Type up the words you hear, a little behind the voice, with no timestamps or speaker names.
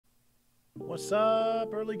What's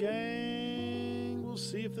up, early gang? We'll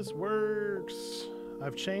see if this works.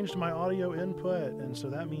 I've changed my audio input, and so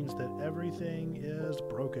that means that everything is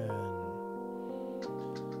broken.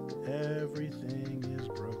 Everything is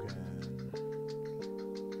broken.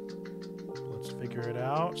 Let's figure it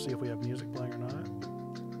out, see if we have music playing or not.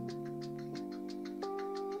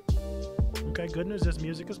 Okay, good news is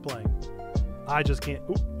music is playing. I just can't.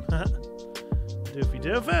 Oop. Doofy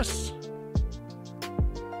doofus.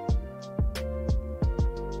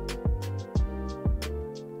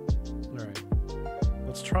 Alright.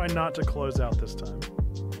 Let's try not to close out this time.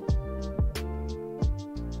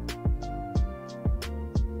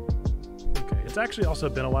 Okay, it's actually also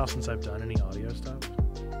been a while since I've done any audio stuff.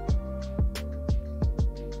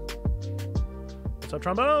 What's up,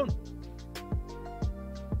 trombone?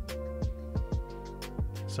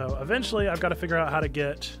 So eventually I've got to figure out how to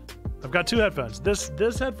get... I've got two headphones. This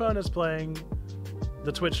headphone is playing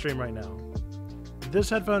the Twitch stream right now. This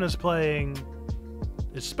headphone is playing...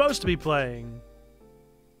 It's supposed to be playing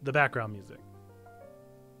the background music.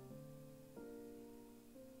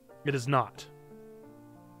 It is not.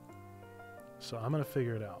 So I'm going to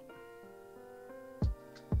figure it out.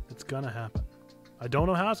 It's going to happen. I don't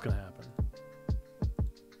know how it's going to happen.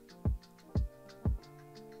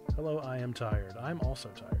 Hello, I am tired. I'm also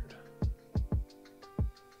tired.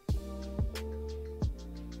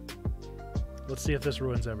 Let's see if this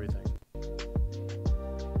ruins everything.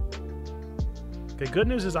 Okay, good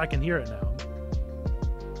news is I can hear it now.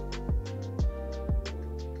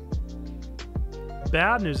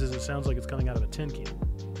 Bad news is it sounds like it's coming out of a tin can.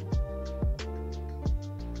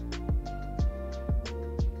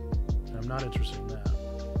 I'm not interested in that.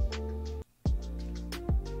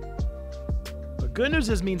 But good news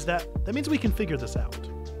is that means we can figure this out.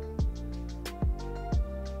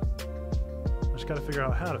 I just got to figure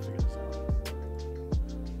out how to figure this out.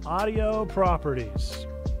 Audio properties.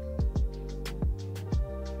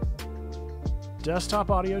 Desktop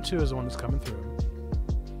audio 2 is the one that's coming through.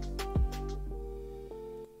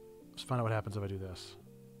 Let's find out what happens if I do this.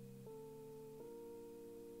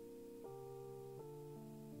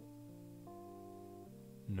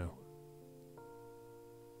 No.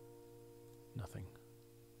 Nothing.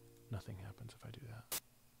 Nothing happens if I do that.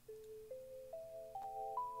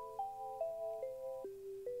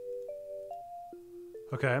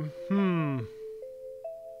 Okay.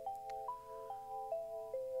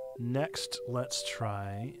 Next, let's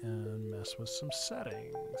try and mess with some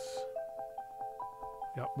settings.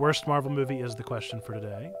 Yeah, worst Marvel movie is the question for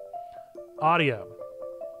today. Audio.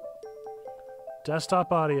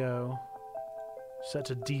 Desktop audio set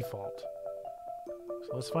to default.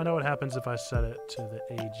 So let's find out what happens if I set it to the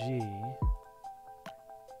AG.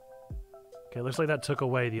 Okay, looks like that took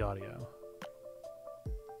away the audio.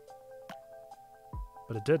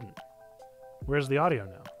 But it didn't. Where's the audio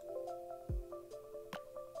now?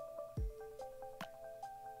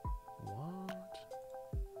 What?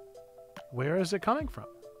 Where is it coming from?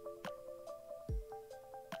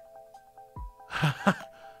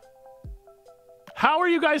 How are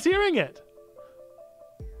you guys hearing it?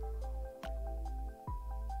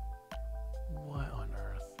 What on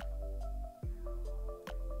earth?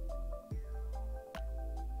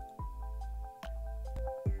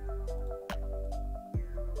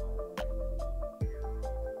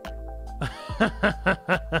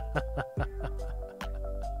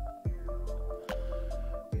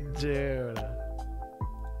 Dude.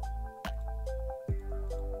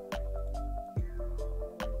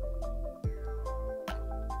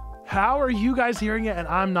 How are you guys hearing it and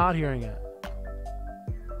I'm not hearing it?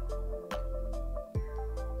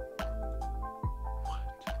 What?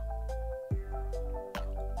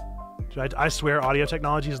 Dude, I swear audio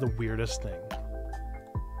technology is the weirdest thing.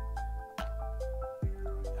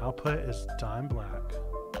 Output is dime black.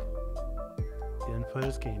 Input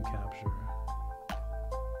is game capture.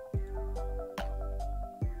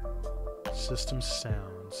 System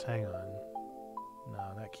sounds. Hang on.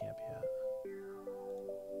 No, that can't be it.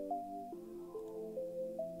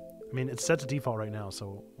 I mean, it's set to default right now,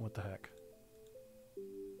 so what the heck?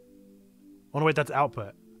 Oh, no, wait, that's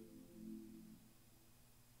output.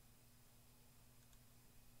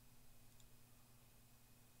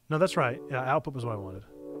 No, that's right. Yeah, output was what I wanted.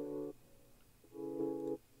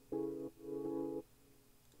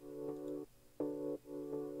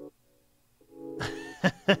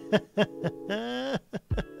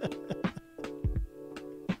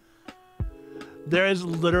 There is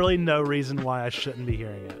literally no reason why I shouldn't be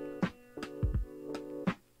hearing it.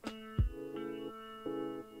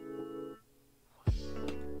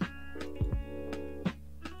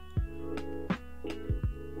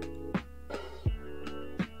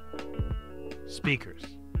 Speakers.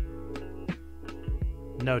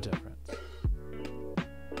 No difference.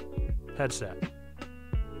 Headset.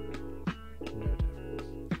 No difference.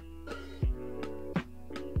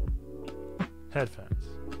 Headphones.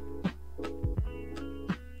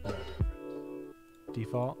 No difference.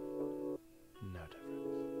 Default. No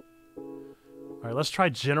difference. All right, let's try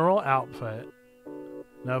general output.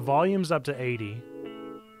 Now volume's up to 80.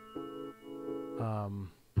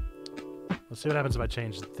 Let's see what happens if I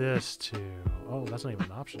change this to... Oh, that's not even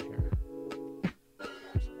an option here.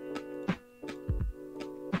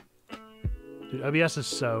 Dude, OBS is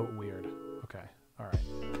so weird. Okay, all right.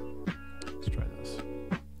 Let's try this.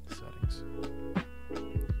 Settings.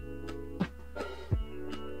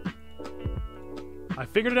 I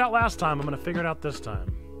figured it out last time. I'm going to figure it out this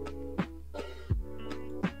time.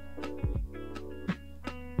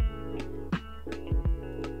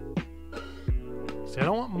 See, I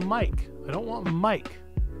don't want mic. I don't want mic.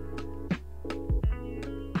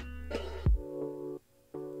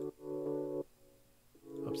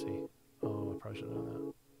 Oopsie. Oh, I probably should have done that.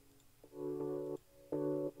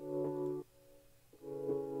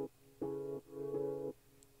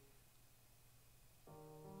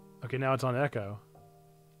 Okay, now it's on echo.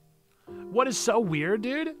 What is so weird,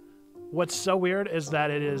 dude? What's so weird is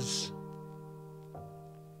that it is...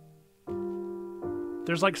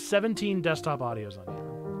 There's like 17 desktop audios on here.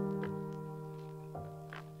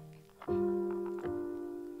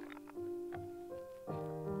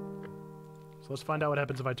 So let's find out what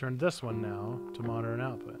happens if I turn this one now to monitor and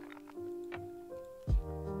output.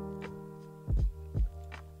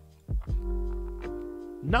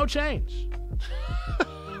 No change.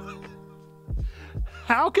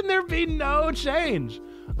 How can there be no change?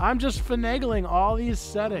 I'm just finagling all these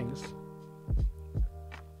settings.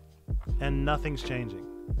 And nothing's changing.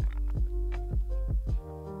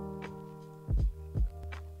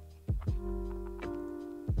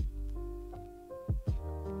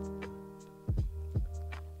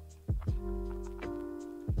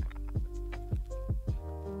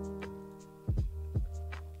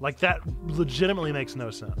 Like, that legitimately makes no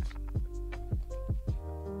sense.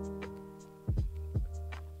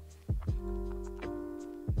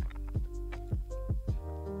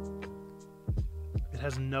 It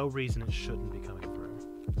has no reason it shouldn't be coming through.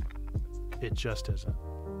 It just isn't.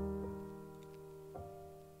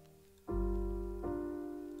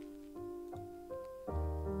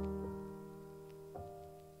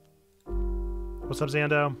 What's up,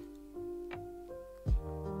 Zando?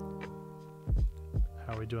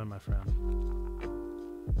 How are we doing, my friend?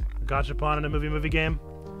 A gachapon in a movie game?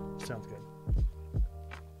 Sounds good.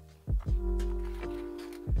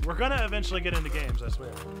 We're gonna eventually get into games, I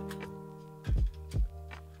swear.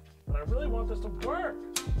 But I really want this to work.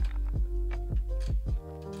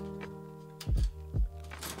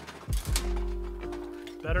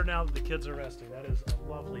 Better now that the kids are resting. That is a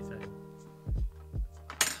lovely thing.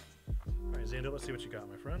 All right, Xander, let's see what you got,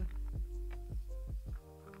 my friend.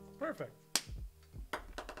 Perfect.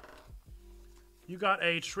 You got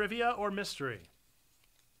a trivia or mystery.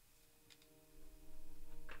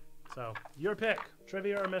 So, your pick.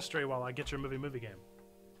 Trivia or mystery while I get your movie game.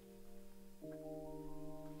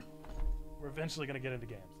 We're eventually going to get into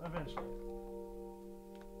games. Eventually.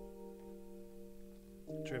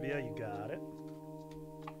 Trivia, you got it.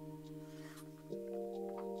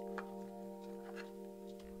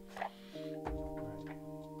 Right.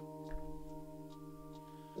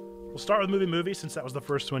 We'll start with movie since that was the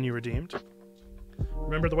first one you redeemed.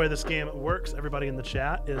 Remember the way this game works, everybody in the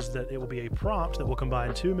chat, is that it will be a prompt that will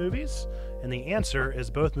combine two movies, and the answer is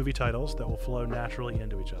both movie titles that will flow naturally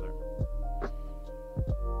into each other.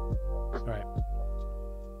 All right.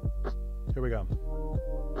 Here we go.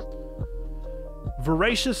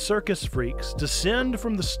 Voracious circus freaks descend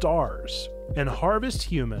from the stars and harvest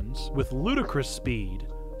humans with ludicrous speed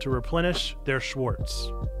to replenish their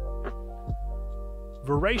Schwartz.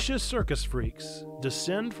 Voracious circus freaks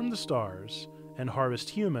descend from the stars and harvest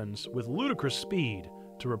humans with ludicrous speed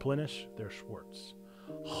to replenish their Schwartz.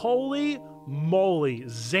 Holy moly,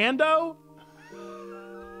 Zando?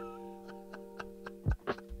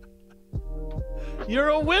 You're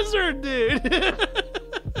a wizard, dude.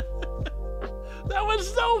 That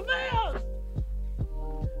was so fast.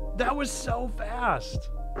 That was so fast.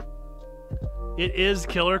 It is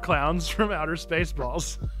Killer Clowns from Outer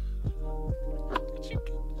Spaceballs.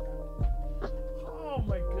 Oh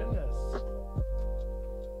my goodness.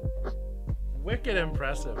 Wicked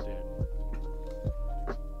impressive, dude.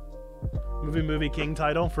 Movie King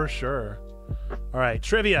title for sure. All right,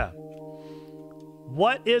 trivia.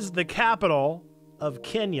 What is the capital of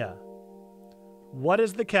Kenya? What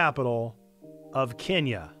is the capital of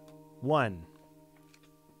Kenya? 1,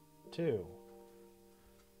 2,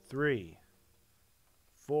 3,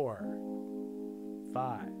 4,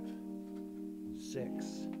 5, 6,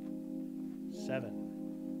 7,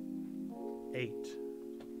 8,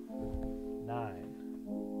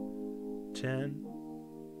 9, 10,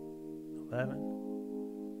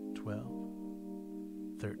 11, 12,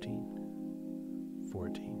 13,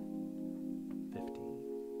 14, 15.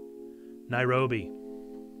 Nairobi.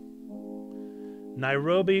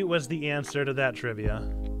 Nairobi was the answer to that trivia.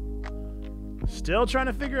 Still trying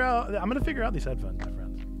to figure out... I'm going to figure out these headphones, my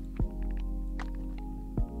friends.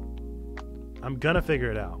 I'm going to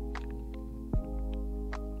figure it out.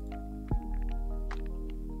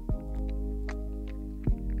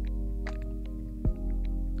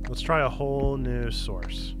 Let's try a whole new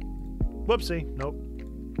source. Whoopsie. Nope.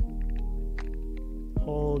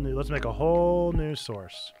 Whole new... Let's make a whole new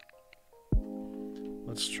source.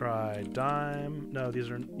 Let's try Dime. No, these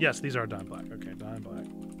are... Yes, these are Dime Black. Okay, Dime Black.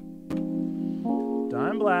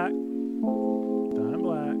 Dime Black. Dime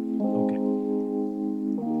Black. Okay.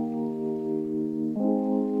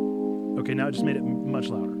 Okay, now it just made it much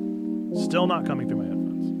louder. Still not coming through my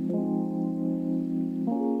headphones.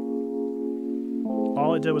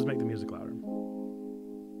 All it did was make the music louder.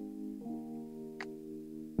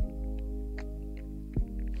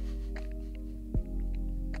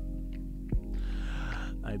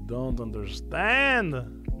 I don't understand.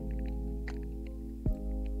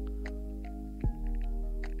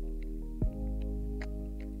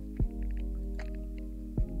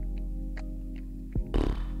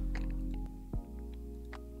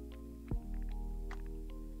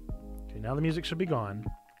 Okay, now the music should be gone.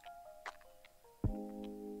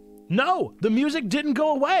 No, the music didn't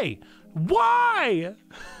go away. Why?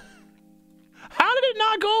 How did it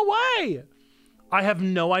not go away? I have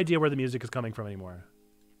no idea where the music is coming from anymore.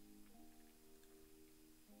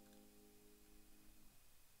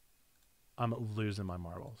 I'm losing my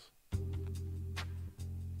marbles.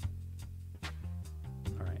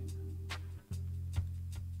 All right.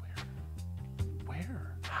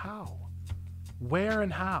 Where? How? Where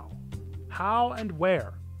and how? How and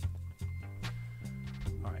where?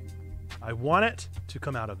 All right. I want it to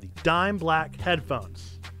come out of the Dime Black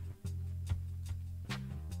headphones.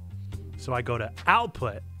 So I go to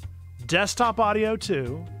Output, Desktop Audio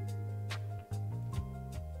 2,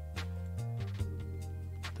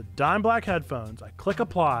 the Dime Black headphones. I click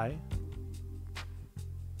Apply.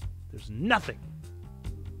 There's nothing.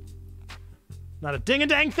 Not a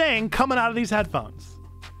ding-a-dang thing coming out of these headphones.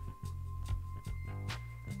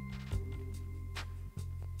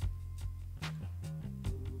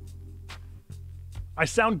 I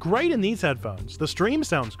sound great in these headphones. The stream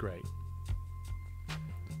sounds great.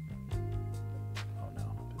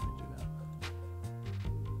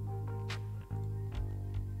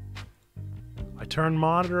 Turn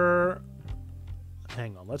monitor.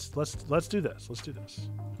 Hang on. Let's do this. Let's do this.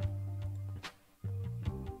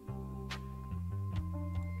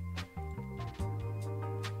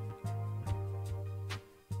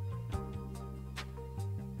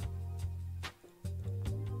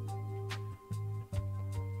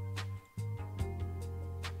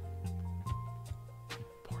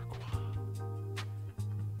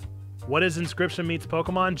 What is Inscryption meets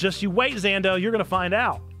Pokemon? Just you wait, Zando. You're gonna find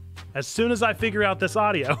out. As soon as I figure out this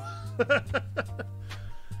audio.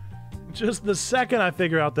 Just the second I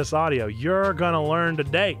figure out this audio, you're gonna learn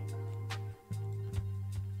today.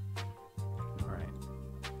 All right.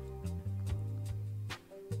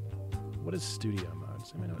 What is studio mode?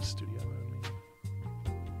 Does anybody know what studio mode means?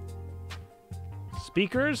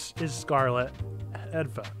 Speakers is Scarlet.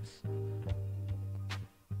 Headphones.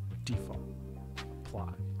 Default.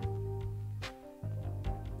 Apply.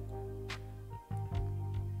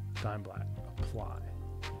 Dime Black. Apply.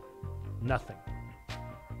 Nothing.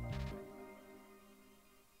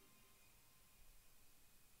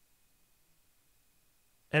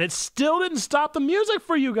 And it still didn't stop the music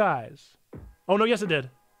for you guys. Oh, no, yes, it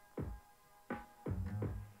did.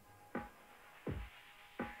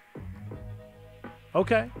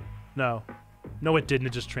 Okay. No. No, it didn't.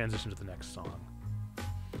 It just transitioned to the next song.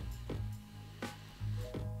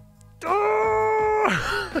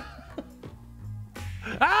 Oh!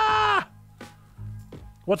 Ah!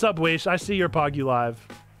 What's up, Weish? I see your Pogu live.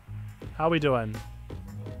 How we doing?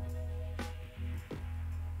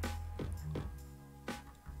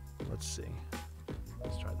 Let's see.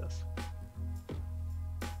 Let's try this.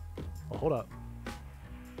 Oh, hold up.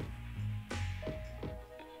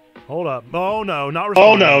 Hold up. Oh no, not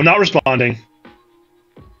responding. Oh no, not responding.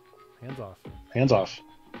 Hands off. Hands off.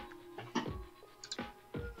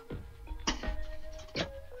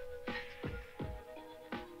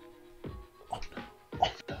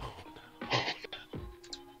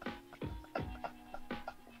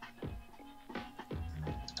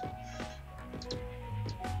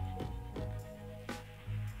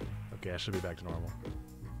 Okay, I should be back to normal.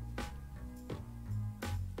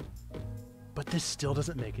 But this still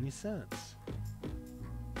doesn't make any sense.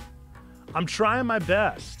 I'm trying my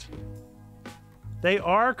best. They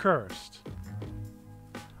are cursed.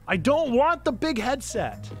 I don't want the big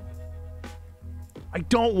headset. I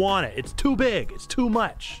don't want it. It's too big. It's too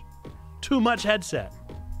much. Too much headset.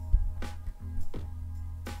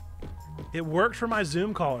 It worked for my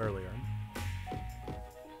Zoom call earlier.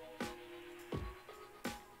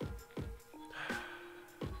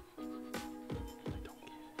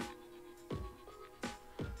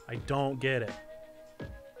 I don't get it.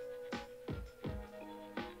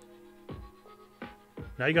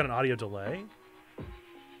 Now you got an audio delay?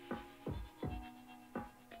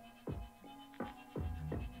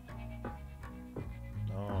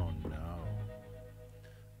 Oh no.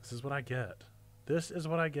 This is what I get. This is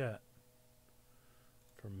what I get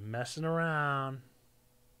for messing around.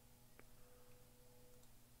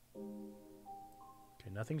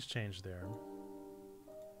 Okay, nothing's changed there.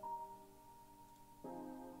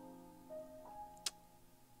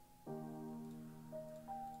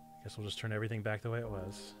 Guess we'll just turn everything back the way it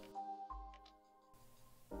was.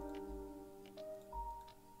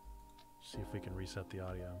 See if we can reset the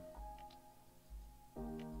audio.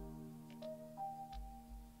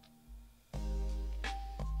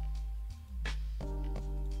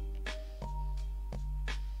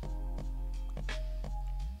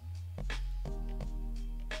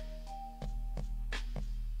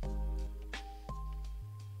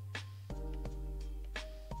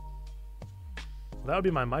 That would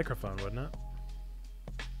be my microphone, wouldn't it?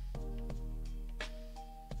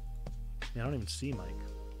 Yeah, I don't even see Mike.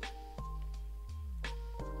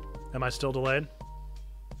 Am I still delayed?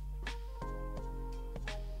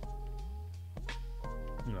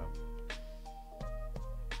 No.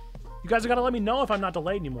 You guys have got to let me know if I'm not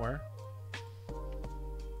delayed anymore.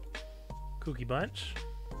 Kooky bunch.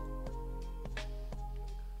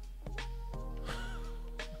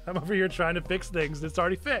 I'm over here trying to fix things that's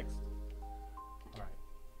already fixed.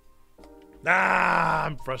 Ah,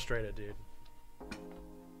 I'm frustrated, dude.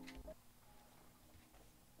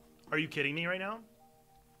 Are you kidding me right now?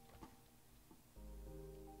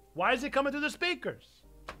 Why is it coming through the speakers?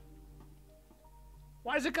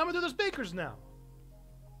 Why is it coming through the speakers now?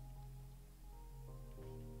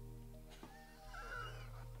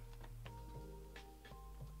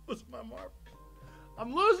 What's my marble?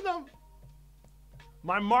 I'm losing them.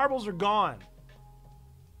 My marbles are gone.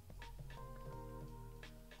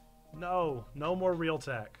 No, no more real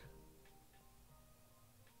tech.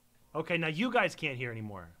 Okay, now you guys can't hear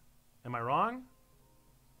anymore. Am I wrong?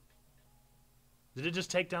 Did it just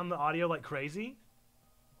take down the audio like crazy?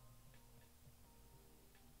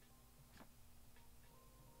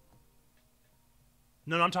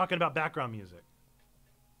 No, I'm talking about background music.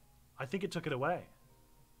 I think it took it away.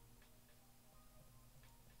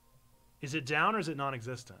 Is it down or is it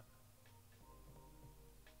non-existent?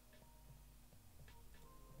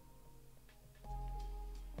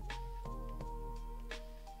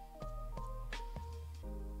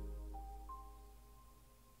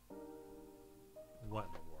 What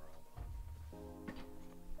in the world?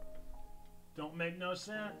 Don't make no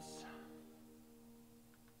sense.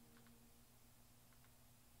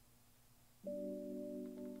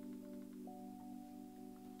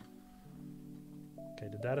 Okay,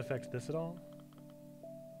 did that affect this at all?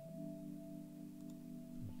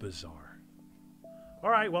 Bizarre. All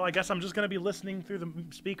right, well, I guess I'm just going to be listening through the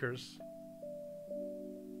speakers.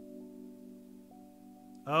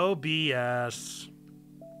 OBS.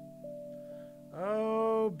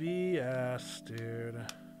 OBS, dude.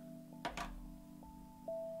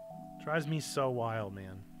 Drives me so wild,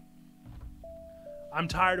 man. I'm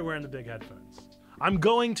tired of wearing the big headphones. I'm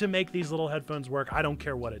going to make these little headphones work. I don't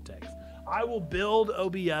care what it takes. I will build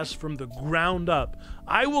OBS from the ground up.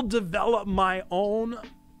 I will develop my own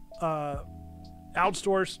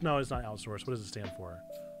outsource. No, it's not outsource. What does it stand for?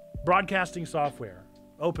 Broadcasting software.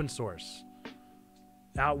 Open source.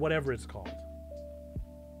 Whatever it's called.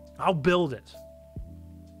 I'll build it.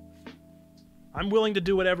 I'm willing to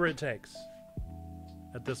do whatever it takes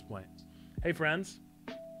at this point. Hey, friends.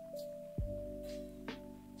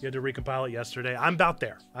 You had to recompile it yesterday. I'm about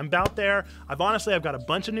there. I'm about there. I've got a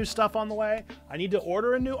bunch of new stuff on the way. I need to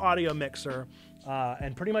order a new audio mixer.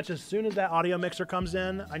 And pretty much as soon as that audio mixer comes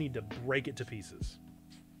in, I need to break it to pieces.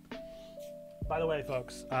 By the way,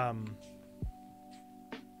 folks,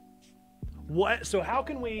 so how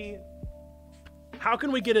can we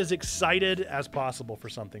get as excited as possible for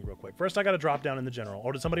something real quick? First, I got to drop down in the general.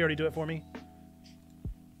 Or did somebody already do it for me?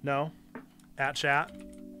 No? At chat.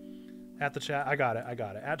 At the chat. I got it.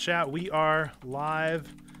 At chat, we are live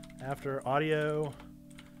after audio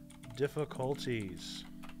difficulties.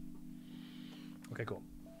 Okay, cool.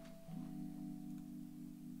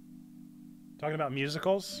 Talking about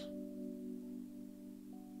musicals.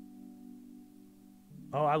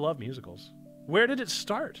 Oh, I love musicals. Where did it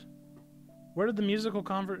start? Where did the musical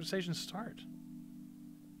conversation start?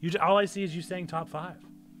 All I see is you saying top 5.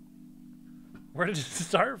 Where did it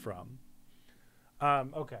start from?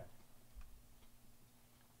 Okay.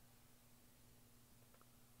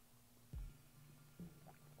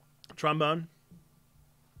 Trombone.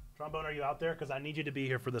 Trombone, are you out there? Because I need you to be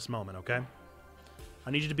here for this moment, okay?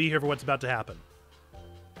 I need you to be here for what's about to happen.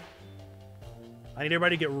 I need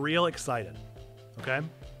everybody to get real excited, okay?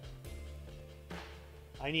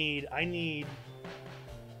 I need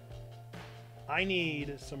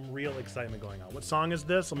some real excitement going on. What song is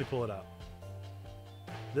this? Let me pull it up.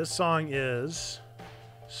 This song is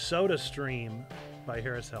Soda Stream by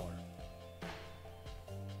Harris Heller.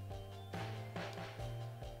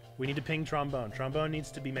 We need to ping Trombone. Trombone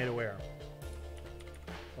needs to be made aware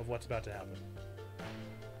of what's about to happen.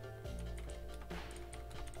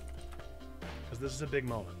 Because this is a big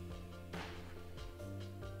moment.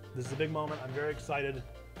 This is a big moment. I'm very excited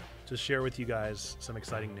to share with you guys some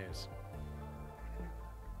exciting news.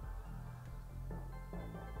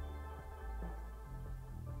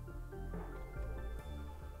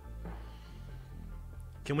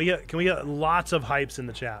 Can we get lots of hypes in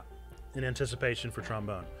the chat in anticipation for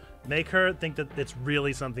Trombone? Make her think that it's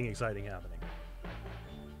really something exciting happening.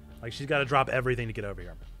 Like she's got to drop everything to get over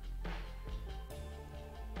here.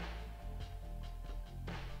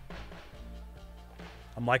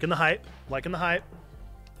 I'm liking the hype. Liking the hype.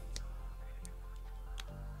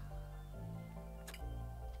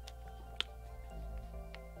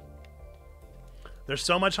 There's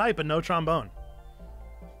so much hype and no Trombone.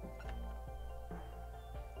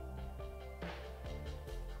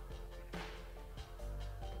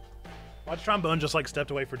 Watch Trombone just like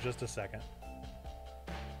stepped away for just a second.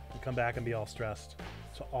 And come back and be all stressed.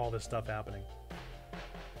 So all this stuff happening.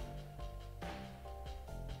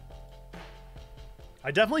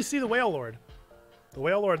 I definitely see the Whale Lord. The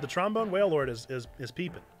Whale Lord, the Trombone Whale Lord is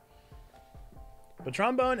peeping. But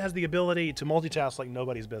Trombone has the ability to multitask like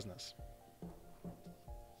nobody's business.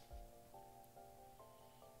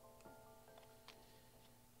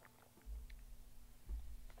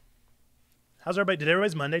 How's everybody? Did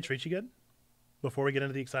everybody's Monday treat you good? Before we get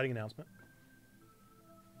into the exciting announcement.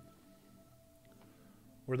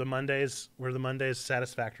 Were the Mondays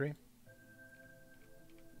satisfactory?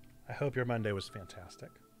 I hope your Monday was fantastic.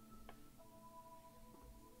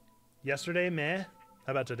 Yesterday, meh. How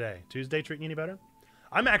about today? Tuesday treating you any better?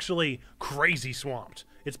 I'm actually crazy swamped.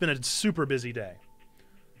 It's been a super busy day.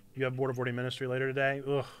 You have Board of Wording Ministry later today.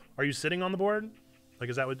 Ugh. Are you sitting on the board? Like,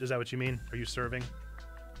 is that what you mean? Are you serving?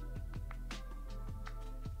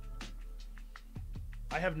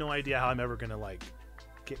 I have no idea how I'm ever gonna like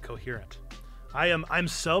get coherent. I'm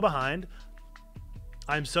so behind.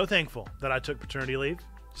 I'm so thankful that I took paternity leave.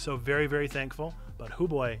 So very, very thankful. But who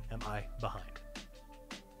boy am I behind.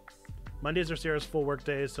 Mondays are Sarah's full work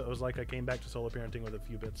days, so it was like I came back to solo parenting with a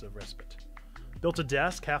few bits of respite. Built a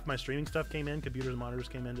desk, half my streaming stuff came in, computers and monitors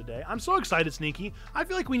came in today. I'm so excited, Sneaky. I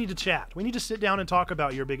feel like we need to chat. We need to sit down and talk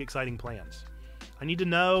about your big exciting plans. I need to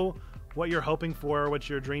know what you're hoping for, what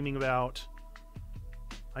you're dreaming about.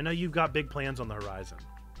 I know you've got big plans on the horizon.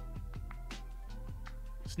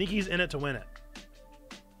 Sneaky's in it to win it.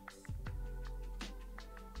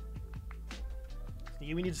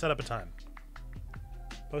 Sneaky, we need to set up a time.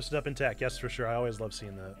 Post it up in tech, yes for sure. I always love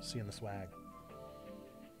seeing the swag.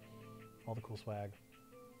 All the cool swag.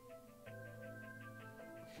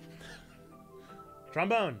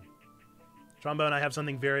 Trombone. Trombone, I have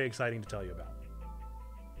something very exciting to tell you about.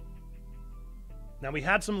 Now we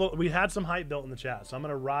had some hype built in the chat, so I'm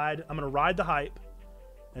gonna ride the hype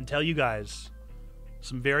and tell you guys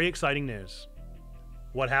some very exciting news.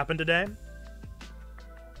 What happened today?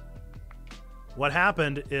 What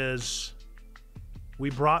happened is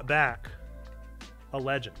we brought back a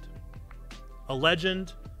legend. A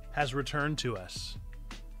legend has returned to us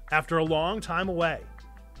after a long time away.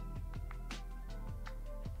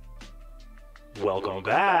 Welcome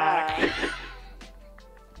back.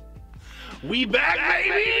 We back,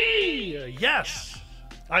 baby! Yes!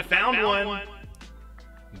 I found one.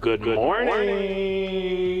 Good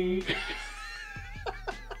morning.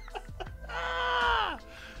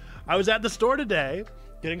 I was at the store today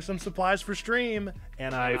getting some supplies for stream,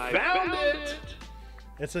 and I found it.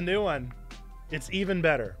 It's a new one. It's even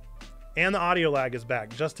better. And the audio lag is back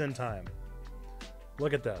just in time.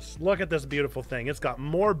 Look at this. Look at this beautiful thing. It's got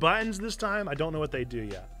more buttons this time. I don't know what they do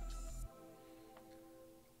yet.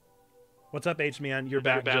 What's up, H-Man? You're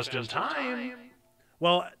back just in time.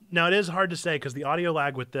 Well, now it is hard to say because the audio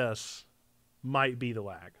lag with this might be the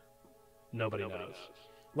lag. Nobody knows.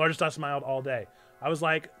 Largest I smiled all day. I was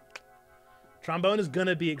like, Trombone is going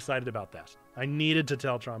to be excited about that. I needed to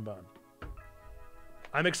tell Trombone.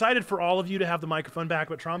 I'm excited for all of you to have the microphone back,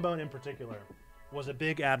 but Trombone in particular was a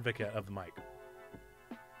big advocate of the mic.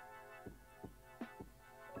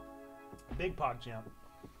 Big PogChamp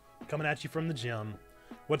coming at you from the gym.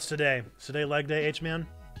 What's today? Is today leg day, H-Man?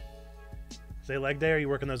 Is today leg day or are you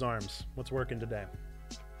working those arms? What's working today?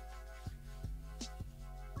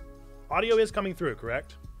 Audio is coming through,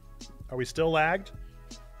 correct? Are we still lagged?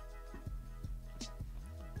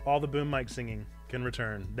 All the boom mic singing can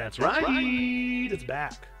return. That's right. It's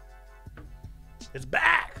back. It's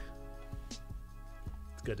back.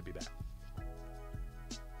 It's good to be back.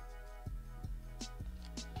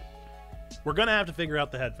 We're going to have to figure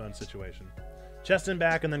out the headphone situation. Cheston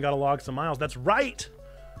back and then got to log some miles. That's right.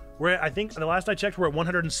 I think the last I checked, we're at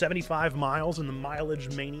 175 miles in the mileage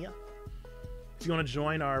mania. If you want to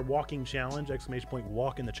join our walking challenge,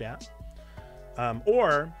 !walk in the chat.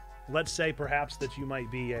 Or let's say perhaps that you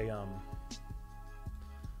might be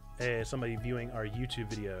somebody viewing our YouTube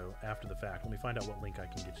video after the fact. Let me find out what link I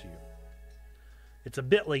can get you. It's a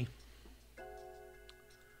bit.ly.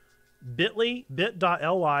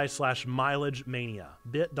 bit.ly/mileage mania.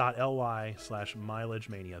 bit.ly/mileage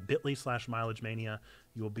mania. bit.ly/mileage mania.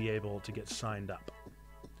 You will be able to get signed up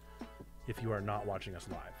if you are not watching us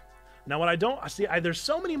live. Now, what I don't see, there's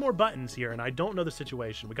so many more buttons here, and I don't know the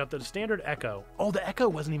situation. We got the standard echo. Oh, the echo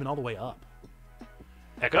wasn't even all the way up.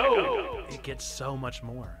 Echo! It gets so much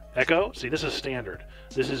more. Echo? See, this is standard.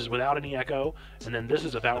 This is without any echo, and then this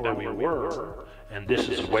is about where we were, and this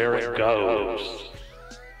is where it goes.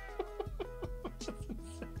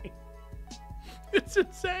 It's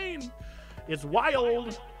insane. It's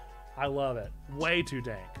wild. I love it. Way too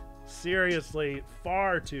dank. Seriously,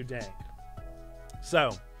 far too dank.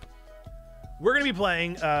 So, we're gonna be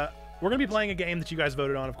playing a game that you guys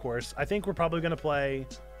voted on, of course. I think we're probably gonna play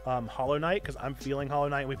Hollow Knight because I'm feeling Hollow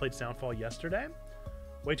Knight. We played Soundfall yesterday.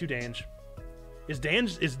 Way too dange. Is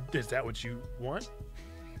that what you want,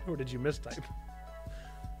 or did you mistype?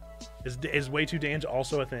 Is way too dange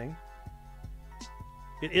also a thing?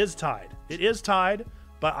 It is tied. It is tied,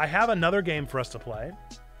 but I have another game for us to play.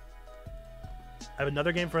 And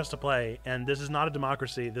this is not a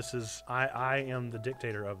democracy. This is I am the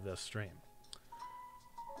dictator of this stream.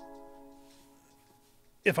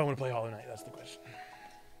 If I want to play Hollow Knight, that's the question.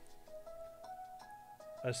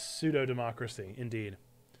 A pseudo-democracy, indeed.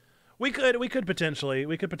 We could potentially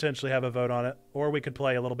have a vote on it, or we could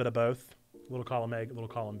play a little bit of both. A little column A, a little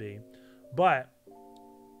column B. But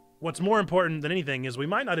what's more important than anything is we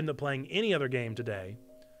might not end up playing any other game today,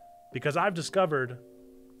 because I've discovered,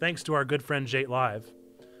 thanks to our good friend Jate Live,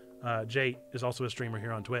 Jate is also a streamer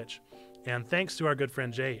here on Twitch, and thanks to our good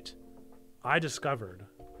friend Jate, I discovered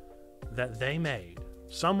that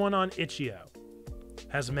someone on Itch.io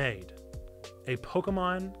has made a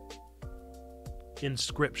Pokemon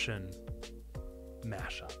Inscryption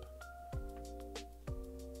mashup.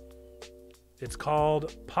 It's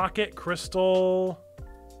called Pocket Crystal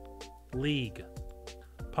League.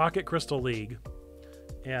 Pocket Crystal League.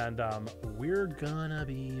 And we're gonna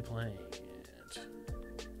be playing it.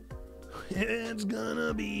 It's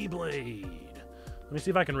gonna be played. Let me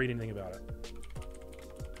see if I can read anything about it.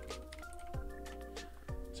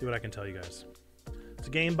 See what I can tell you guys. It's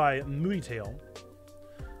a game by Moody Tail.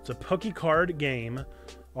 It's a Poke card game,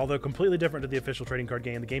 although completely different to the official trading card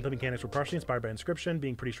game. The gameplay mechanics were partially inspired by Inscryption,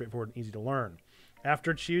 being pretty straightforward and easy to learn.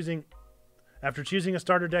 After choosing a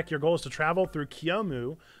starter deck, your goal is to travel through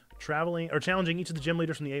Kiyomu, challenging each of the gym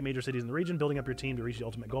leaders from the 8 major cities in the region, building up your team to reach the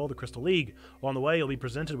ultimate goal, the Crystal League. Along the way, you'll be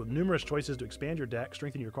presented with numerous choices to expand your deck,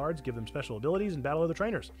 strengthen your cards, give them special abilities, and battle other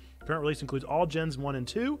trainers. Current release includes all Gens 1 and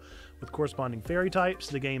 2, with corresponding fairy types.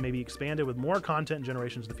 The game may be expanded with more content and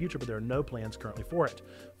generations in the future, but there are no plans currently for it.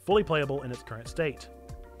 Fully playable in its current state.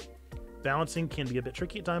 Balancing can be a bit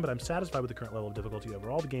tricky at times, but I'm satisfied with the current level of difficulty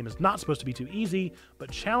overall. The game is not supposed to be too easy,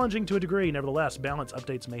 but challenging to a degree. Nevertheless, balance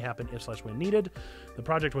updates may happen if/when needed. The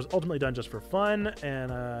project was ultimately done just for fun,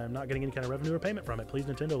 and I'm not getting any kind of revenue or payment from it. Please,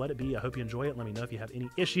 Nintendo, let it be. I hope you enjoy it. Let me know if you have any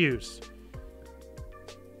issues.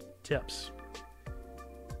 Tips.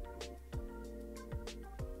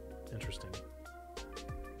 Interesting.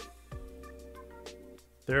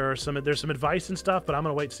 There's some advice and stuff, but I'm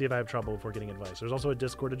going to wait to see if I have trouble before getting advice. There's also a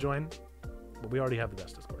Discord to join, but we already have the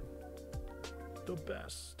best Discord. The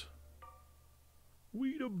best.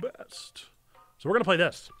 We the best. So we're going to play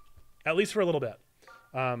this, at least for a little bit,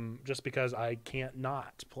 just because I can't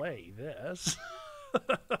not play this.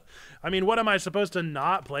 I mean, what am I supposed to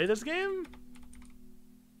not play this game?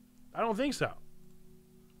 I don't think so.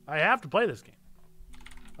 I have to play this game.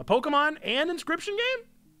 A Pokemon and Inscryption game?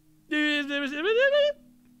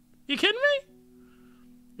 You kidding me?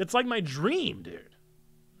 It's like my dream, dude.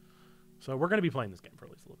 So we're going to be playing this game for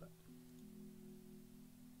at least a little bit.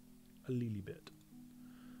 A little bit.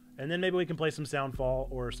 And then maybe we can play some Soundfall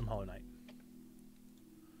or some Hollow Knight.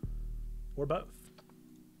 Or both.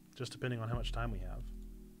 Just depending on how much time we have.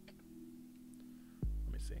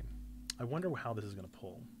 Let me see. I wonder how this is going to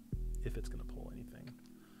pull. If it's going to pull anything.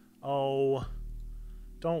 Oh,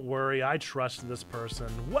 don't worry. I trust this person.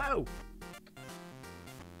 Whoa!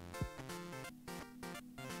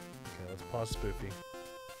 Okay, let's pause Spoofy.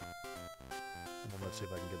 And then let's see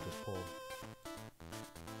if I can get this pulled.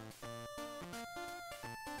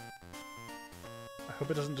 I hope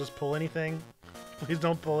it doesn't just pull anything. Please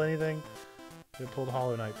don't pull anything. It pulled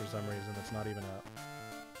Hollow Knight for some reason. It's not even up.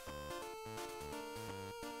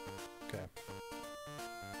 Okay.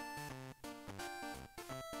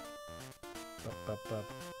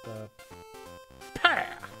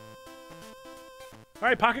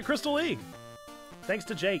 Alright, Pocket Crystal League. Thanks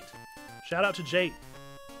to Jate. Shout out to Jate.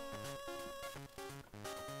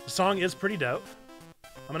 The song is pretty dope.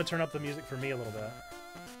 I'm going to turn up the music for me a little bit.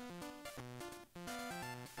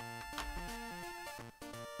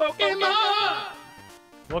 Pokemon!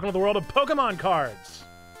 Welcome to the world of Pokemon cards.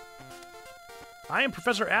 I am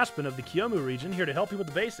Professor Aspen of the Kyomu region, here to help you with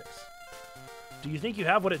the basics. Do you think you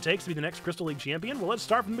have what it takes to be the next Crystal League champion? Well, let's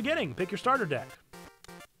start from the beginning. Pick your starter deck.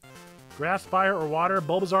 Grass, fire, or water,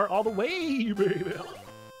 Bulbasaur all the way, baby.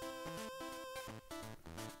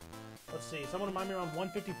 Let's see. Someone remind me around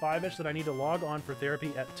 1:55-ish that I need to log on for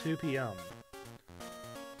therapy at 2 p.m.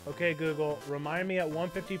 Okay, Google, remind me at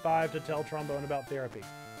 1:55 to tell Trombone about therapy.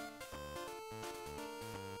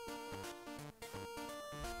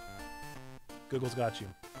 Google's got you.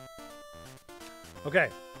 Okay,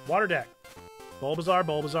 water deck. Bulbasaur,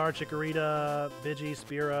 Chikorita, Pidgey,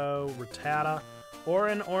 Spearow, Rattata,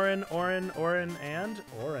 Orin, and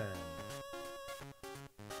Orin.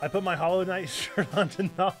 I put my Hollow Knight shirt on to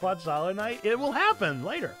not watch Hollow Knight? It will happen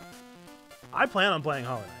later. I plan on playing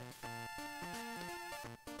Hollow Knight.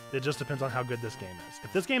 It just depends on how good this game is.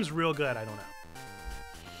 If this game's real good, I don't know.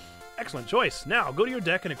 Excellent choice. Now, go to your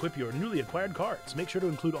deck and equip your newly acquired cards. Make sure to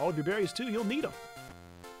include all of your berries, too. You'll need them.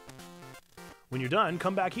 When you're done,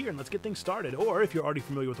 come back here and let's get things started. Or, if you're already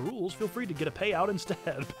familiar with the rules, feel free to get a payout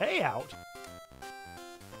instead. Payout?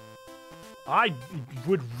 I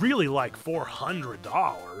would really like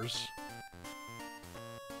 $400.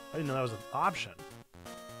 I didn't know that was an option.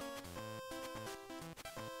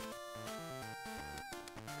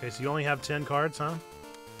 Okay, so you only have 10 cards, huh?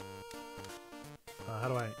 How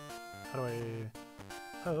do I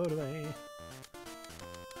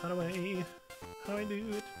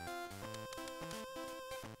do it?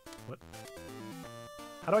 What?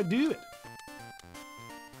 How do I do it?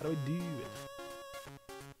 How do I do it?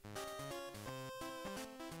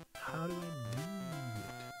 How do I do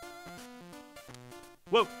it?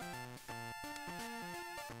 Whoa!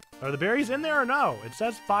 Are the berries in there or no? It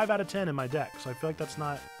says 5 out of 10 in my deck, so I feel like that's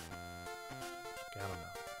not... Okay, I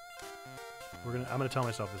don't know. I'm gonna tell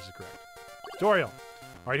myself this is correct. Tutorial.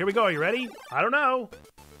 Alright, here we go. Are you ready? I don't know.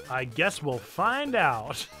 I guess we'll find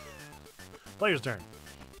out. Player's turn.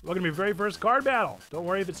 Welcome to your very first card battle. Don't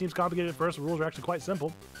worry if it seems complicated at first. The rules are actually quite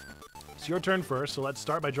simple. It's your turn first, so let's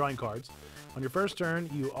start by drawing cards. On your first turn,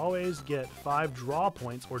 you always get 5 draw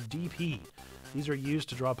points, or DP. These are used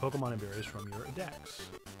to draw Pokemon and berries from your decks.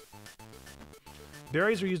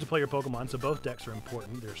 Berries are used to play your Pokemon, so both decks are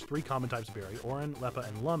important. There's 3 common types of berry, Orin, Leppa,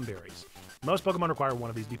 and Lum berries. Most Pokemon require one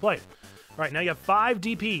of these to be played. Alright, now you have 5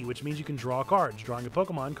 DP, which means you can draw cards. Drawing a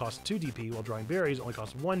Pokemon costs 2 DP, while drawing berries only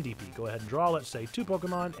costs 1 DP. Go ahead and draw, let's say, 2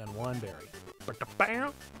 Pokemon and 1 berry.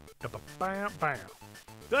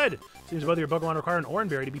 Good! Seems both of your Pokemon require an Orin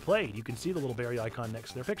berry to be played. You can see the little berry icon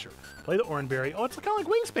next to their picture. Play the Orin berry. Oh, it's kind of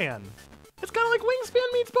like Wingspan. It's kind of like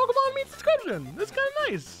Wingspan meets Pokemon meets Inscryption. It's kind of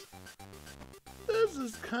nice. This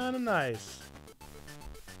is kind of nice.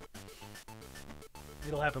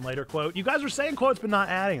 It'll happen later. Quote. You guys are saying quotes but not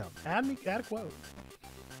adding them. Add a quote.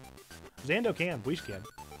 Zando can. Bleach can.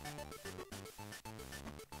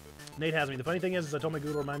 Nate has me. The funny thing is I told my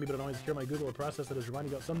Google to remind me, but I don't always hear my Google process that is reminding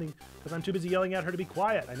me about something because I'm too busy yelling at her to be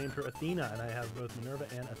quiet. I named her Athena, and I have both Minerva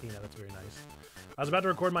and Athena. That's very nice. I was about to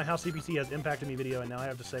record my How CPC Has Impacted Me video, and now I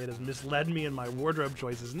have to say it has misled me in my wardrobe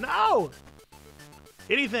choices. No!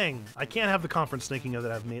 Anything. I can't have the conference thinking of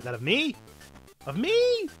that of me. That of me? Of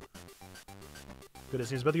me? Good, it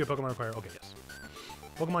seems both of your Pokemon require... Okay, yes.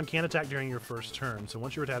 Pokemon can't attack during your first turn, so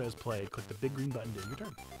once your Rattata is played, click the big green button to end your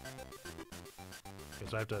turn. Okay,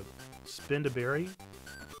 so I have to spend a berry?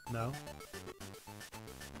 No.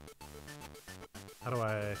 How do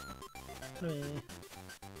I... How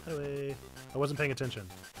do I... I wasn't paying attention.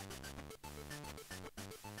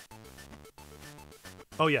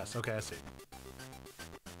 Oh, yes. Okay, I see.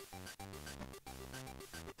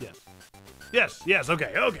 Yes. Yes, yes,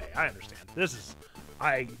 okay, okay, I understand. This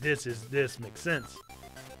makes sense.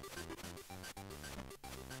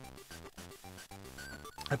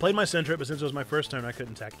 I played my Sentret, but since it was my first turn, I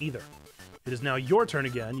couldn't attack either. It is now your turn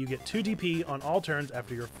again. You get 2 DP on all turns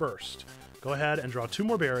after your first. Go ahead and draw 2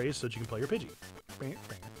 more berries so that you can play your Pidgey.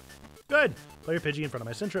 Good! Play your Pidgey in front of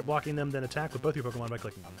my Sentret, blocking them, then attack with both your Pokemon by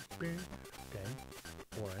clicking on them. Okay.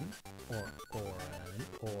 Orin.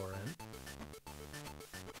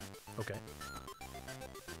 Okay.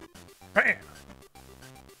 Bam!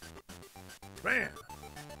 Bam!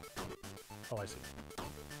 Oh, I see.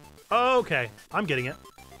 Okay, I'm getting it.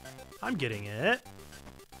 I'm getting it.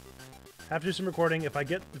 Have to do some recording. If I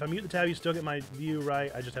mute the tab, you still get my view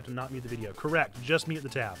right. I just have to not mute the video. Correct. Just mute the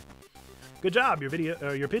tab. Good job. Your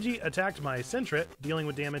Pidgey attacked my Sentret, dealing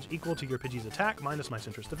with damage equal to your Pidgey's attack minus my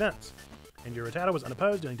Sentret's defense. And your Rattata was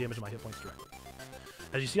unopposed, dealing damage to my hit points directly.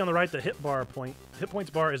 As you see on the right, the hit points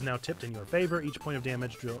bar is now tipped in your favor. Each point of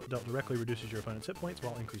damage dealt directly reduces your opponent's hit points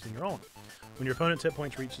while increasing your own. When your opponent's hit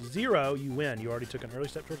points reach 0, you win. You already took an early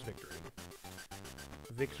step towards victory.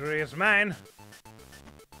 Victory is mine.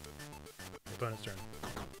 Opponent's turn.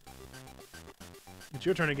 It's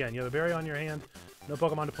your turn again. You have a berry on your hand. No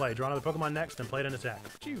Pokemon to play. Draw another Pokemon next and play it an attack.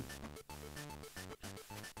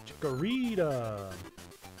 Chikorita.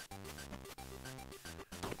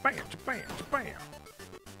 Bam, bam, bam.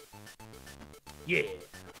 Yeah.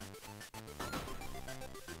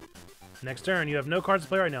 Next turn, you have no cards to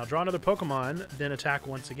play right now. Draw another Pokemon, then attack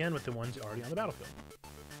once again with the ones already on the battlefield.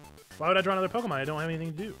 Why would I draw another Pokemon? I don't have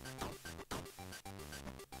anything to do.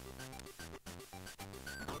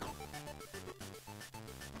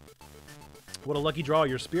 What a lucky draw.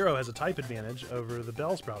 Your Spearow has a type advantage over the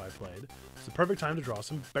Bellsprout I played. It's the perfect time to draw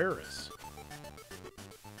some Barris.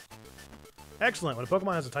 Excellent. When a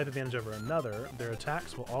Pokemon has a type advantage over another, their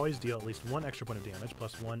attacks will always deal at least 1 extra point of damage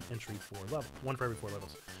plus 1 entry for level. 1 for every 4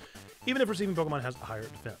 levels. Even if receiving Pokemon has a higher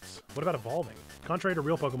defense. What about evolving? Contrary to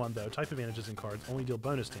real Pokemon though, type advantages in cards only deal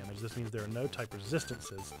bonus damage. This means there are no type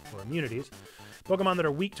resistances or immunities. Pokemon that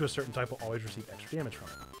are weak to a certain type will always receive extra damage from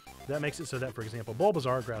it. That makes it so that, for example,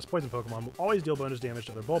 Bulbasaur, a grass poison Pokemon, will always deal bonus damage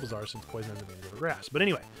to other Bulbasaur since poison has advantage over grass. But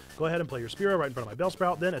anyway, go ahead and play your Spearow right in front of my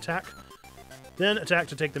Bellsprout, then attack. Then attack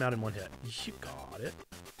to take them out in 1 hit. You got it.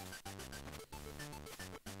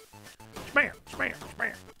 Spam, spam,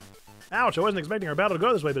 spam. Ouch, I wasn't expecting our battle to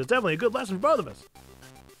go this way, but it's definitely a good lesson for both of us.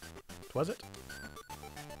 Was it?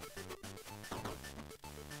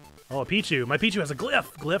 Oh, a Pichu. My Pichu has a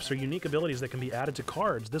glyph. Glyphs are unique abilities that can be added to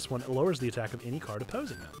cards. This one lowers the attack of any card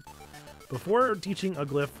opposing them. Before teaching a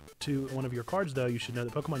glyph to one of your cards, though, you should know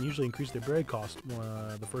that Pokemon usually increase their berry cost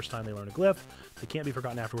the first time they learn a glyph. They can't be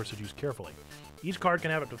forgotten afterwards, so choose carefully. Each card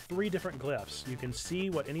can have up to 3 different glyphs. You can see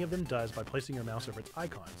what any of them does by placing your mouse over its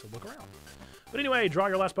icon, so look around. But anyway, draw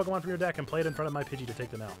your last Pokemon from your deck and play it in front of my Pidgey to take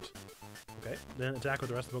them out. Okay, then attack with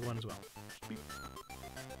the rest of the Pokemon as well.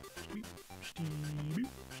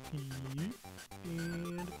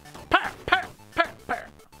 And pow, pow, pow, pow.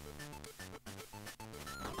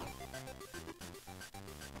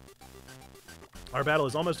 Our battle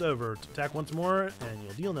is almost over. Attack once more, and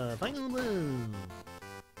you'll deal the final blow.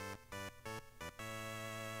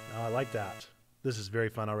 Oh, I like that. This is very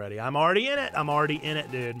fun already. I'm already in it. I'm already in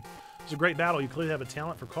it, dude. It's a great battle. You clearly have a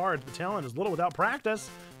talent for cards, but talent is little without practice.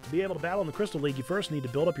 To be able to battle in the Crystal League, you first need to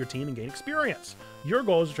build up your team and gain experience. Your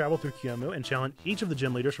goal is to travel through Kyomu and challenge each of the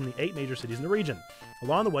gym leaders from the 8 major cities in the region.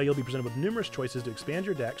 Along the way, you'll be presented with numerous choices to expand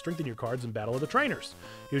your deck, strengthen your cards, and battle other trainers.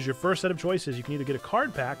 Here's your first set of choices. You can either get a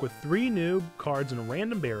card pack with 3 new cards and a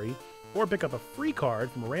random berry, or pick up a free card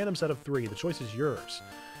from a random set of 3. The choice is yours.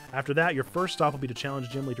 After that, your first stop will be to challenge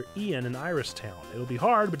gym leader Ian in Iris Town. It'll be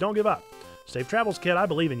hard, but don't give up. Safe travels, kid. I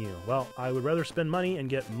believe in you. Well, I would rather spend money and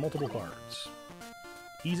get multiple cards.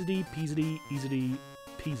 Easy peasy, easy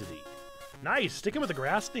peasy. Nice. Sticking with the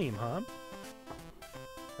grass theme, huh?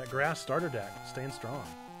 That grass starter deck, staying strong.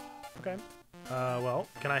 Okay. Well,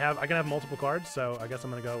 I can have multiple cards, so I guess I'm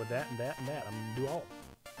gonna go with that and that and that. I'm gonna do all.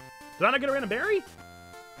 Did I not get a random berry?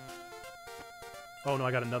 Oh no,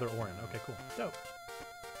 I got another Orin. Okay, cool. Dope.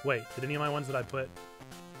 Wait, did any of my ones that I put,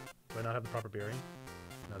 do I not have the proper berry?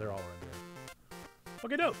 No, they're all Orin berry.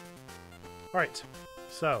 Okay, dope. All right.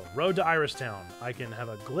 So, road to Iris Town. I can have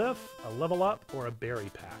a glyph, a level up, or a berry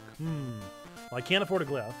pack. Well, I can't afford a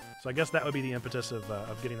glyph, so I guess that would be the impetus of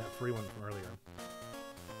getting that free one from earlier.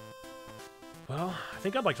 Well, I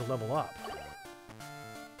think I'd like to level up.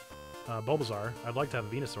 Bulbasaur. I'd like to have a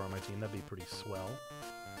Venusaur on my team. That'd be pretty swell.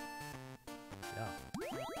 Yeah.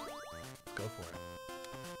 Let's go for it.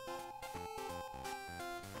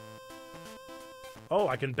 Oh,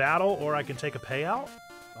 I can battle or I can take a payout?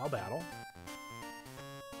 I'll battle.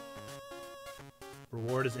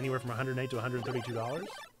 Reward is anywhere from $108 to $132.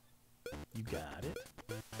 You got it.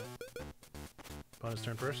 Opponent's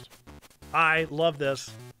turn first. I love this.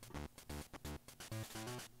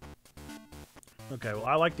 Okay, well,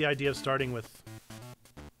 I like the idea of starting with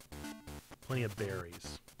plenty of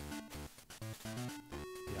berries.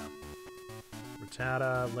 Yeah.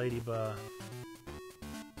 Rattata, Ladybug.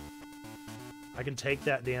 I can take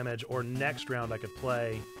that damage, or next round I could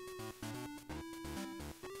play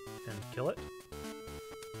and kill it.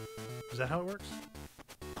 Is that how it works?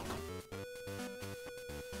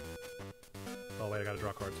 Oh, wait, I gotta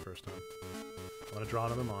draw cards first, huh? I want to draw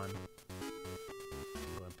another mon.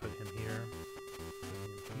 I'm going to put him here.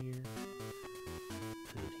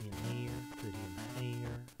 Put him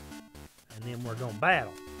here. And then we're going to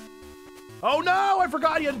battle. Oh no! I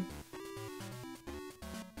forgot you!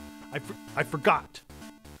 I forgot.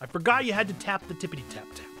 I forgot you had to tap the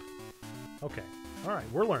tippity-tap-tap. Okay. Alright,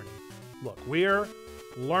 we're learning. Look, we're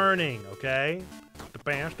learning, okay?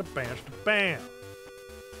 Da-bam, da-bam, da-bam.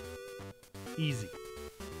 Easy.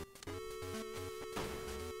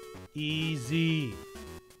 Easy.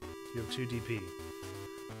 You have 2 DP.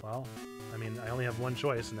 Well, I mean, I only have one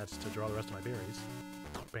choice, and that's to draw the rest of my berries.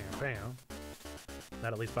 Bam, bam.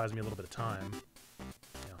 That at least buys me a little bit of time.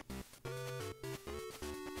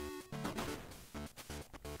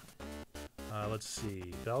 Yeah. Let's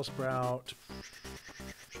see. Bellsprout.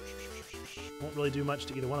 Won't really do much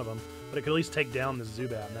to either one of them, but it could at least take down the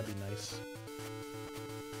Zubat, and that'd be nice.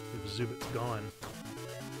 If Zubat's gone.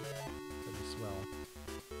 That'd be swell.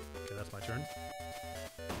 Okay, that's my turn.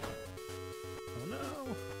 Oh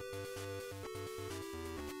no!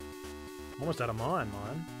 I'm almost out of Mon.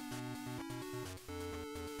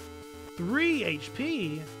 3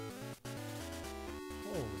 HP?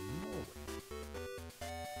 Holy moly.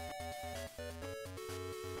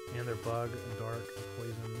 And they're bug and dark and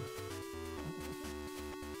poison.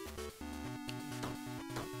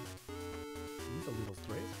 These are little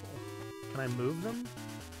graceful. Can I move them?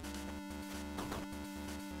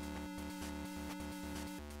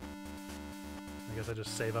 I guess I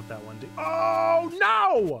just save up that one. Oh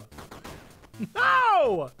no!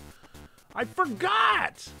 No! I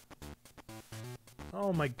forgot!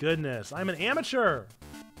 Oh my goodness. I'm an amateur!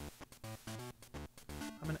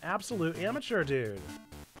 I'm an absolute amateur, dude.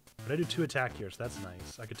 But I do 2 attack here, so that's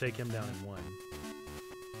nice. I could take him down in 1.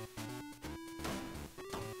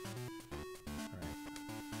 Alright.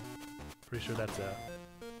 Pretty sure that's it.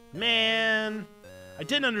 Man! I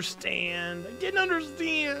didn't understand! I didn't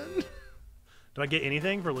understand! Do I get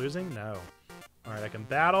anything for losing? No. Alright, I can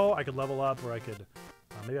battle, I could level up, or I could...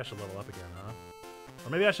 maybe I should level up again, huh? Or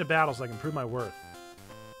maybe I should battle so I can prove my worth.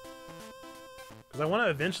 Because I want to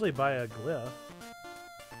eventually buy a glyph.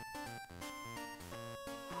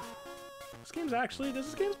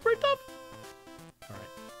 This game's pretty tough. Alright.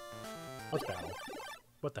 Let's battle.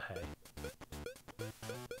 What the hey?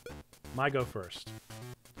 My go first.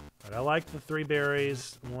 Alright, I like the 3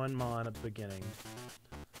 berries, 1 mon at the beginning.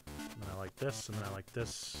 And then I like this, and then I like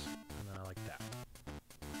this, and then I like that.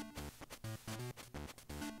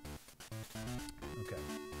 Okay.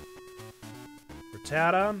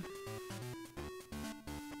 Rattata.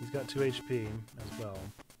 He's got 2 HP as well.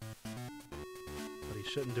 But he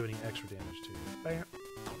shouldn't do any extra damage to you. Bam,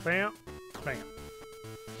 bam, bam.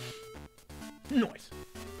 Nice.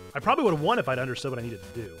 I probably would have won if I'd understood what I needed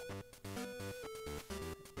to do.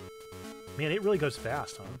 Man, it really goes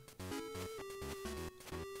fast, huh?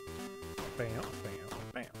 Bam, bam,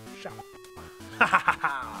 bam. Shot. Ha ha ha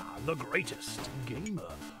ha! The greatest gamer.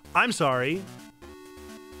 I'm sorry.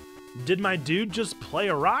 Did my dude just play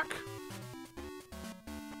a rock?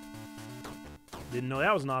 Didn't know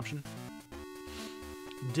that was an option.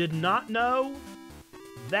 Did not know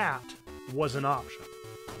that was an option.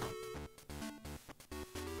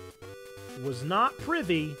 Was not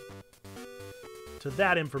privy to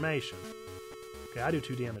that information. Okay, I do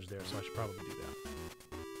 2 damage there, so I should probably do that.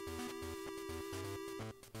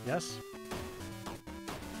 Yes?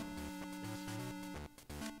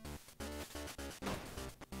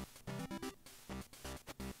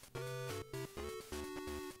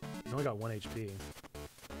 He's only got 1 HP.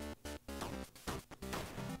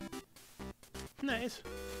 Nice.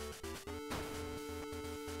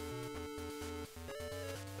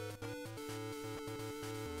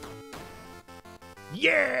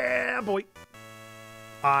 Yeah, boy.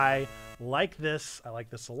 I like this. I like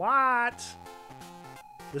this a lot.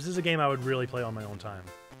 This is a game I would really play on my own time.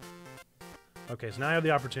 Okay, so now I have the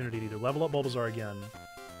opportunity to either level up Bulbasaur again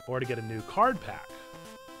or to get a new card pack.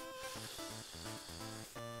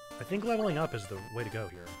 I think leveling up is the way to go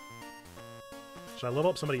here. Should I level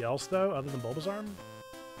up somebody else, though, other than Bulbasaur?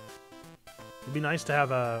 It'd be nice to have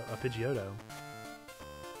a Pidgeotto.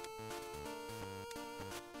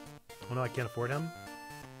 Oh no, I can't afford him?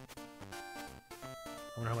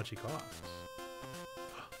 I wonder how much he costs.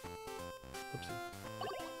 Oopsie.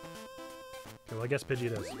 Okay, well, I guess Pidgey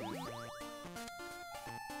it is.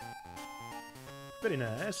 Very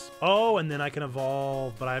nice. Oh, and then I can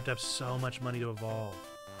evolve, but I have to have so much money to evolve.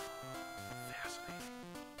 Fascinating.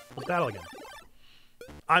 Let's battle again.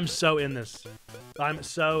 I'm so in this. I'm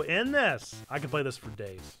so in this. I could play this for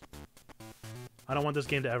days. I don't want this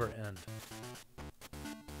game to ever end.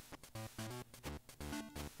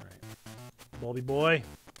 Alright. Bulby boy,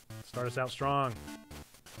 start us out strong.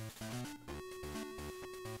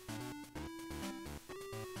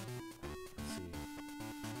 Let's see.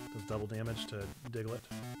 Does double damage to Diglett.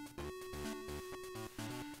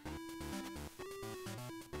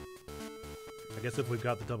 I guess if we've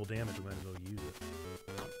got the double damage, we might as well use it.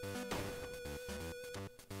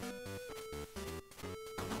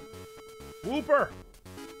 Whooper!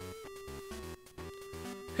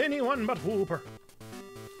 Anyone but Whooper.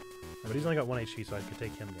 But he's only got 1 HP, so I could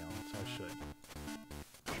take him down, so I should.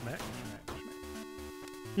 Schmack,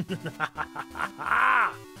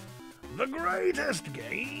 schmack. The greatest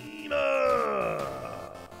gamer!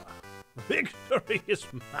 Victory is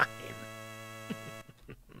mine!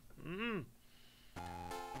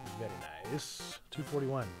 Very nice.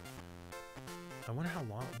 241. I wonder how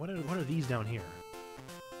long... What are these down here?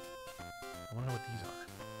 I want to know what these are.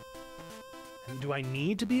 And do I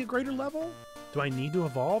need to be a greater level? Do I need to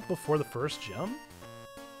evolve before the first gym?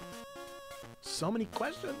 So many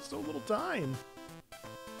questions, so little time.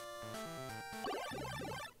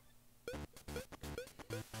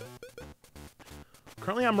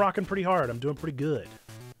 Currently, I'm rocking pretty hard. I'm doing pretty good.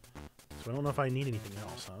 So I don't know if I need anything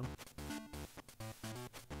else, huh?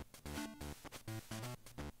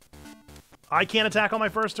 I can't attack on my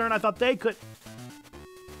first turn? I thought they could...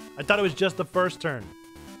 I thought it was just the first turn.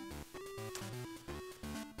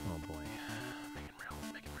 Oh boy.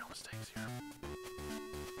 Making real mistakes here.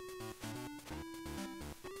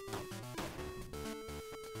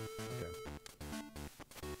 Okay.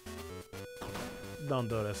 Don't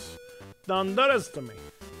do this. Don't do this to me.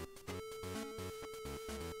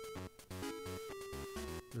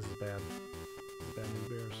 This is bad. This is bad news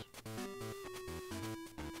bears.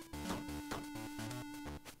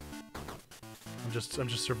 I'm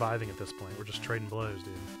just surviving at this point. We're just trading blows,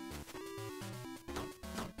 dude.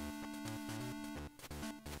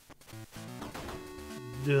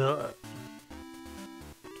 Duh.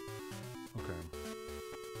 Okay.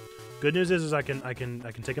 Good news is I can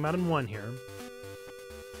take them out in one here.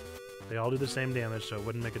 They all do the same damage, so it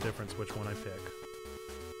wouldn't make a difference which one I pick.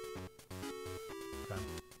 Okay.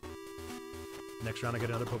 Next round I get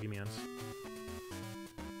another Pokemons.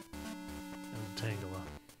 And Tangela.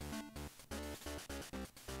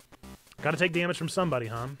 Gotta take damage from somebody,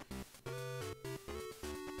 huh?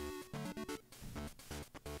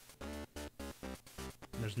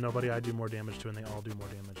 There's nobody I do more damage to, and they all do more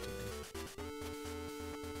damage to me.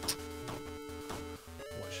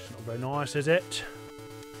 Which is not very nice, is it?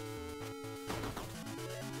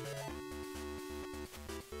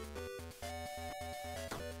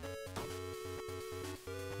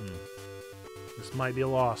 This might be a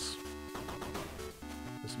loss.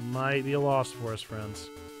 This might be a loss for us, friends.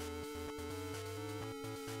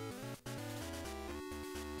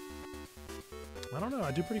 I don't know.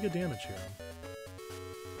 I do pretty good damage here.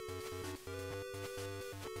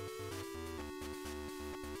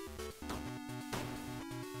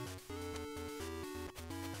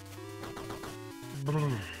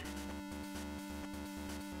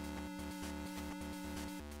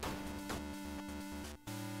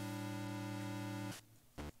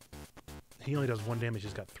 He only does 1 damage.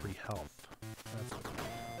 He's got 3 health.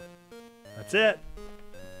 That's it.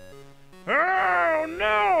 Oh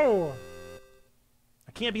no!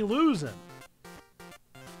 I can't be losing.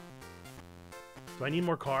 Do I need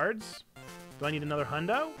more cards? Do I need another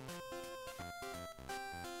hundo?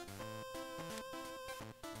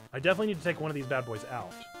 I definitely need to take one of these bad boys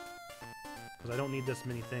out. Because I don't need this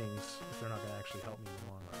many things if they're not going to actually help me in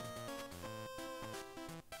the long run.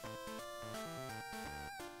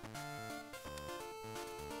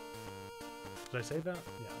 Did I save that?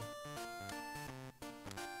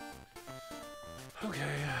 Yeah.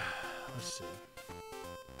 Okay. Let's see.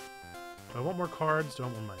 Do I want more cards? Do I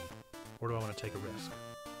want more money? Or do I want to take a risk?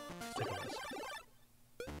 Let's take a risk.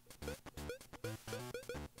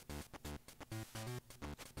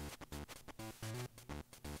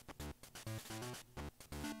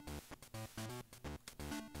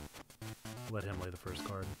 Let him lay the first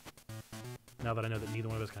card. Now that I know that neither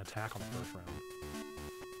one of us can attack on the first round.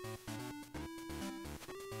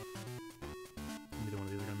 Neither one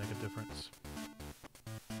of these are going to make a difference.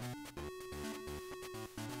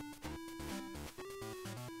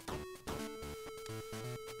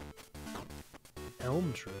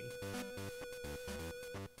 Elm tree.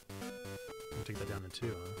 I'll take that down to 2,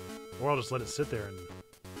 huh? Or I'll just let it sit there and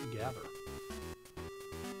gather.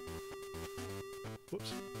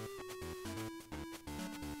 Whoops.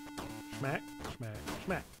 Smack, smack,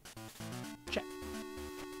 smack. Check.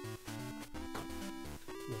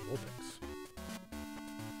 Little Vulpix.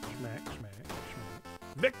 Smack, smack,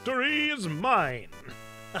 smack. Victory is mine!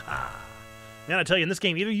 Man, I tell you, in this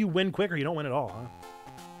game, either you win quick or you don't win at all, huh?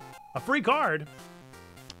 A free card,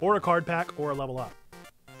 or a card pack, or a level up.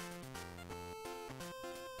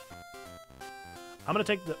 I'm gonna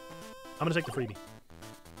take the freebie.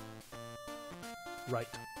 Right.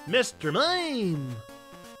 Mr. Mime!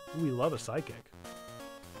 Ooh, we love a psychic.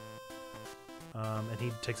 And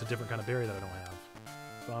he takes a different kind of berry that I don't have.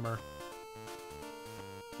 Bummer.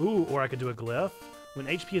 Ooh, or I could do a glyph. When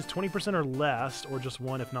HP is 20% or less, or just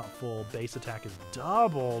 1 if not full, base attack is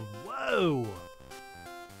doubled. Whoa!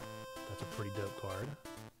 That's a pretty dope card.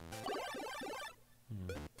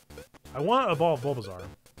 I want to evolve Bulbasaur.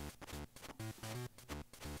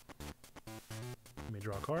 Let me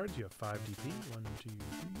draw cards. You have 5 DP. 1, 2,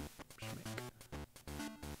 3. Schmick.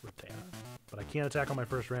 Rotea. But I can't attack on my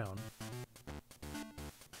first round.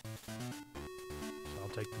 So I'll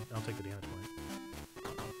take the damage point.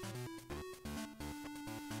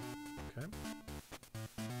 Okay.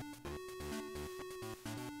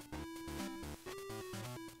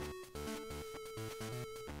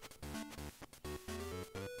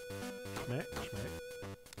 Schmick, schmick.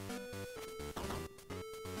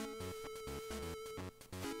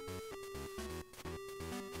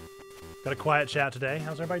 Got a quiet chat today.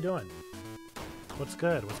 How's everybody doing? What's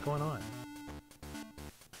good? What's going on?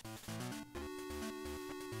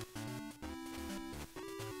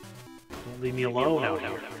 Don't leave me alone out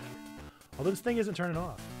here. Although this thing isn't turning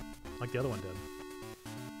off, like the other one did.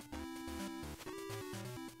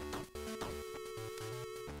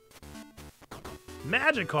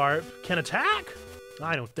 Magikarp can attack?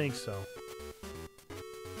 I don't think so.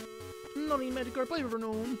 Not any Magikarp I've ever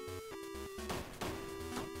known.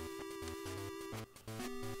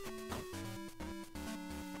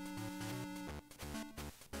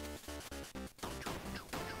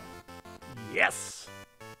 Yes!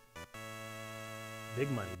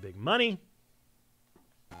 Big money, big money.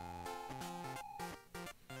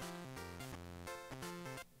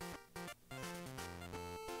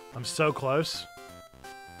 I'm so close.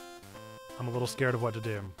 I'm a little scared of what to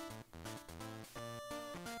do.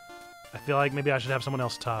 I feel like maybe I should have someone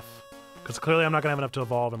else tough. Because clearly I'm not going to have enough to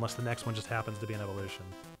evolve unless the next one just happens to be an evolution.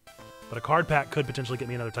 But a card pack could potentially get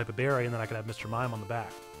me another type of berry, and then I could have Mr. Mime on the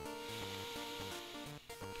back.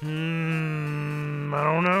 I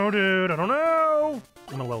don't know, dude. I don't know.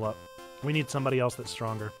 I'm going to level up. We need somebody else that's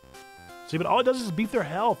stronger. See, but all it does is beef their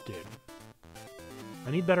health, dude.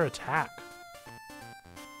 I need better attack.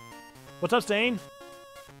 What's up, Stain?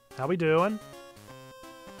 How we doing?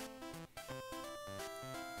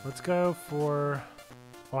 Let's go for...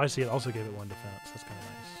 Oh, I see it also gave it 1 defense. That's kind of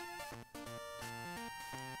nice.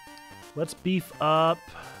 Let's beef up...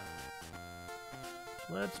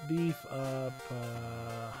 Let's beef up...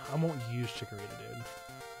 I won't use Chikorita, dude.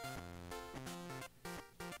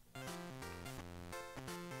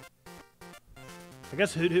 I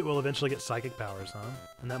guess Hoot Hoot will eventually get psychic powers, huh?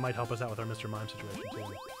 And that might help us out with our Mr. Mime situation, too.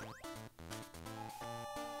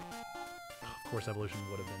 Of course, evolution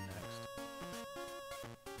would have been next.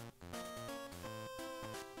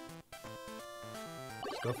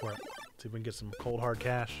 Let's go for it. See if we can get some cold hard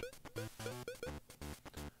cash.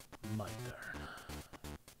 My turn.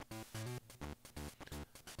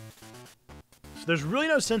 So there's really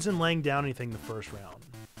no sense in laying down anything the first round.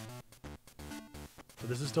 But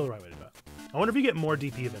this is still the right way to do it. I wonder if you get more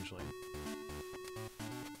DP eventually.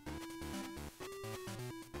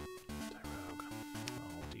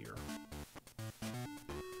 Oh dear.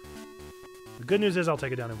 The good news is I'll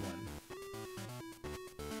take it down in 1.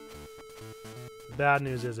 The bad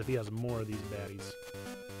news is if he has more of these baddies.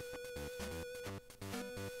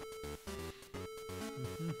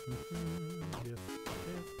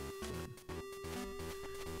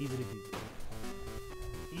 Easy.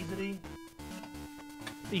 Easy.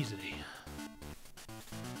 Easy.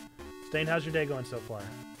 Stain, how's your day going so far?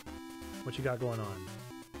 What you got going on?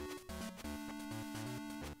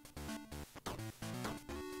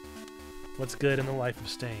 What's good in the life of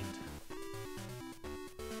Stained?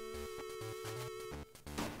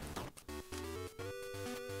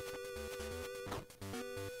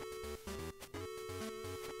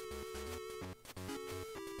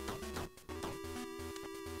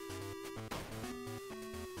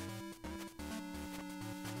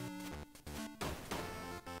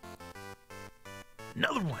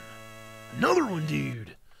 Another one! Another one,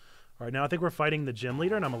 dude! Alright, now I think we're fighting the gym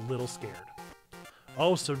leader, and I'm a little scared.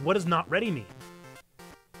 Oh, so what does not ready mean?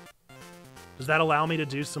 Does that allow me to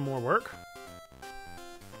do some more work?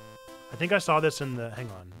 I think I saw this in the... Hang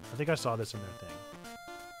on. I think I saw this in their thing.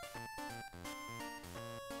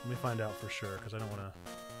 Let me find out for sure, because I don't want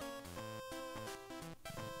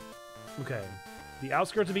to... Okay. The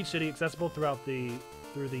outskirts of each city, accessible through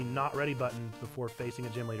the Not Ready button before facing a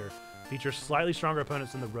gym leader, feature slightly stronger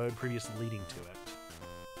opponents than the road previously leading to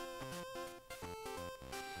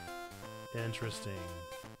it. Interesting.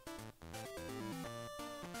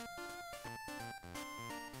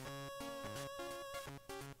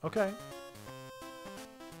 Okay.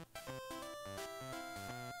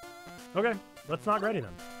 Okay, let's not ready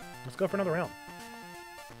then. Let's go for another round.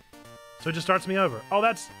 So it just starts me over. Oh,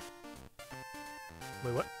 that's...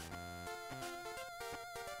 Wait, what?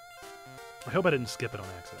 I hope I didn't skip it on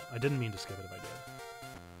accident. I didn't mean to skip it if I did.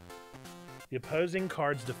 The opposing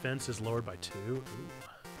card's defense is lowered by 2. Ooh.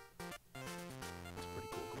 That's a pretty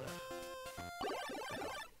cool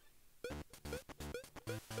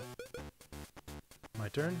glyph. My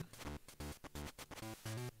turn.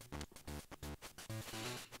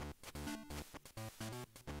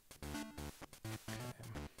 Okay.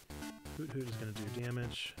 Hoot is going to do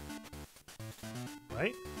damage.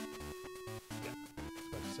 Right? Yeah, I was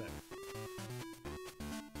about to say.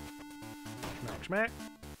 Smack, smack.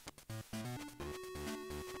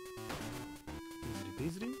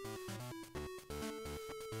 Easy peasy.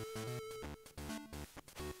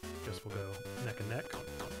 Guess we'll go neck and neck.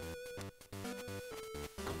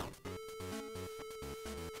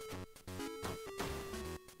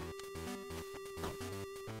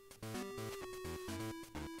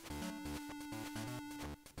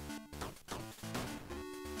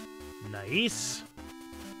 Nice.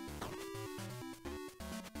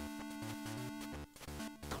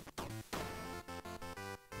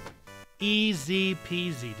 Easy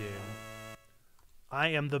peasy, dude. I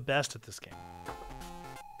am the best at this game.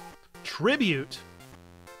 Tribute?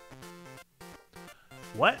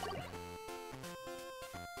 What?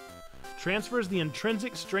 Transfers the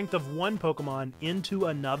intrinsic strength of one Pokemon into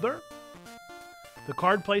another? The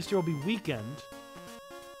card placed here will be weakened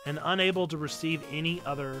and unable to receive any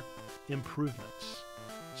other improvements.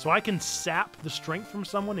 So I can sap the strength from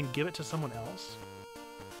someone and give it to someone else?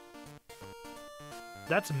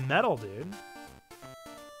 That's metal, dude.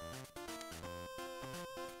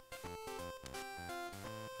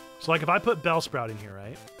 So like if I put Bellsprout in here,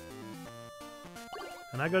 right?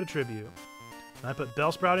 And I go to Tribute, and I put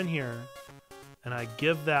Bellsprout in here, and I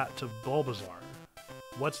give that to Bulbasaur,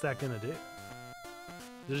 what's that gonna do?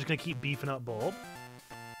 Is it just gonna keep beefing up Bulb?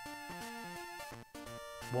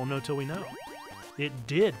 Won't know till we know. It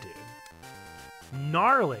did, dude.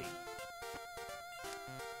 Gnarly.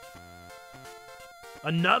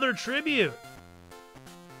 Another tribute.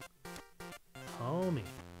 Homie.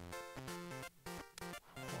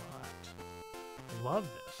 What? I love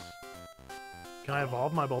this. Can I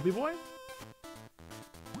evolve my Bulby Boy?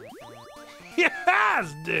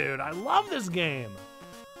 Yes, dude. I love this game.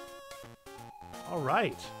 All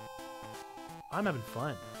right. I'm having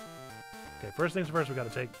fun. Okay, first things first, we got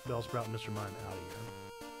to take Bellsprout and Mr. Mime out of here.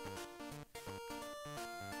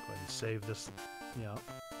 Go ahead and save this. Yeah.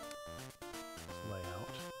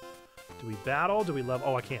 Layout. Do we battle? Do we level?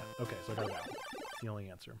 Oh, I can't. Okay, so I gotta battle. That's the only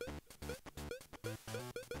answer.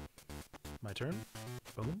 My turn.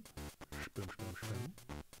 Boom. Boom, boom, boom.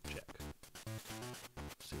 Check.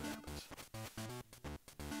 Let's see what happens.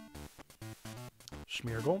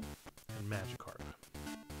 Smeargle and Magikarp.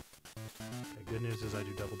 Okay, good news is I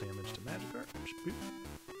do double damage to Magikarp. Spoop.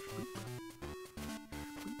 Spoop.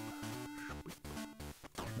 Spoop.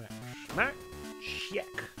 Smack. Smack.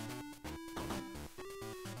 Check.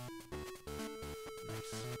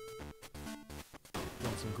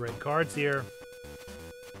 Some great cards here.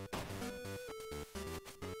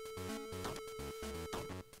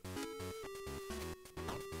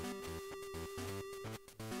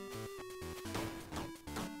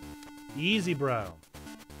 Easy, bro.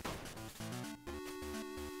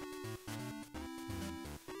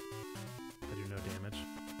 I do no damage.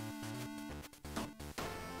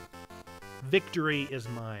 Victory is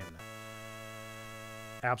mine.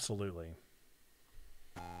 Absolutely.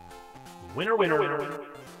 Winner, winner,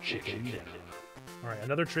 chicken dinner. All right,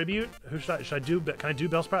 another tribute. Who should I do? Can I do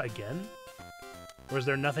Bellsprout again? Or is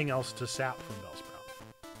there nothing else to sap from Bellsprout?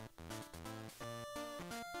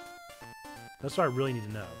 That's what I really need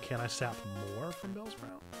to know. Can I sap more from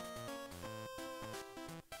Bellsprout?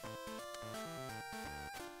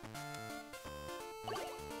 So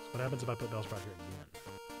what happens if I put Bellsprout here again?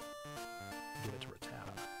 Give it to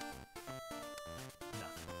Rattata.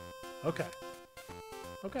 Nothing. Okay.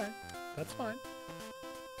 Okay. That's fine.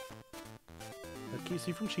 That keeps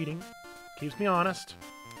me from cheating. Keeps me honest.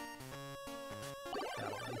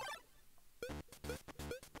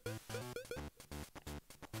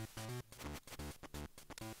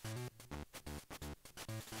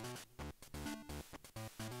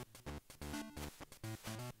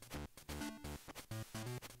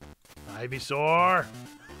 Ivysaur!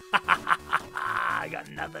 I got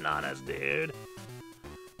nothing on us, dude.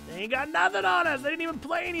 They ain't got nothing on us. They didn't even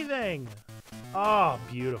play anything. Oh,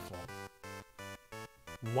 beautiful.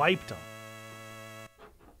 Wiped them.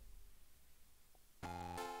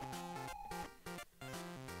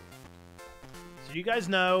 So you guys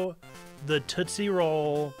know the Tootsie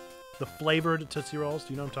Roll, the flavored Tootsie Rolls.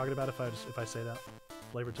 Do you know what I'm talking about if I say that?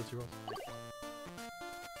 Flavored Tootsie Rolls.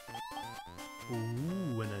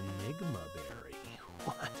 Ooh, an Enigma Berry.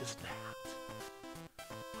 What is that?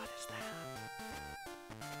 What is that?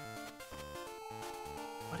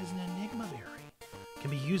 What is an Enigma Berry? Can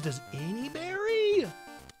be used as any berry?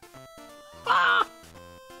 Ah!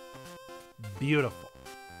 Beautiful.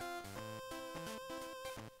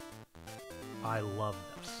 I love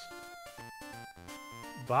this.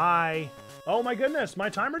 Bye. Oh my goodness, my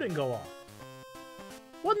timer didn't go off.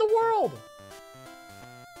 What in the world?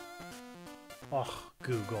 Oh,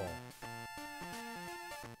 Google.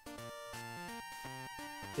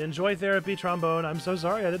 Enjoy therapy, Trombone. I'm so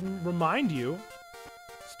sorry I didn't remind you.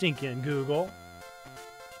 Stinking Google.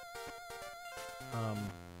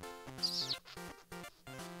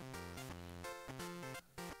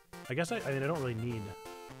 I guess I mean I don't really need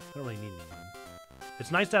anyone. It's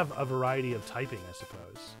nice to have a variety of typing, I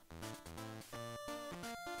suppose.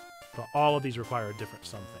 But all of these require a different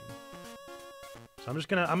something. So I'm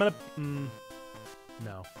gonna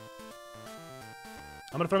no.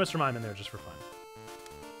 I'm gonna throw Mr. Mime in there just for fun.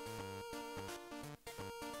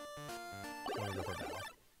 I'm gonna go for battle.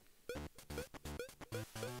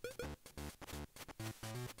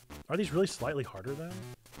 Are these really slightly harder though?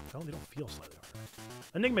 No, they don't feel slightly harder.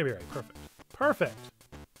 Enigma Berry, perfect. Perfect!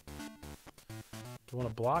 Do I want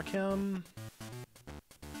to block him?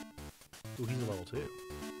 Ooh, he's a level 2.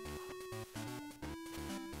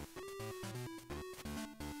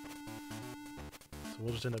 So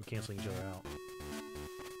we'll just end up canceling each other out.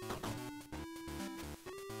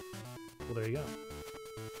 Well, there you go.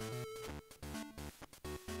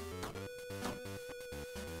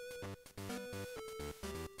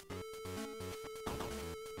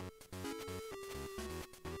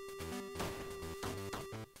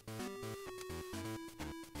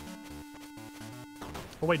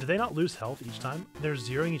 Oh wait, do they not lose health each time? They're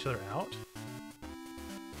zeroing each other out?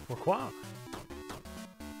 Pourquoi?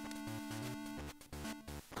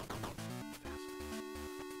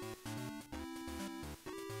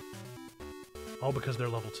 Oh, because they're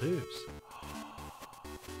level 2s.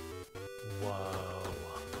 Whoa.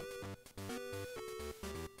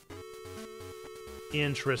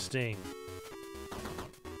 Interesting.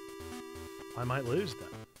 I might lose them.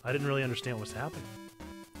 I didn't really understand what was happening.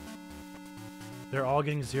 They're all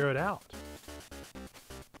getting zeroed out.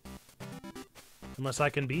 Unless I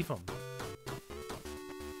can beef them.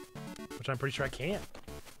 Which I'm pretty sure I can.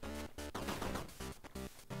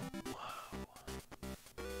 Whoa.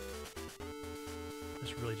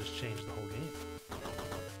 This really just changed the whole game.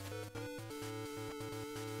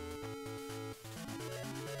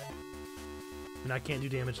 And I can't do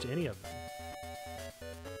damage to any of them.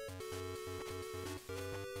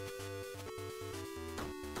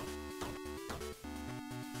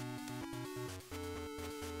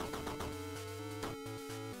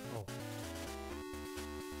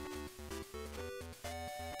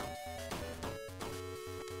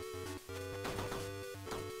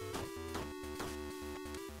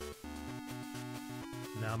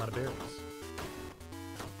 Now I'm out of berries.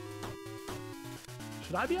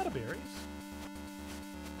 Should I be out of berries?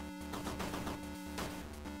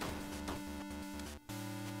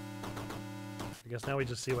 I guess now we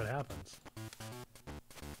just see what happens.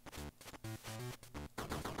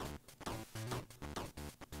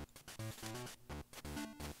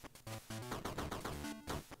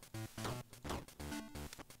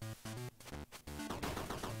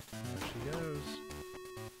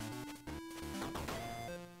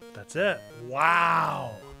 That's it.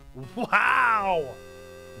 Wow. Wow.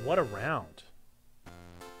 What a round.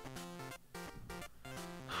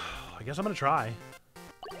 I guess I'm going to try.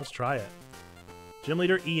 Let's try it. Gym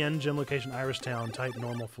leader Ian, gym location Irish Town, type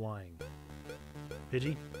normal flying.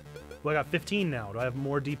 Pidgey? Well, I got 15 now. Do I have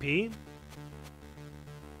more DP?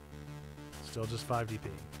 Still just 5 DP.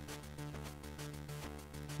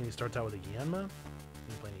 Can you start that with a Yanma?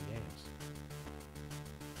 Didn't play any games.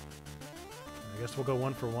 I guess we'll go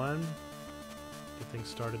 1 for 1. Get things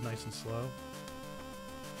started nice and slow.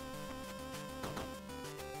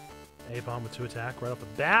 A-bomb with 2 attack right off the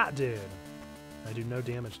bat, dude. I do no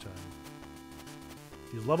damage to him.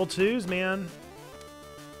 These level 2s, man.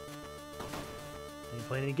 Ain't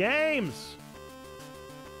playing any games.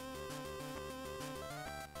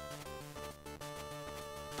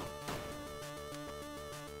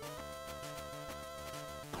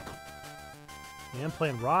 Man,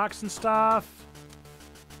 playing rocks and stuff.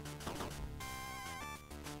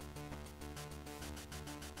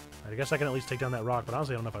 I guess I can at least take down that rock, but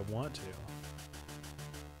honestly, I don't know if I want to.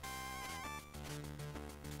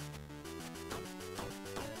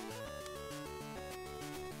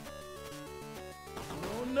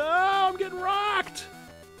 Oh no, I'm getting rocked!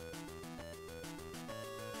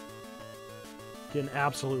 Getting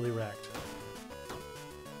absolutely wrecked.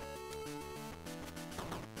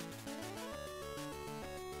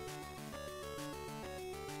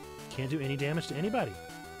 Can't do any damage to anybody.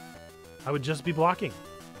 I would just be blocking.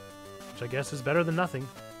 Which I guess is better than nothing.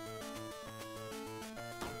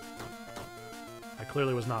 I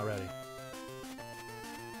clearly was not ready.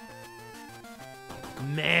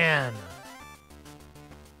 Man!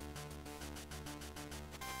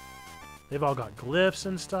 They've all got glyphs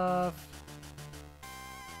and stuff.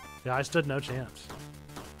 Yeah, I stood no chance.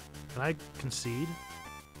 Can I concede?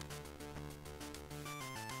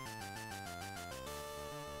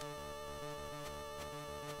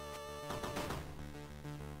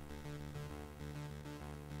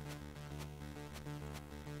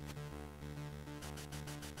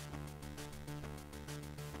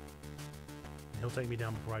 He'll take me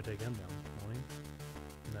down before I take him down, won't he?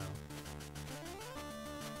 No.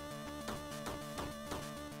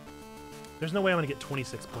 There's no way I'm going to get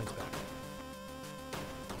 26 points back.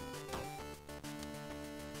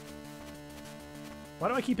 Why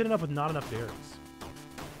do I keep hitting up with not enough berries?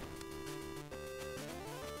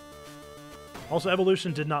 Also,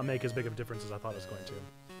 evolution did not make as big of a difference as I thought it was going to.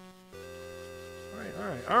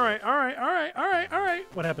 Alright.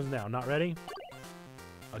 What happens now? Not ready?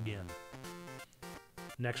 Again.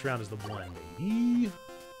 Next round is the 1, baby. We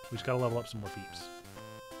just gotta level up some more peeps.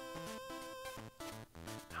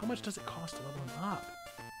 How much does it cost to level him up?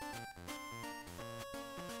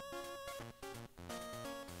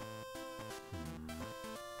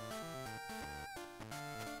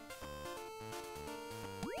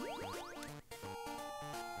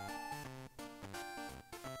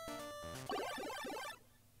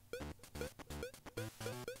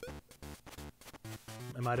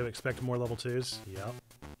 Am I to expect more level 2s? Yep.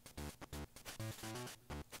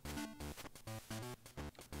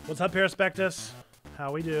 What's up, Paraspectus?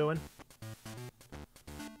 How we doing?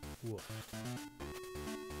 Woof.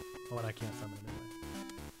 Oh, and I can't summon him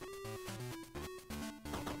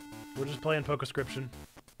anyway. We're just playing Pokescription.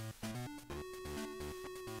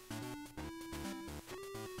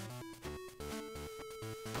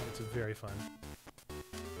 It's very fun.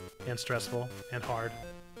 And stressful. And hard.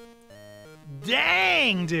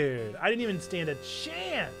 Dang, dude! I didn't even stand a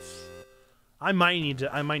chance! I might need to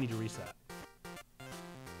reset.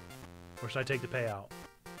 Or should I take the payout?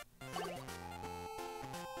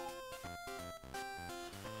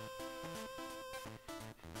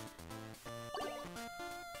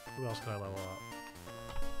 Who else can I level up?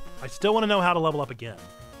 I still want to know how to level up again.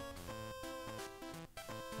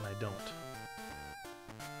 And I don't.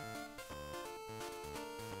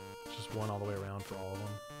 It's just 1 all the way around for all of them.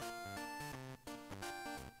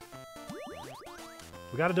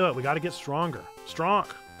 We gotta do it. We gotta get stronger. Strong!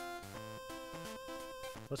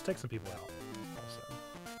 Let's take some people out, also.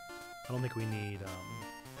 I don't think we need,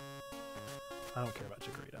 I don't care about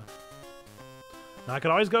Chikorita. Now, I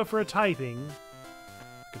could always go for a typing.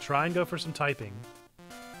 I could try and go for some typing.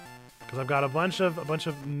 Because I've got a bunch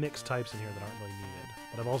of mixed types in here that aren't really needed.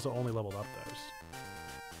 But I've also only leveled up those.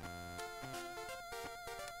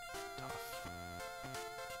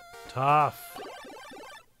 Tough.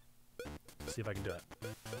 Let's see if I can do it.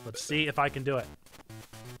 Let's see if I can do it.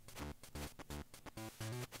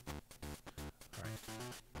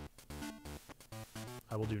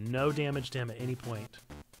 I will do no damage to him at any point.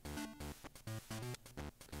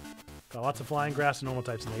 Got lots of flying grass and normal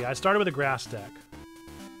types in there. Yeah, I started with a grass deck.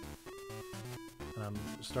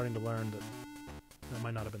 starting to learn that that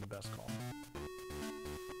might not have been the best call.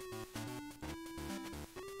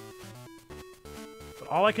 But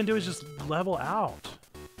all I can do is just level out.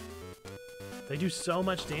 They do so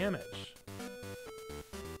much damage.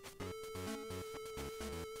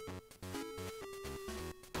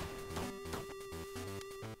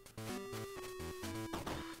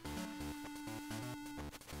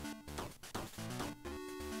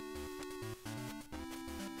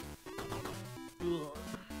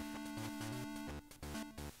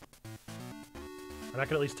 Or I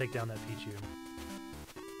could at least take down that Pichu.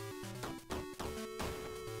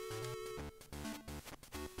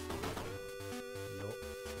 Yup.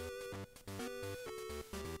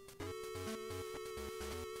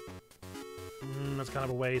 That's kind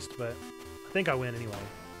of a waste, but I think I win anyway.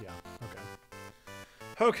 Yeah, okay.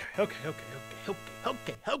 Okay.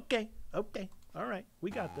 All right,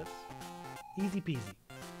 we got this. Easy peasy.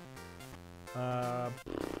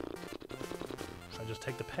 Should I just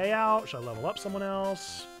take the payout? Should I level up someone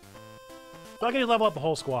else? I feel like I need to level up the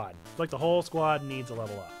whole squad. I feel like the whole squad needs a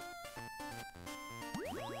level up.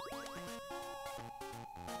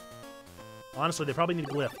 Honestly, they probably need a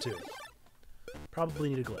glyph too. Probably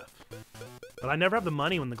need a glyph. But I never have the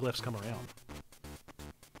money when the glyphs come around.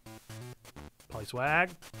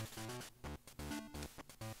 Polyswag.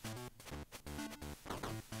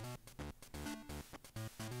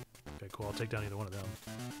 Okay, cool. I'll take down either one of them.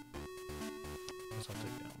 Guess I'll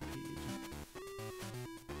take down Pete.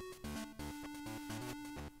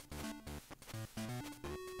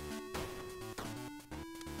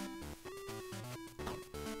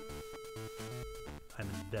 I'm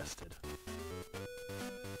invested.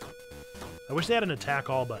 I wish they had an attack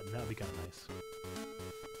all button. That would be kind of nice.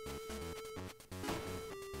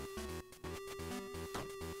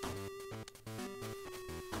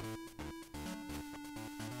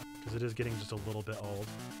 Because it is getting just a little bit old.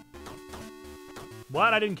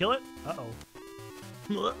 What? I didn't kill it? Uh-oh.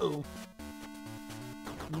 Uh-oh.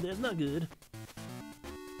 That's not good.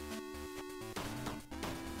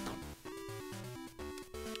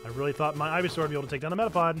 I really thought my Ivysaur would be able to take down the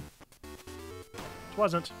Metapod. It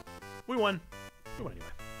wasn't. We won. We won anyway.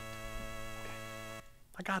 Okay.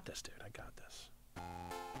 I got this, dude. I got this.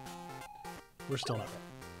 We're still not ready.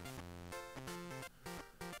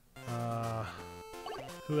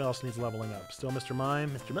 Who else needs leveling up? Still Mr.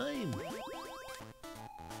 Mime? Mr. Mime!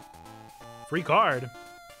 Free card?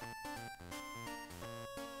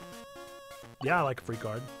 Yeah, I like a free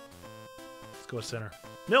card. Let's go with center.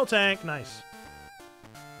 Miltank! Nice.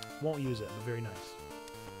 Won't use it, but very nice.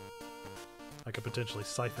 I could potentially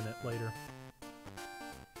siphon it later.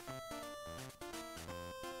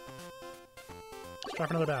 Let's try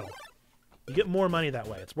for another battle. You get more money that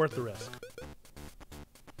way. It's worth the risk.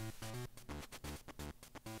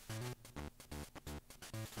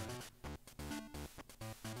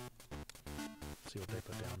 Let's see what they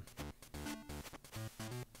put down.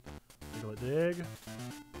 Take a dig.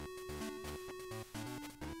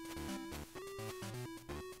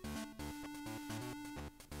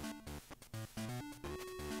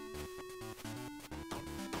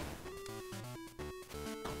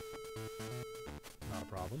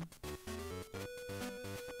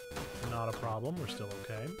 Not a problem. We're still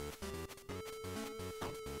okay.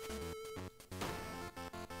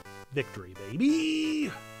 Victory,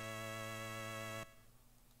 baby!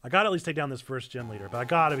 I gotta at least take down this first gym leader, but I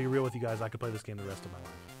gotta be real with you guys. I could play this game the rest of my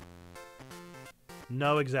life.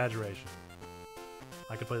 No exaggeration.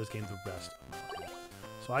 I could play this game the rest of my life.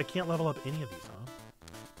 So I can't level up any of these, huh?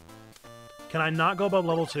 Can I not go above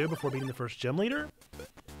level 2 before beating the first gym leader?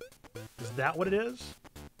 Is that what it is?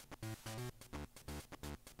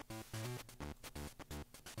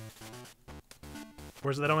 Or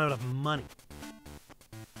is it that I don't have enough money?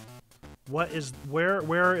 What is...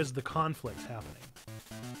 Where is the conflict happening?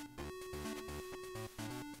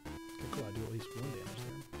 Okay, cool. I do at least 1 damage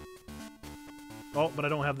there. Oh, but I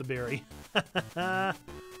don't have the berry.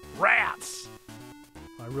 Rats!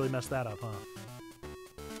 I really messed that up, huh?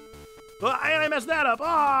 Oh, and I messed that up!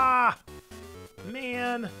 Ah!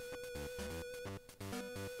 Man!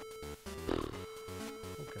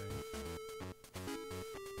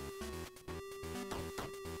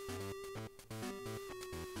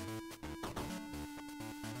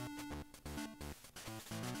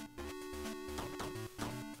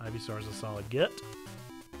 Ivysaur's a solid get.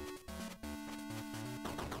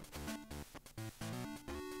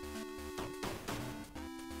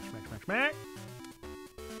 Smack, smack, smack.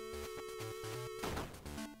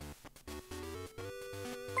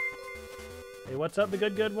 Hey, what's up, the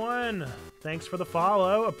good one? Thanks for the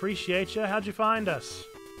follow. Appreciate you. How'd you find us?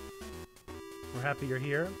 We're happy you're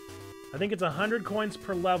here. I think it's 100 coins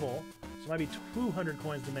per level, so it might be 200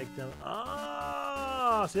 coins to make them.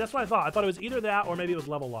 Ah, see, that's what I thought. I thought it was either that or maybe it was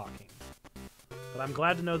level locking. But I'm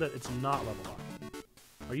glad to know that it's not level locking.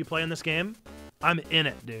 Are you playing this game? I'm in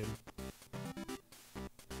it, dude.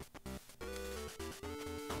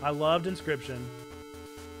 I loved Inscryption.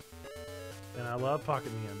 And I love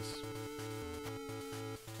Pocket Minions.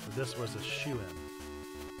 So this was a shoe-in.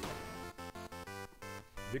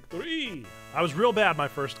 Victory! I was real bad my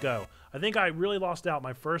first go. I think I really lost out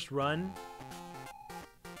my first run.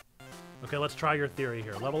 Okay, let's try your theory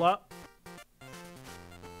here. Level up.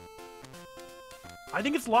 I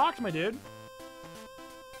think it's locked, my dude.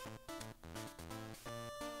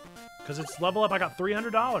 Because it's level up, I got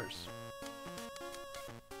 $300.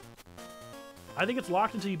 I think it's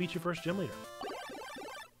locked until you beat your first gym leader.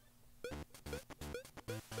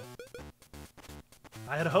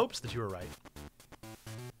 I had hopes that you were right.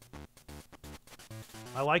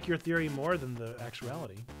 I like your theory more than the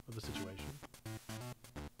actuality of the situation.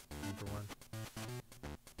 1 for 1.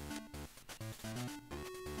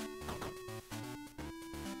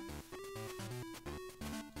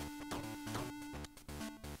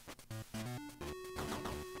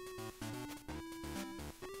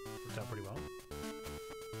 Worked out pretty well.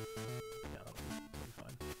 Yeah, that'll be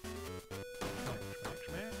fine.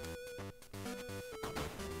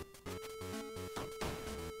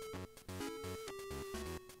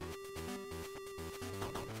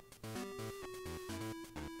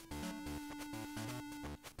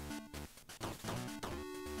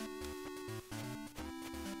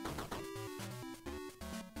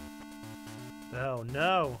 Oh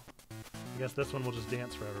no! I guess this one will just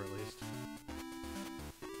dance forever at least.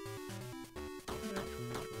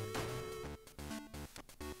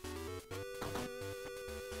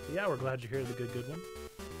 Yeah, we're glad you're here, the good one.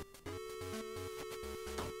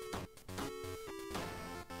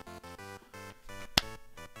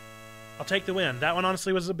 I'll take the win. That one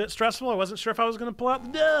honestly was a bit stressful. I wasn't sure if I was going to pull out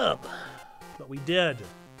the dub, but we did.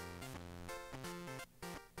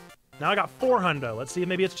 Now I got 400. Let's see if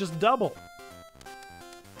maybe it's just double.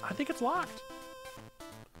 I think it's locked.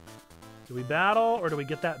 Do we battle or do we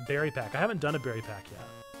get that berry pack? I haven't done a berry pack yet,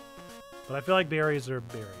 but I feel like berries are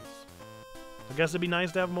berries. I guess it'd be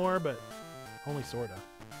nice to have more, but only sorta.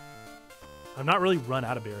 I've not really run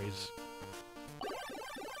out of berries.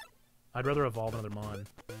 I'd rather evolve another Mon.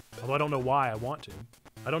 Although I don't know why I want to.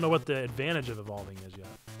 I don't know what the advantage of evolving is yet.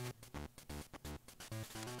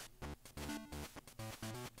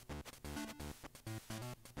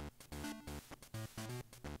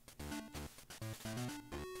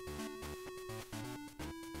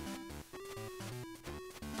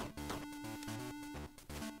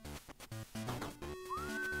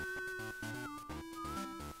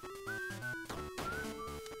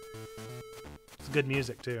 Good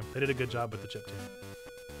music too. They did a good job with the chip tune.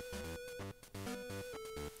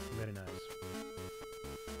 Very nice.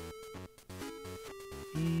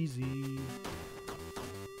 Easy.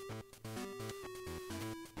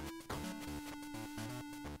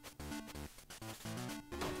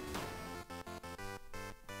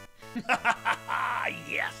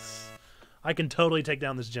 Yes! I can totally take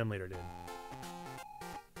down this gym leader, dude.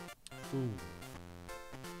 Ooh.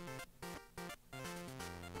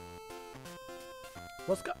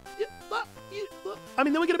 Let's go. I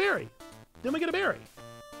mean, then we get a berry. Then we get a berry.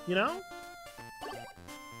 You know?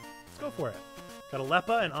 Let's go for it. Got a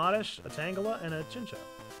Leppa, an Oddish, a Tangela, and a Chinchou.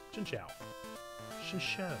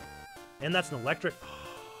 Chinchou. And that's an electric.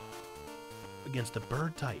 Against the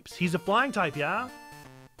bird types. He's a flying type, yeah?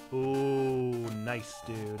 Ooh, nice,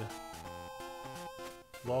 dude.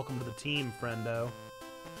 Welcome to the team, friendo.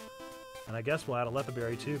 And I guess we'll add a Leppa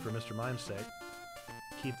berry, too, for Mr. Mime's sake.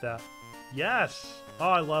 Keep that. Yes! Oh,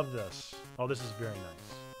 I love this. Oh, this is very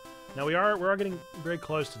nice. Now we are getting very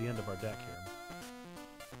close to the end of our deck here.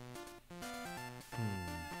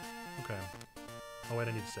 Okay. Oh wait,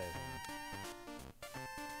 I need to save.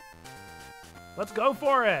 Let's go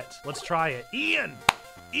for it! Let's try it. Ian!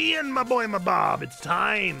 Ian, my boy, my Bob, it's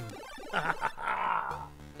time!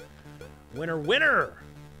 Winner, winner!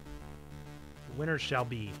 The winner shall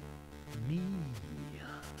be me.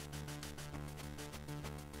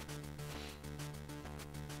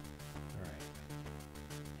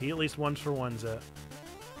 He at least 1 for 1's it.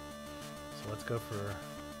 So let's go for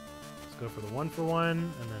the 1 for 1 and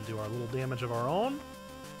then do our little damage of our own.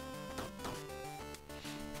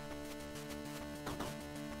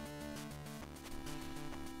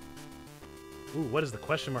 Ooh, what is the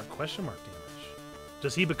question mark damage?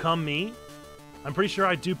 Does he become me? I'm pretty sure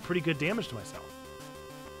I do pretty good damage to myself.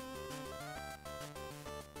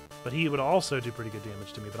 But he would also do pretty good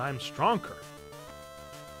damage to me, but I'm stronger.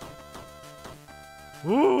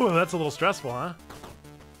 Ooh, that's a little stressful, huh?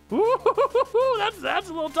 Ooh, that's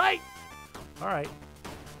a little tight. All right.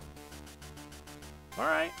 All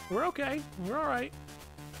right, we're okay. We're all right.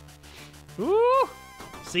 Ooh.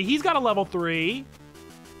 See, he's got a level 3.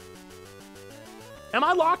 Am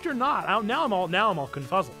I locked or not? Now I'm all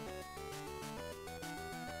confuzzled.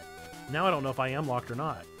 Now I don't know if I am locked or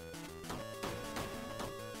not.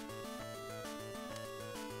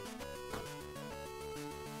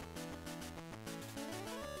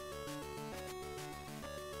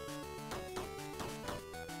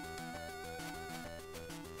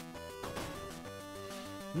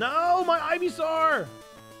 No, my Ivysaur!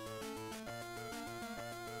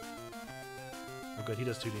 Oh, good. He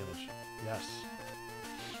does 2 damage. Yes.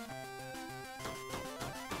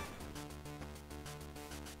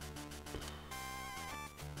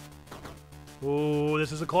 Ooh,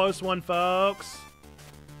 this is a close one, folks.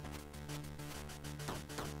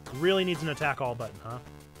 Really needs an attack all button, huh?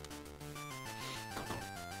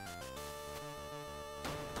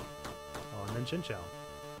 Oh, and then Chinchou.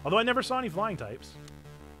 Although I never saw any flying types.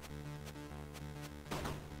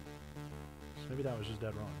 So maybe that was just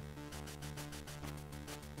dead wrong.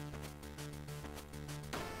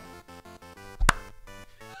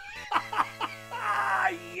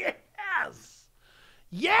 Yes!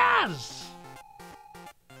 Yes!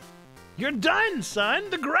 You're done, son!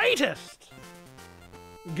 The greatest!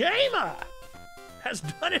 Gamer has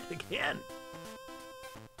done it again!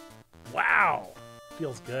 Wow!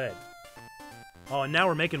 Feels good. Oh, and now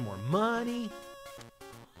we're making more money.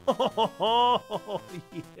 Oh,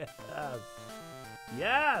 yes!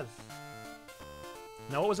 Yes!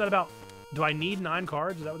 Now, what was that about? Do I need 9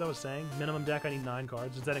 cards? Is that what that was saying? Minimum deck, I need 9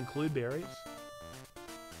 cards. Does that include berries?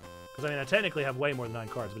 Because, I mean, I technically have way more than 9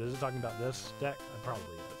 cards, but is it talking about this deck? It probably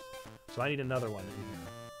is. So I need another one in here.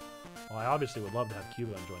 Well, I obviously would love to have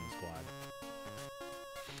Cuba join the squad.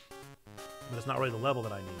 But it's not really the level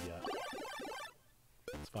that I need yet.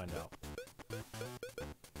 Let's find out.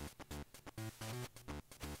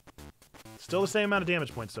 Still the same amount of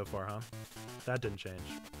damage points so far, huh? That didn't change.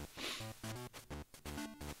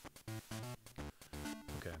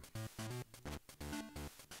 Okay.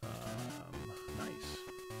 Nice.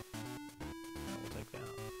 We'll take that.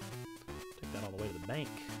 Take that all the way to the bank.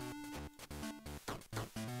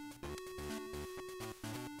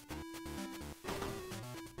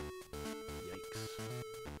 Yikes.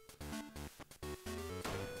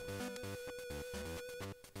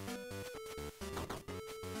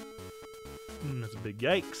 That's a big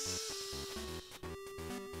yikes.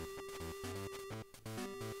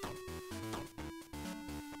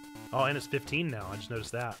 Oh, and it's 15 now. I just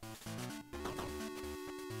noticed that.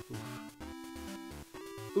 Oof.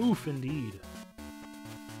 Oof, indeed.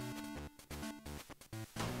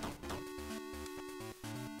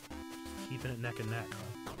 Just keeping it neck and neck, huh?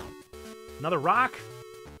 Another rock?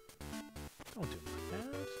 Don't do it like that.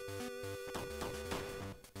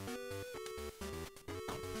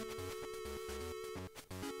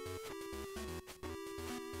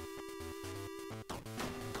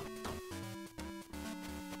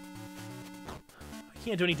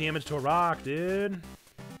 Can't do any damage to a rock, dude.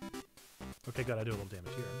 Okay, good. I do a little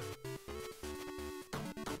damage here.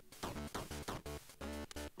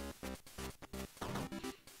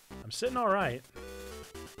 I'm sitting all right.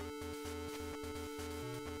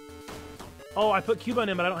 Oh, I put Cubone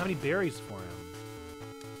in, but I don't have any berries for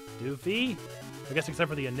him. Doofy? I guess except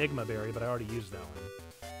for the Enigma berry, but I already used that one.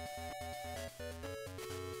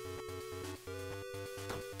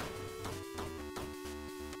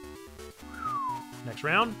 Next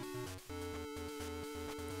round.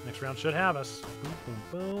 Next round should have us. Boom, boom,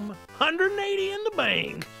 boom. 180 in the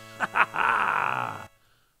bank.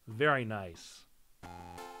 Very nice.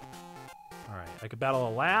 All right, I could battle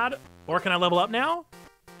a lad, or can I level up now?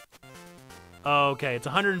 Okay, it's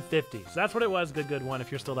 150. So that's what it was. Good one.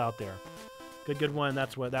 If you're still out there, good one.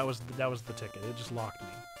 That was the ticket. It just locked me.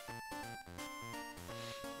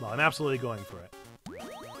 Well, I'm absolutely going for it.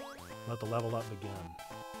 Let the level up begin.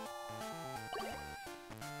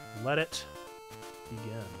 Let it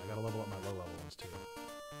begin. I gotta level up my low level ones too.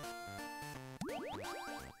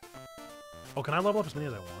 Oh, can I level up as many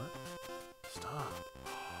as I want? Stop.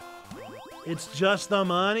 It's just the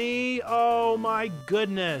money? Oh my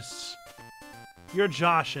goodness. You're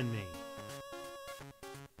joshing me.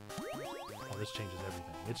 Oh, this changes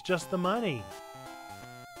everything. It's just the money.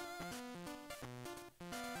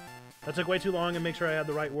 That took way too long, and make sure I had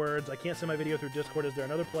the right words. I can't send my video through Discord. Is there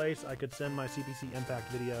another place I could send my CPC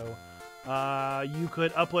Impact video? You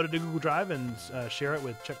could upload it to Google Drive and share it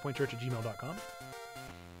with checkpointchurch@gmail.com.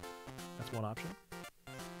 That's one option.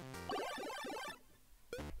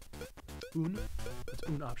 That's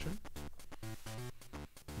That's an option.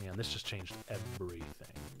 Man, this just changed everything,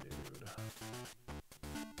 dude.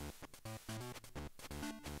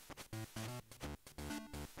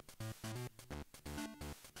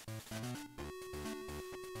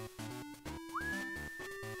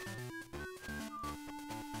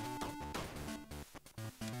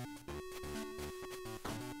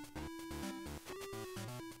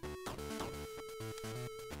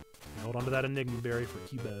 Hold on to that Enigma Berry for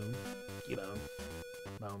Cubone. Cubone.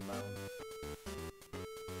 Bone, bone.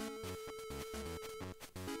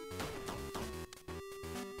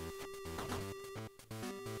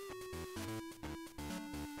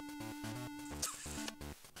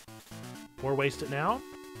 Or waste it now?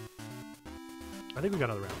 I think we got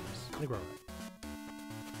another round of this. I think we're alright.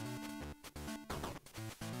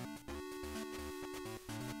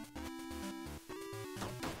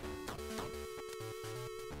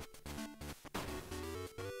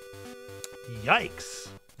 Yikes.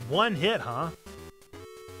 One hit, huh?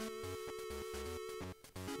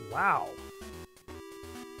 Wow.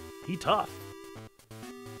 He tough.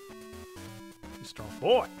 He's a strong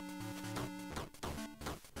boy.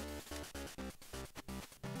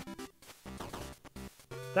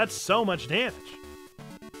 That's so much damage.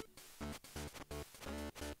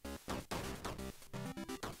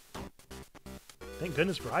 Thank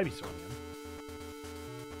goodness for Ivysaur, man.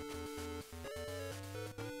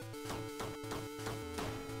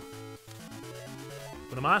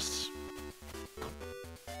 Unamas.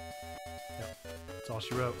 Yep, that's all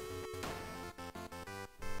she wrote.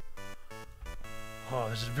 Oh,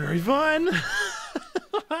 this is very fun.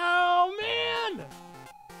 Oh, man.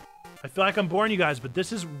 I feel like I'm boring you guys, but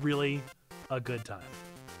this is really a good time.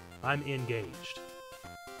 I'm engaged.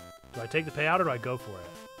 Do I take the payout or do I go for it?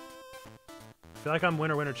 I feel like I'm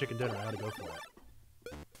winner, winner, chicken dinner. I gotta go for it.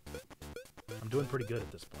 I'm doing pretty good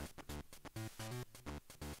at this point.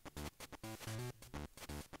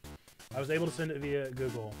 I was able to send it via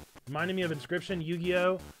Google. Reminding me of Inscryption,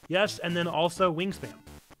 Yu-Gi-Oh! Yes, and then also Wingspan.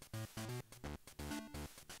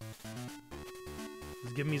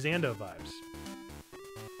 It's giving me Zando vibes.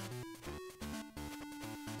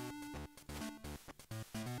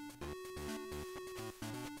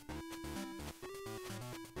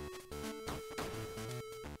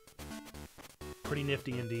 Pretty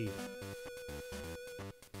nifty indeed.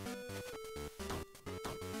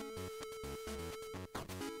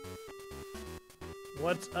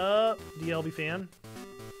 What's up, DLB fan?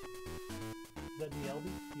 Is that DLB?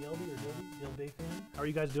 DLB or DLB? DLB fan? How are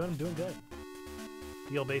you guys doing? I'm doing good.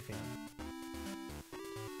 DLB fan.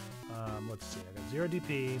 Let's see. I got 0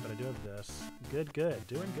 DP, but I do have this. Good, good.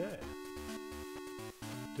 Doing good.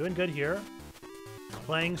 Doing good here.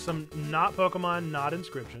 Playing some not Pokemon, not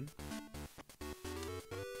Inscryption.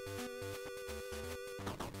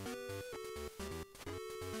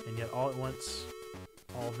 And yet all at once,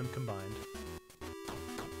 all of them combined.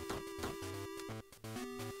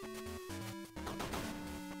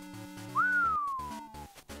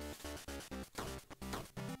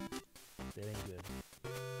 That ain't good.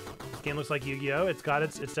 This game looks like Yu-Gi-Oh! It's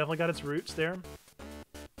definitely got its roots there.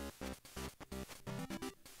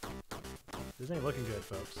 This ain't looking good,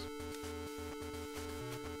 folks.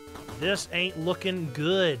 This ain't looking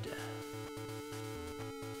good.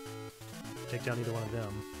 Take down either one of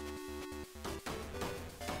them.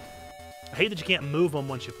 I hate that you can't move them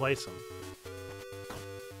once you place them.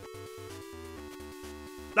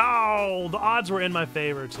 Oh, the odds were in my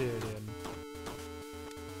favor too, dude.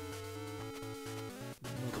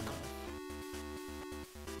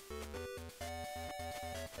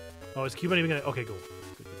 Oh, is Cubone even gonna... Okay, cool.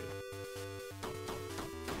 Good, good, good.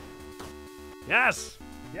 Yes!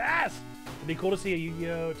 Yes! It'd be cool to see a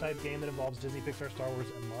Yu-Gi-Oh! Type game that involves Disney, Pixar, Star Wars,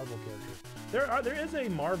 and Marvel characters. There is a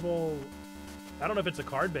Marvel... I don't know if it's a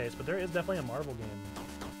card base, but there is definitely a Marvel game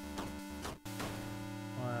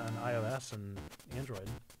on iOS and Android.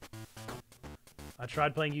 I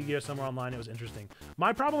tried playing Yu-Gi-Oh! Somewhere online. It was interesting.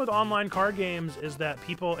 My problem with online card games is that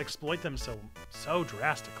people exploit them so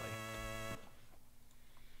drastically.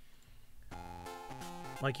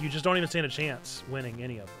 Like, you just don't even stand a chance winning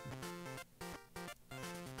any of them.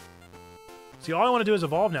 See, all I want to do is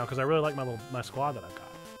evolve now because I really like my squad that I've got.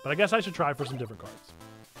 But I guess I should try for some different cards.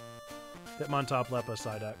 Hitmontop, Leppa,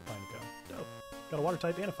 Psyduck, Pineco. Dope. Got a water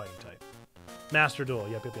type and a fighting type. Master Duel.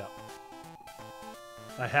 Yep, yep, yep.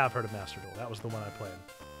 I have heard of Master Duel. That was the one I played.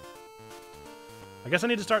 I guess I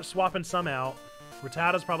need to start swapping some out.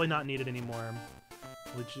 Rattata's probably not needed anymore.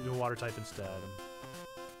 Let's do a water type instead.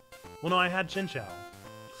 Well, no, I had Chinchou.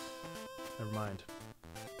 Never mind.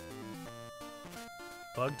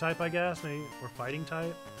 Bug type, I guess, maybe, or fighting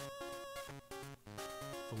type.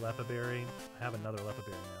 Lepaberry. I have another Lepaberry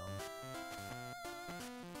now.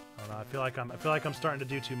 I don't know. I feel like I'm starting to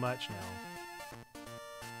do too much now.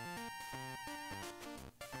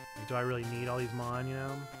 Like, do I really need all these Mon, you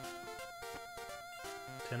know?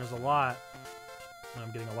 10 is a lot.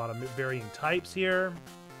 I'm getting a lot of varying types here.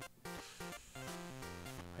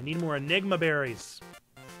 I need more Enigma berries.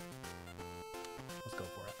 Let's go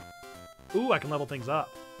for it. Ooh, I can level things up.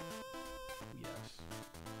 Yes.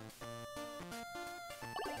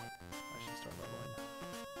 I should start leveling.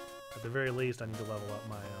 At the very least, I need to level up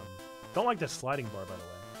my... Don't like this sliding bar, by the way.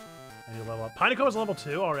 I need to level up. Pineco is level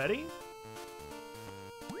 2 already?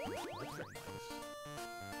 That's very nice.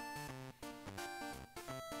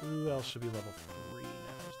 Who else should be level 3 now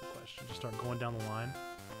is the question. Just start going down the line.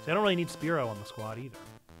 See, I don't really need Spearow on the squad either.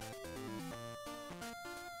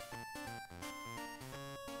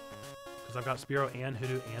 Because I've got Spearow and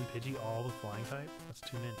Hoodoo and Pidgey, all the flying type. That's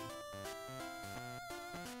too many.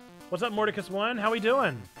 What's up, Mordicus1? How we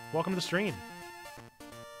doing? Welcome to the stream.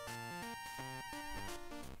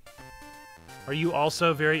 Are you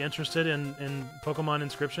also very interested in Pokemon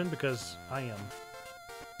Inscryption? Because I am.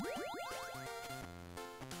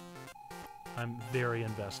 I'm very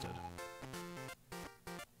invested.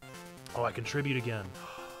 Oh, I can tribute again.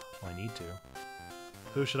 Well, I need to.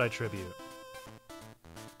 Who should I tribute?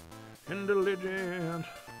 Intelligent.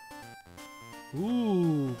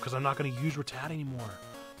 Ooh, because I'm not going to use Rattata anymore.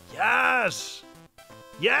 Yes!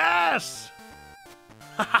 Yes!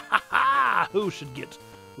 Ha ha ha ha! Who should get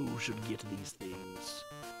these things?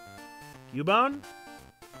 Cubone?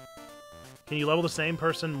 Can you level the same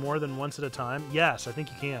person more than once at a time? Yes, I think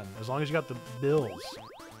you can, as long as you got the bills.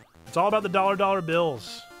 It's all about the dollar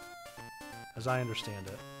bills, as I understand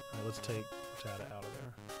it. All right, let's take Rattata out of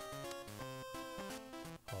there.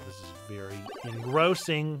 Oh, this is very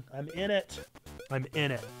engrossing. I'm in it. I'm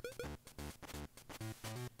in it.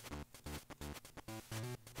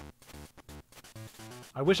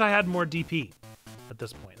 I wish I had more DP at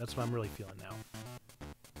this point. That's what I'm really feeling now.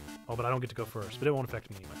 Oh, but I don't get to go first, but it won't affect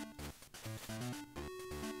me anyway.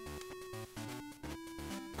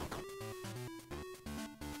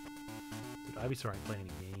 Dude, Ivysaur ain't playing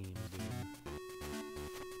any games, dude.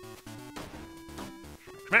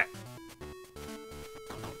 Smack!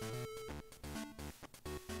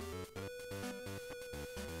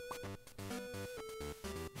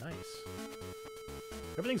 Nice.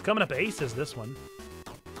 Everything's coming up aces this one.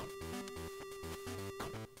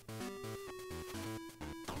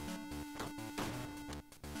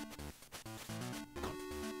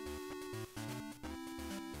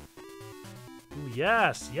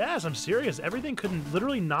 Yes, yes, I'm serious. Everything couldn't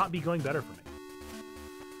literally not be going better for me.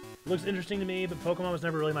 It looks interesting to me, but Pokemon was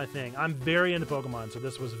never really my thing. I'm very into Pokemon, so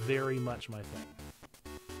this was very much my thing.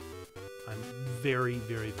 I'm very,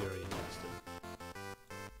 very, very invested.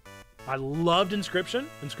 I loved Inscryption.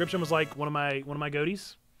 Inscryption was like one of my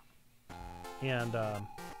goaties. And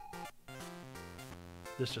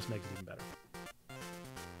this just makes it even better.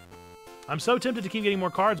 I'm so tempted to keep getting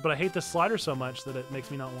more cards, but I hate this slider so much that it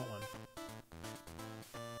makes me not want one.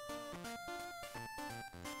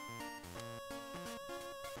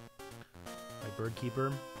 Bird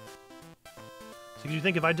Keeper. So do you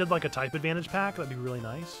think if I did like a type advantage pack, that'd be really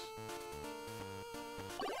nice?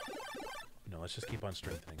 No, let's just keep on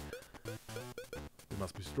strengthening. We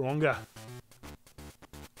must be stronger.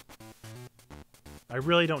 I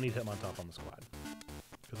really don't need Hitmontop on the squad.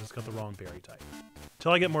 Because it's got the wrong berry type.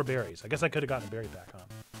 Till I get more berries. I guess I could have gotten a berry pack, huh?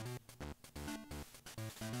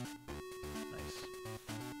 Nice.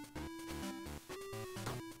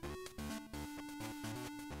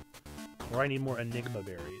 Or I need more Enigma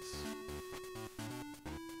berries.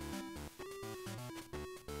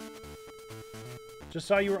 Just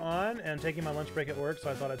saw you were on and taking my lunch break at work, so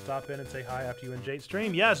I thought I'd stop in and say hi after you and Jate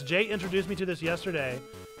stream. Yes, Jate introduced me to this yesterday,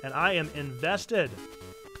 and I am invested.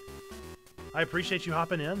 I appreciate you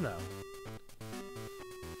hopping in, though.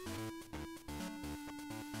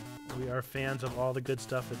 We are fans of all the good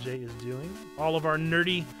stuff that Jate is doing. All of our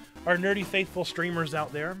nerdy faithful streamers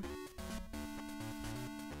out there.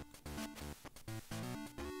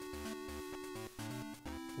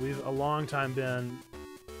 We've a long time been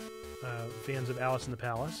fans of Alice in the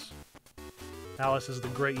Palace. Alice is the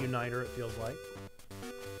great uniter, it feels like.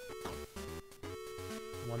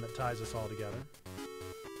 The one that ties us all together.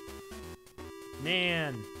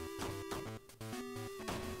 Man!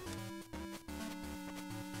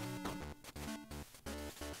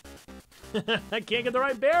 I can't get the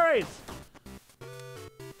right berries!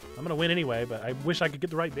 I'm gonna win anyway, but I wish I could get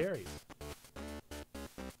the right berries.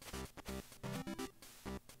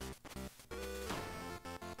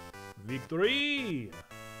 Victory!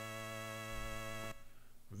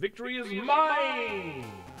 victory is mine!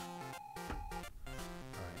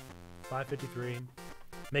 Alright, 553.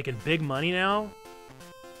 Making big money now?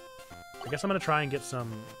 I guess I'm gonna try and get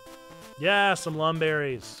some... Yeah, some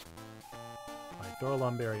lumberries. Alright, throw a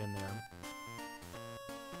lumberry in there.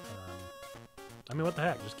 I mean, what the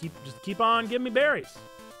heck? Just keep on giving me berries.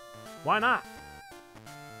 Why not?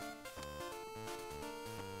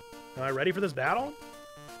 Am I ready for this battle?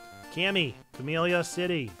 Cammy, Camellia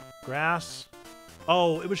City, grass.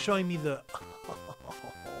 Oh, it was showing me the...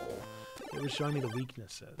 It was showing me the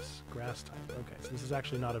weaknesses. Grass type. Okay, so this is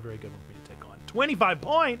actually not a very good one for me to take on. 25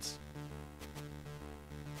 points?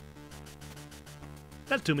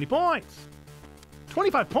 That's too many points.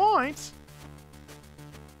 25 points?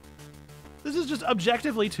 This is just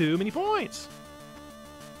objectively too many points.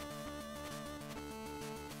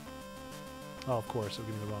 Oh, of course, it'll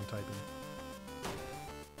give me the wrong typing.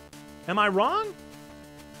 Am I wrong?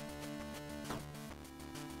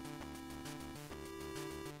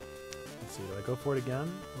 Let's see, do I go for it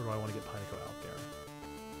again? Or do I want to get Pineco out there?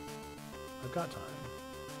 I've got time.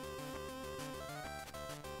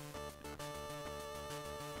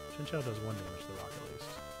 Chinchou does 1 damage to the rock at least.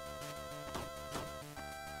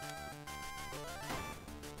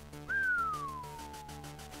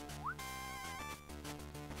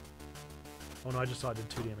 Oh no, I just saw it did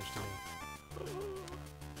 2 damage to me. Nice.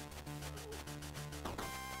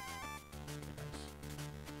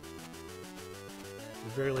 At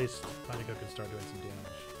the very least, Pineco can start doing some damage.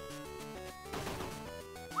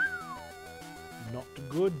 Not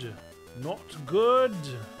good. Not good!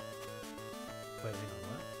 Wait, hang on,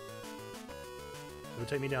 what? It would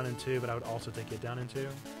take me down in 2, but I would also take it down in 2.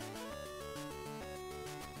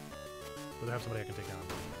 Would I have somebody I can take down?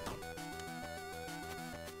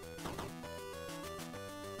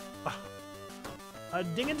 A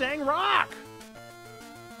ding-a-dang rock!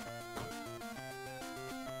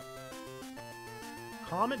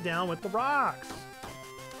 Calm it down with the rocks.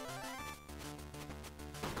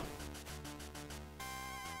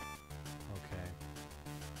 Okay.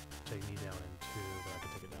 Take me down in 2, but I can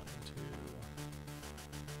take it down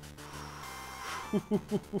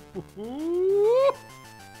in 2.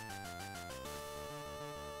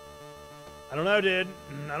 I don't know, dude.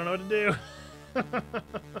 I don't know what to do.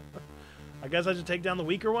 I guess I should take down the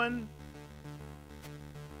weaker one?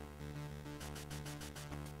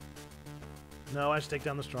 No, I should take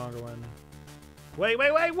down the stronger one. Wait,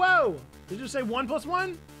 wait, wait, whoa! Did you say 1 +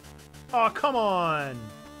 1? Oh, come on!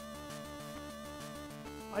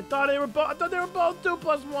 I thought they were both 2 +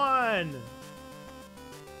 1!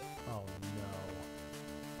 Oh no.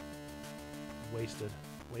 Wasted.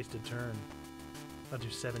 Wasted turn. I'll do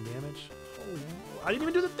 7 damage. Oh, I didn't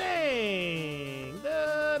even do the thing!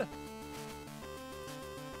 Dude!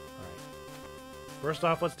 First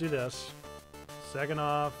off, let's do this. Second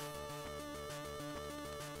off...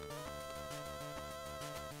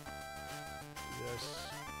 do this.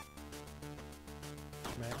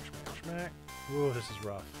 Smack, smack, smack. Ooh, this is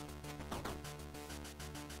rough.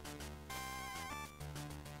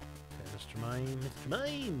 Okay, Mr. Mime, Mr.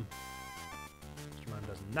 Mime! Mr. Mime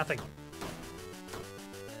does nothing.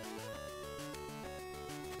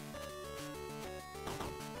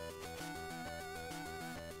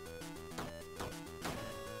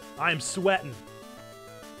 I am sweating.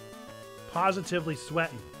 Positively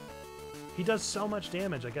sweating. He does so much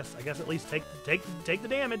damage. I guess at least take the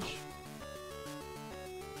damage.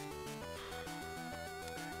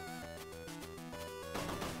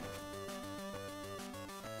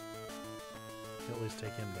 At least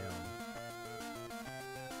take him down.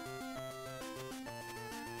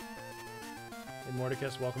 Hey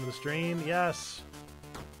Mordecus, welcome to the stream. Yes.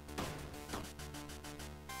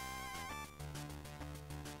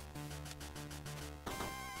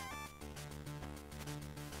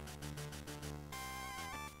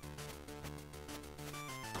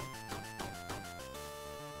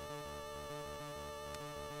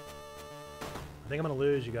 I think I'm gonna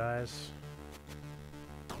lose, you guys.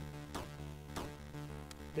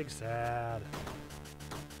 Big sad.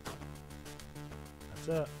 That's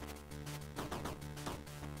it.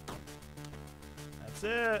 That's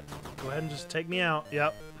it. Go ahead and just take me out.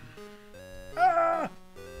 Yep. Ah!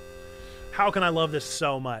 How can I love this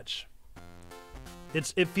so much?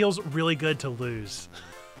 It feels really good to lose.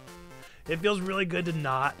 It feels really good to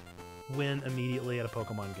not win immediately at a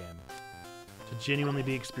Pokemon game. To genuinely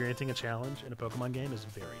be experiencing a challenge in a Pokemon game is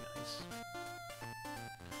very nice.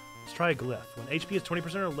 Let's try a glyph. When HP is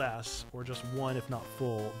 20% or less, or just 1 if not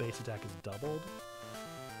full, base attack is doubled.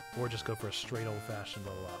 Or just go for a straight old-fashioned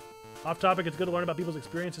level up. Off topic, it's good to learn about people's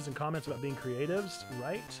experiences and comments about being creatives,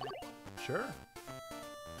 right? Sure.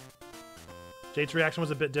 Jade's reaction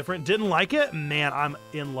was a bit different. Didn't like it? Man, I'm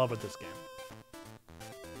in love with this game.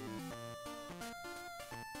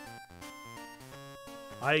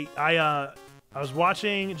 I was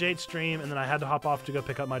watching Jade's stream, and then I had to hop off to go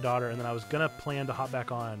pick up my daughter, and then I was gonna plan to hop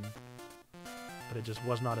back on, but it just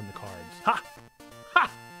was not in the cards. Ha!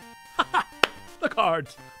 Ha! Ha! Ha! The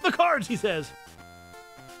cards! The cards, he says!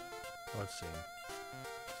 Let's see.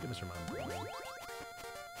 Let's get Mr. Mime going.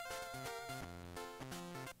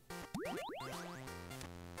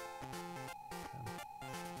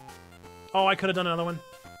 Oh, I could have done another one.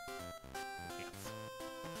 Yes.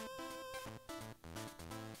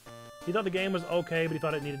 He thought the game was okay, but he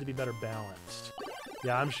thought it needed to be better balanced.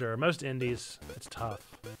 Yeah, I'm sure. Most indies, it's tough.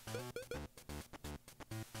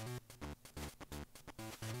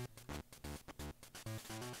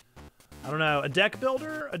 I don't know. A deck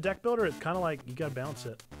builder, it's kind of like you gotta balance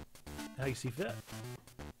it how you see fit.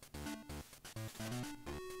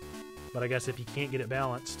 But I guess if you can't get it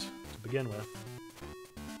balanced to begin with,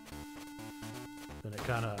 then it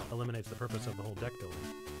kind of eliminates the purpose of the whole deck building.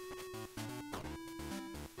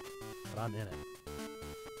 But I'm in it.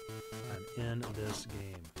 I'm in this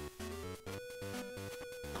game.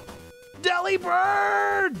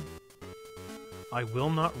 Delibird! I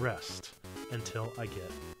will not rest until I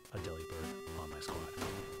get a Delibird on my squad.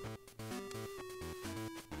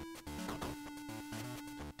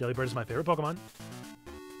 Delibird is my favorite Pokemon.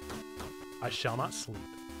 I shall not sleep.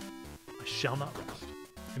 I shall not rest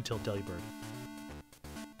until Delibird.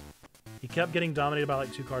 He kept getting dominated by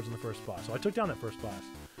like 2 cards in the first boss, so I took down that first boss.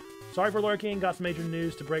 Sorry for lurking. Got some major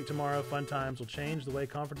news to break tomorrow. Fun times will change the way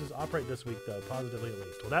conferences operate this week, though. Positively, at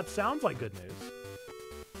least. Well, that sounds like good news.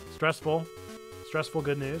 Stressful. Stressful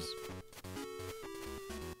good news.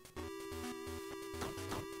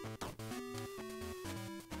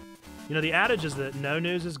 You know, the adage is that no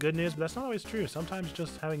news is good news, but that's not always true. Sometimes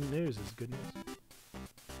just having news is good news.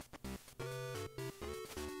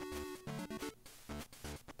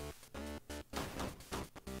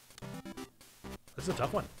 This is a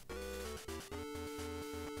tough one.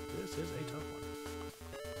 This is a tough one.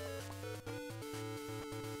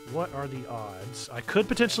 What are the odds? I could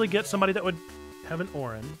potentially get somebody that would have an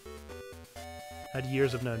Orin. Had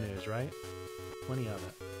years of no news, right? Plenty of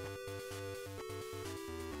it.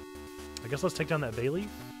 I guess let's take down that Bayleaf.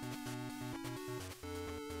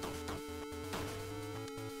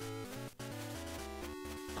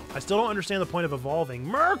 I still don't understand the point of evolving.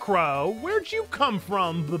 Murkrow, where'd you come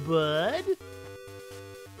from, bud?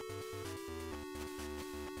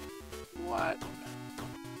 What?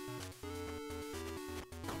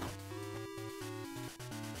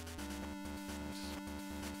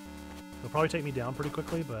 They'll probably take me down pretty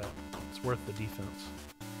quickly, but it's worth the defense.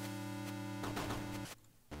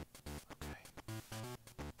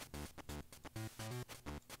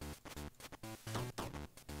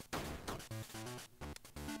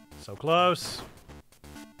 So close.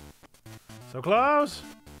 So close.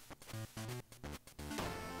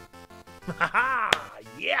 Haha!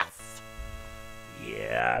 Yes!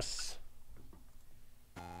 Yes!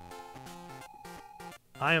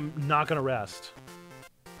 I am not gonna rest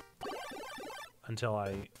until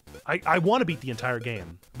I want to beat the entire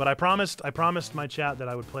game, but I promised my chat that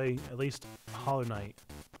I would play at least Hollow Knight.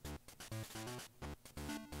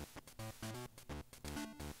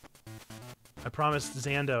 I promised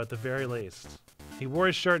Xando at the very least. He wore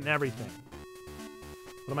his shirt and everything.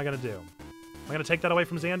 What am I gonna do? Am I gonna take that away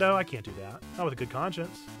from Xando? I can't do that. Not with a good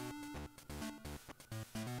conscience.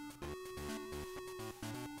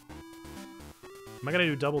 Am I gonna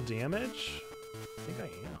do double damage? I think I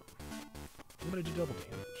am. I'm gonna do double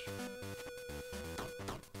damage.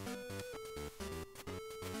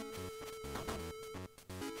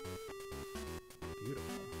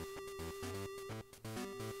 Beautiful.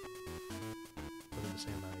 Within the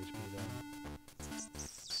same amount of HP though.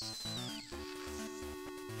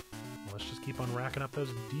 Well, let's just keep on racking up those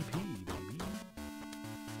DP, baby.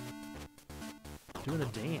 Doing the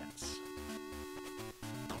dance.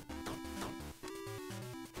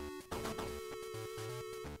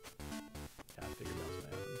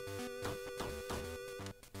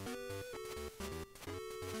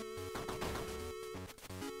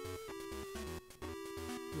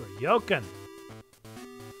 Yoken.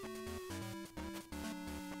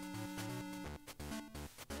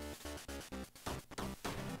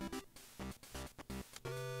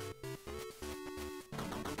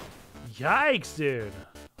 Yikes, dude.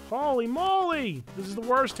 Holy moly. This is the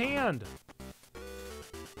worst hand.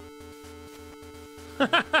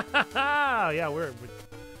 Yeah, we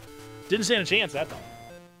didn't stand a chance that time.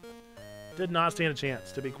 Did not stand a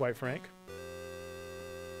chance, to be quite frank.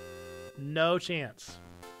 No chance.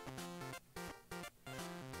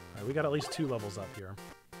 Alright, we got at least 2 levels up here.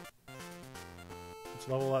 Let's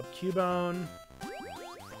level up Cubone.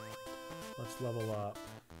 Let's level up.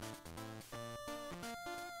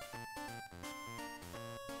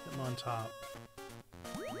 Get him on top.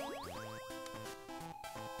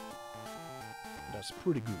 That's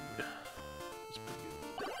pretty good. That's pretty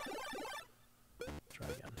good. Try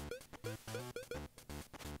again.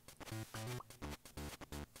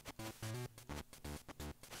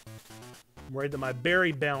 I'm worried that my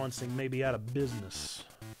berry balancing may be out of business.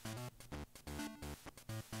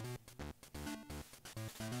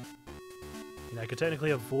 And I could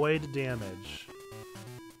technically avoid damage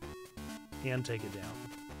and take it down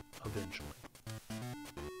eventually.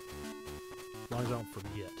 As long as I don't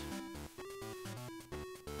forget.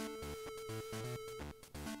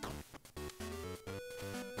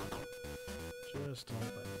 Just don't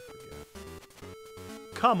let me forget.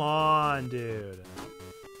 Come on, dude.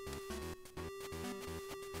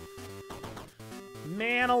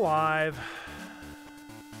 Man alive.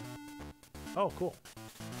 Oh, cool.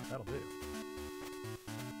 That'll do.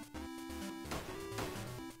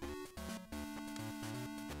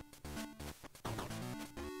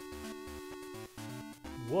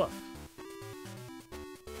 Woof.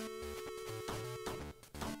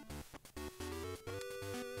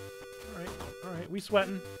 Alright, we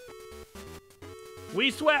sweating. We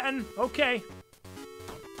sweating! Okay.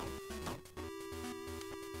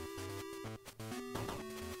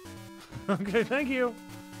 Okay, thank you.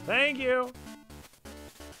 Thank you.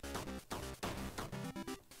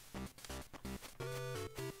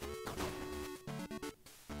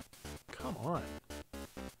 Come on.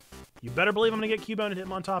 You better believe I'm going to get Cubone and hit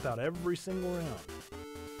him on top out every single round.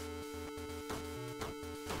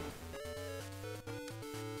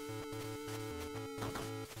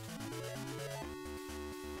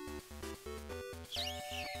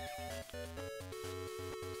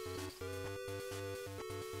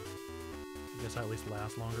 I guess I at least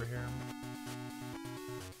last longer here.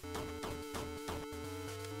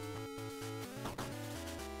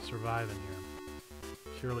 Surviving here.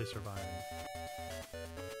 Purely surviving.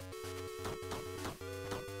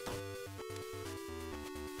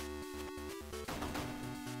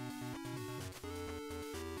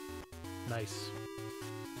 Nice.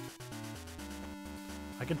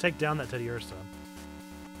 I can take down that Teddy Ursa.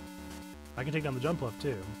 I can take down the Jumpluff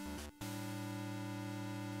too.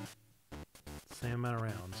 Same amount of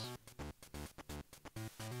rounds.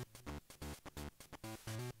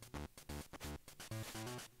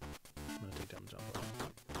 I'm gonna take down the Jumpluff.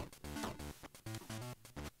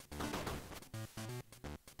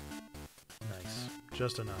 Nice.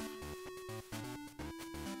 Just enough.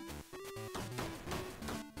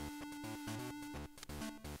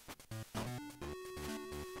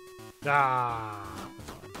 Ah, that's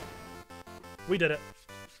fine. We did it.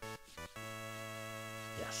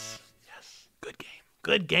 Yes, yes. Good game.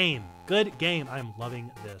 Good game. Good game. I am loving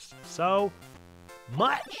this so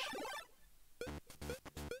much.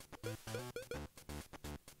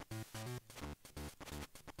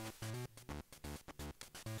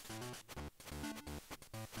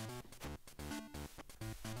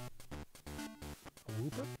 A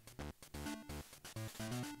whooper?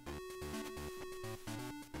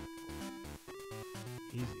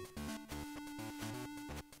 Easy.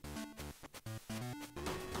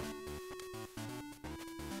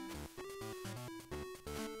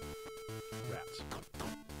 Rats.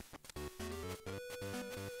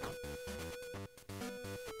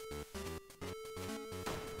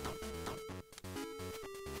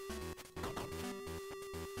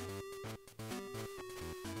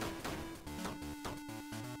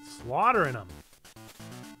 Slaughtering them.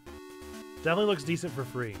 Definitely looks decent for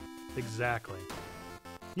free. Exactly.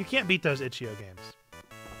 You can't beat those Itch.io games.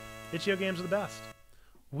 Itch.io games are the best.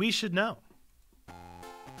 We should know.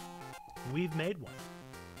 We've made one.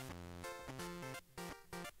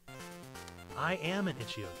 I am an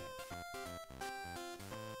Itch.io game.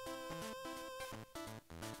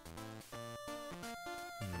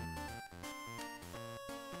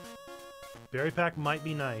 Berry pack might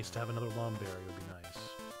be nice. To have another Lum Berry would be nice.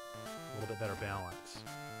 A little bit better balance.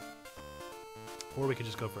 Or we could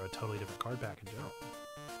just go for a totally different card pack in general.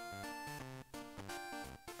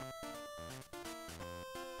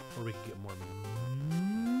 Or we could get more money.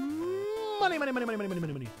 Let's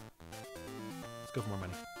go for more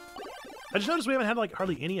money. I just noticed we haven't had like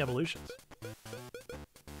hardly any evolutions. I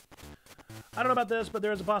don't know about this, but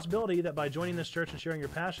there is a possibility that by joining this church and sharing your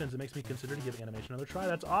passions, it makes me consider to give animation another try.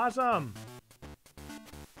 That's awesome!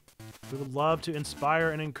 We would love to inspire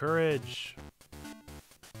and encourage.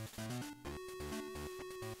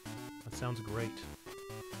 That sounds great.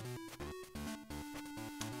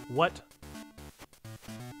 What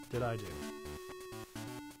did I do?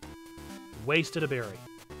 Wasted a berry.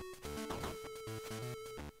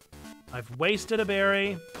 I've wasted a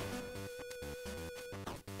berry.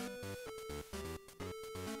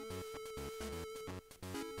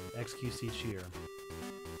 XQC cheer.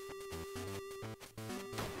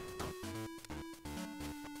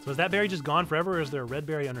 So is that berry just gone forever, or is there a red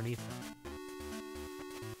berry underneath it?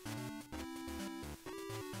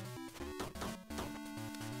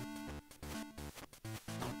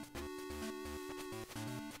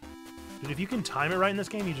 Dude, if you can time it right in this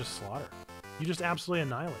game, you just slaughter. You just absolutely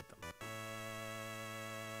annihilate them.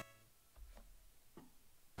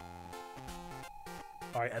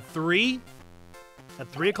 All right, at 3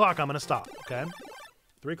 o'clock, I'm going to stop, okay?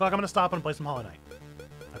 3 o'clock, I'm going to stop and play some Hollow Knight.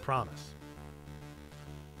 I promise.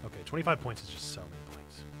 Okay, 25 points is just so many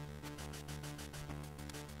points.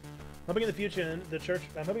 Hoping in the future,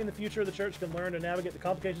 I'm hoping in the future the church can learn to navigate the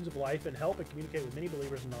complications of life and help and communicate with many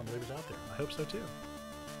believers and non-believers out there. I hope so too.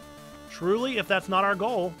 Truly, if that's not our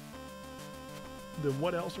goal, then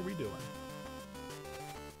what else are we doing?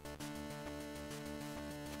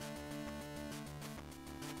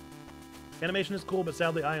 Animation is cool, but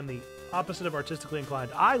sadly I am the opposite of artistically inclined.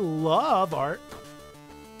 I love art,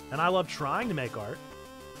 and I love trying to make art.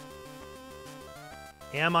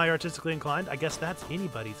 Am I artistically inclined? I guess that's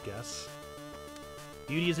anybody's guess.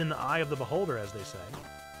 Beauty is in the eye of the beholder, as they say.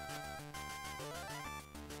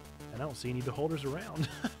 And I don't see any beholders around.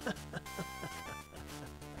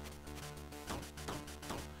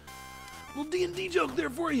 Little D&D joke there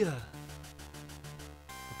for you. Okay.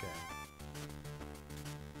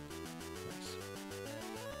 Nice.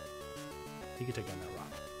 He could take down that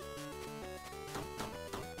rock.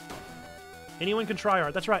 Anyone can try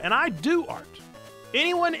art. That's right. And I do art.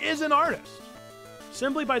 Anyone is an artist.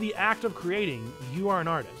 Simply by the act of creating, you are an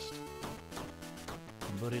artist.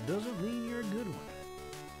 But it doesn't mean you're a good one.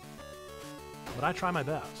 But I try my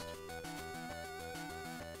best.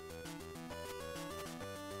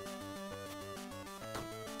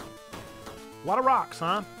 A lot of rocks,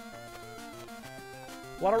 huh?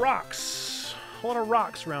 A lot of rocks. A lot of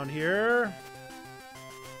rocks around here.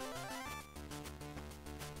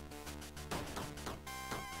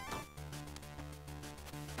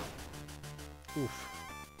 Oof.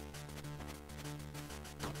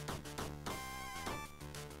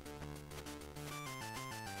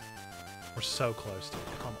 We're so close, dude.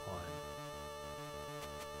 Come on.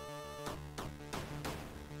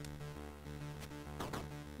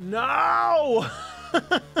 No!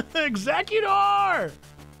 Executor!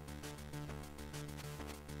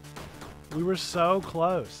 We were so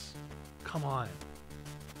close. Come on.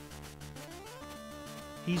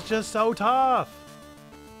 He's just so tough.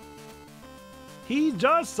 He's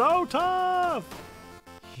just so tough.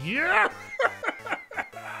 Yes!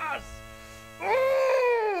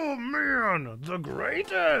 Oh, man. The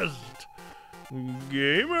greatest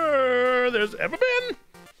gamer there's ever been.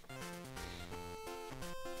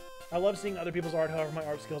 I love seeing other people's art, however, my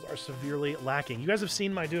art skills are severely lacking. You guys have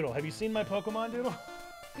seen my doodle. Have you seen my Pokemon doodle?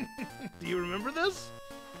 Do you remember this?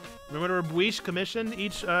 Remember Buish commissioned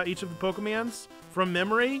each of the Pokemons from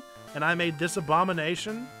memory, and I made this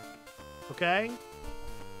abomination? Okay?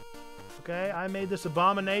 Okay, I made this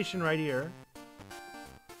abomination right here.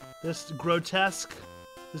 This grotesque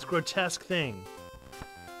thing.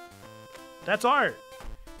 That's art.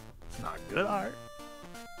 It's not good art.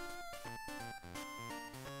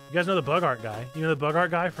 You guys know the bug art guy? You know the bug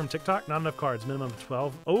art guy from TikTok? Not enough cards, minimum of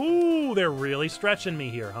 12. Oh, they're really stretching me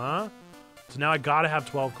here, huh? So now I gotta have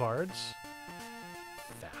 12 cards?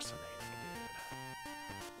 Fascinating,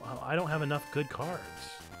 dude. Wow, I don't have enough good cards.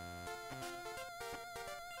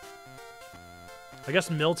 I guess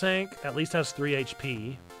Miltank at least has 3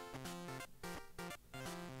 HP.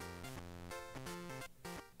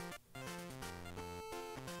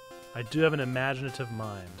 I do have an imaginative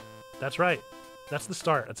mind. That's right. That's the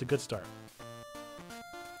start. That's a good start.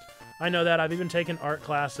 I know that. I've even taken art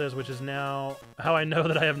classes, which is now how I know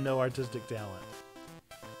that I have no artistic talent.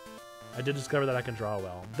 I did discover that I can draw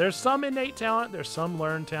well. There's some innate talent. There's some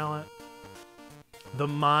learned talent. The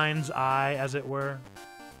mind's eye, as it were.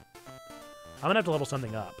 I'm going to have to level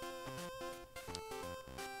something up.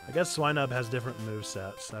 I guess Swinub has different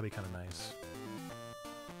movesets. That'd be kind of nice.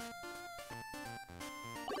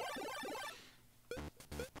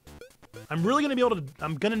 I'm really going to be able to...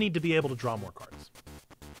 I'm going to need to be able to draw more cards.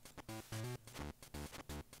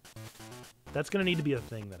 That's going to need to be a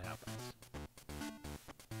thing that happens.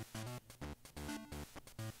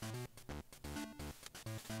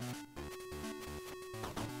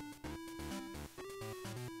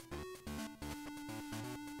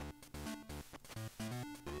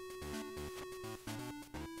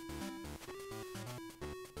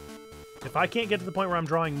 If I can't get to the point where I'm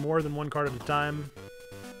drawing more than one card at a time,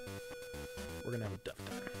 we're gonna have a tough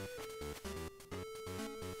time.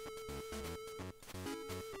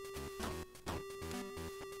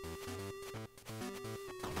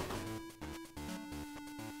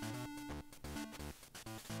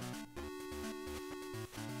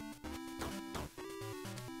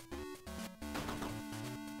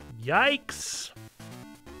 Yikes!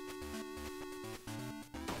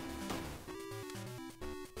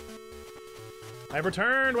 I've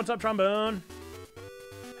returned! What's up, Trombone?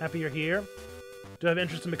 Happy you're here. Do have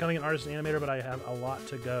interest in becoming an artist and animator, but I have a lot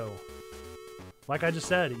to go. Like I just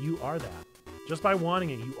said, you are that. Just by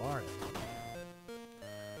wanting it, you are it.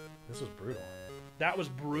 This was brutal. That was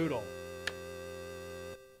brutal.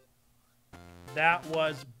 That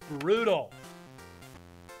was brutal.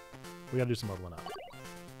 We gotta do some leveling up.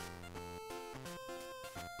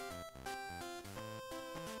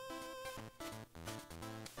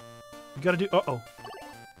 You gotta do, uh-oh. You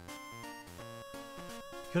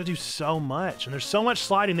gotta do so much, and there's so much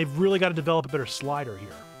sliding, they've really got to develop a better slider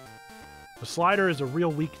here. The slider is a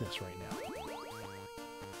real weakness right now.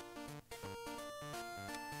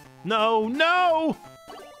 No, no!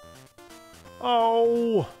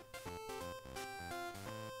 Oh!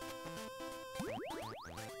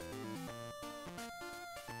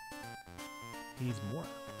 He needs more.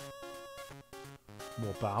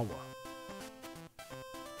 More power.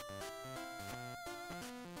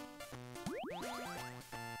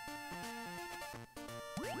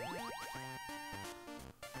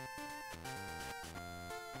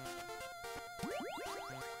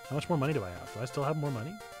 How much more money do I have? Do I still have more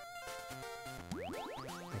money?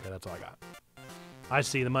 Okay, that's all I got. I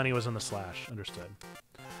see, the money was on the slash. Understood.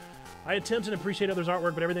 I attempt and appreciate others'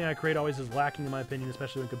 artwork, but everything I create always is lacking in my opinion,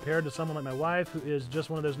 especially when compared to someone like my wife, who is just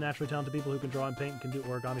one of those naturally talented people who can draw and paint and can do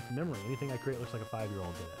origami from memory. Anything I create looks like a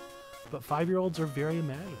 5-year-old did it. But 5-year-olds are very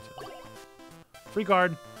imaginative. Free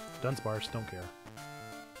card. Done sparse. Don't care.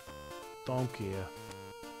 Don't care.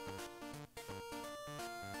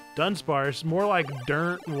 Done sparse. More like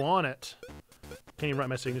don't want it. Can't even write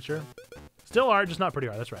my signature. Still art, just not pretty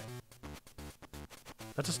art. That's right.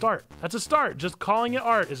 That's a start. That's a start. Just calling it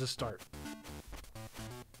art is a start.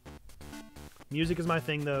 Music is my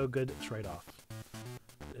thing, though. Good trade-off.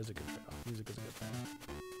 It is a good trade-off. Music is a good thing.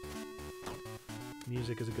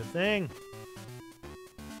 Music is a good thing.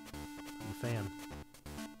 I'm a fan.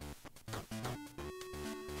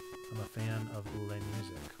 I'm a fan of le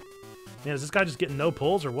music. Man, is this guy just getting no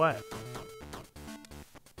pulls or what?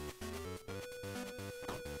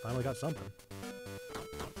 Finally got something.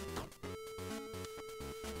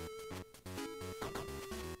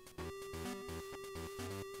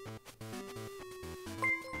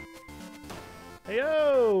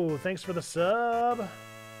 Heyo! Thanks for the sub.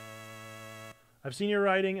 I've seen your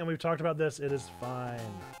writing and we've talked about this. It is fine.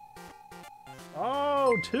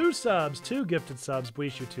 Oh, 2 subs. 2 gifted subs.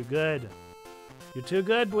 Bweesh, you're too good. You're too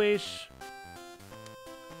good, Bweesh.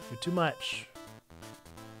 You're too much.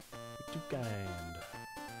 You're too kind.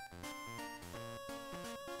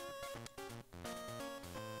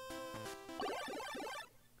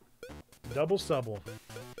 Double subble.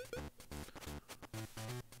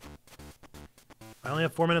 I only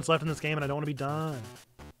have 4 minutes left in this game and I don't want to be done.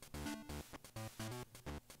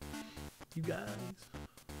 You guys.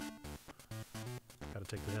 Gotta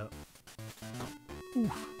take the hit.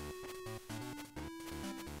 Oof.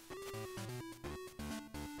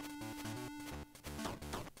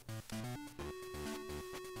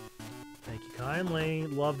 Thank you kindly.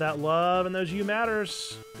 Love that love and those you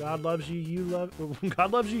matters. God loves you, you love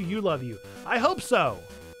God loves you, you love you. I hope so.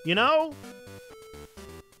 You know?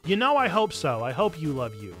 You know I hope so. I hope you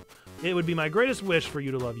love you. It would be my greatest wish for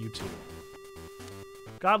you to love you too.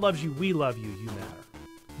 God loves you, we love you, you matter.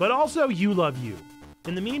 But also you love you.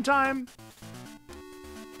 In the meantime,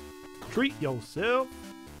 treat yourself.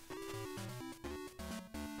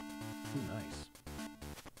 Ooh, nice.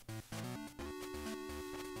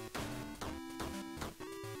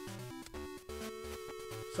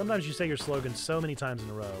 Sometimes you say your slogan so many times in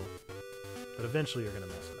a row that eventually you're going to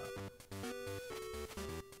mess it up.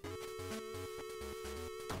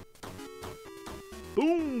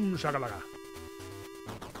 Boom! Shakalaka.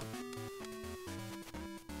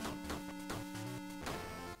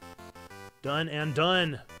 Done and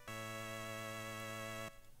done.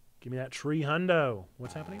 Give me that tree hundo.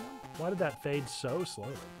 What's happening now? Why did that fade so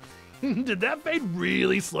slowly? Did that fade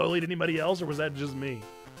really slowly to anybody else, or was that just me?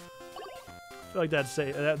 I feel like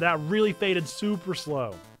that really faded super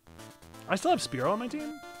slow. I still have Spearow on my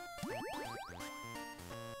team.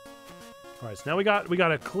 All right, so now we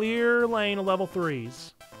got a clear lane of level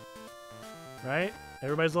 3s, right?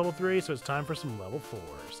 Everybody's level 3, so it's time for some level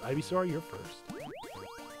 4s. Ivysaur, you're first.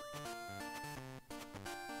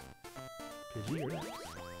 Pidgey, you're next.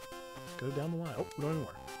 Let's go down the line. Oh, we don't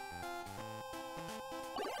anymore.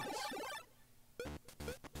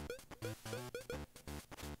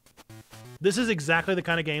 This is exactly the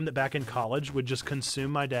kind of game that back in college would just consume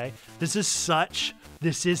my day. This is such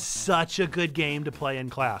a good game to play in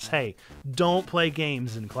class. Hey, don't play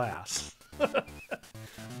games in class.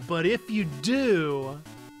 But if you do,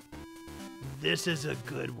 this is a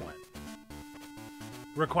good one.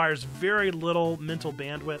 Requires very little mental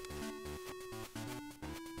bandwidth.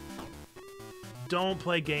 Don't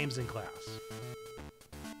play games in class.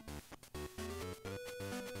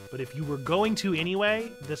 But if you were going to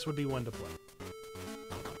anyway, this would be one to play.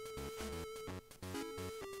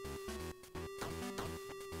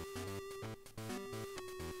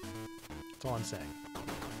 That's all I'm saying.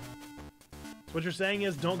 So what you're saying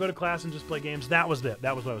is don't go to class and just play games. That was it.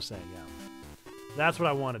 That was what I was saying, yeah. That's what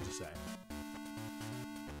I wanted to say.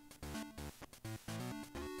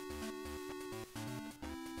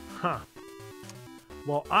 Huh.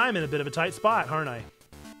 Well, I'm in a bit of a tight spot, aren't I?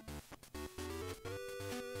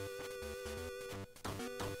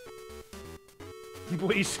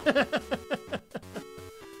 Please.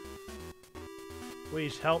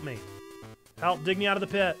 Please, help me. Help, dig me out of the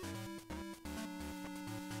pit.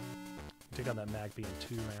 Take out that Magpie in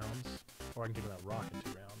 2 rounds. Or I can take out that rock in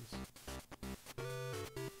 2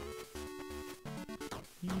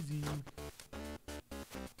 rounds. Easy.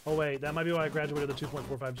 Oh wait, that might be why I graduated the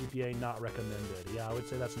 2.45 GPA, not recommended. Yeah, I would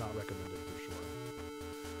say that's not recommended for sure.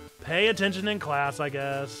 Pay attention in class, I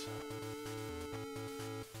guess.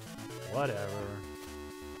 Whatever.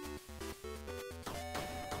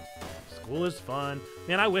 School is fun.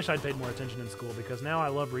 Man, I wish I'd paid more attention in school because now I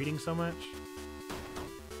love reading so much.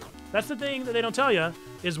 That's the thing that they don't tell you,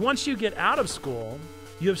 is once you get out of school,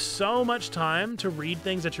 you have so much time to read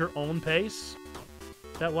things at your own pace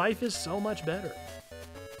that life is so much better.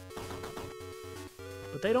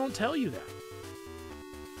 But they don't tell you that.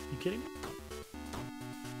 You kidding me?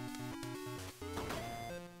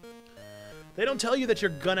 They don't tell you that you're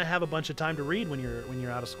gonna have a bunch of time to read when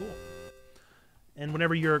you're out of school. And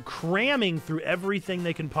whenever you're cramming through everything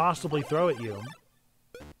they can possibly throw at you,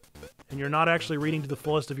 and you're not actually reading to the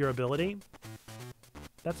fullest of your ability,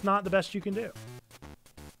 that's not the best you can do.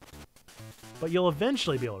 But you'll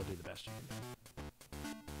eventually be able to do the best you can do.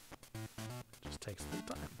 It just takes a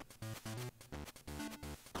little time.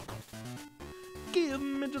 Give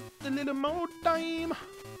me just a little more time.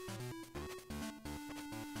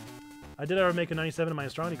 I did ever make a 97 in my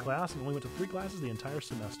astronomy class and only went to 3 classes the entire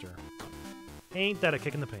semester. Ain't that a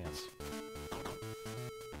kick in the pants?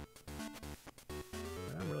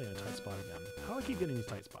 I'm really in a tight spot again. How do I keep getting these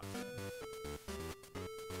tight spots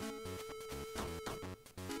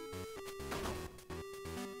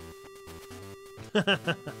again?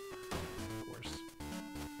 Of course.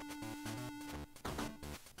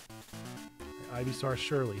 Ivysaur,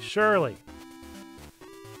 Shirley. Shirley!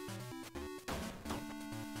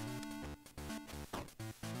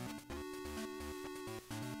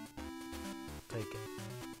 Take it.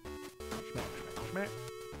 Schmack, schmack, schmack.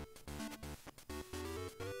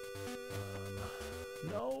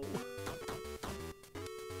 No!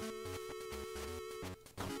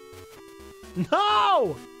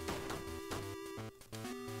 No!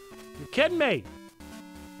 You're kidding me!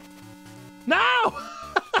 No!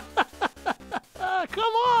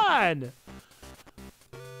 Come on!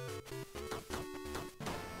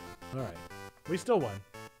 Alright. We still won.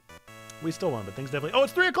 We still won, but things definitely... Oh,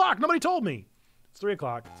 it's 3 o'clock! Nobody told me! It's 3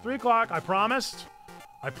 o'clock. It's 3 o'clock. I promised.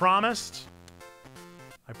 I promised.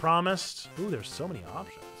 I promised. Ooh, there's so many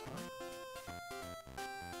options, huh?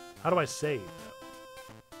 How do I save,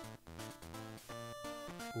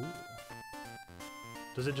 though? Ooh.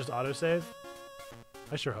 Does it just autosave?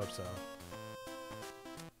 I sure hope so.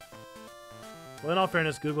 Well, in all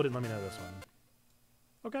fairness, Google didn't let me know this one.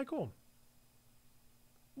 Okay, cool.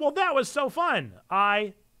 Well, that was so fun.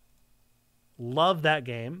 I love that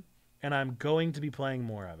game, and I'm going to be playing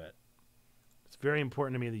more of it. It's very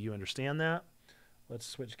important to me that you understand that. Let's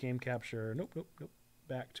switch game capture. Nope, nope, nope.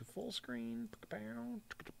 Back to full screen.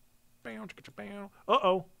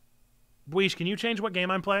 Uh-oh. Buish, can you change what game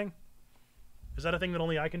I'm playing? Is that a thing that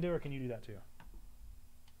only I can do, or can you do that too?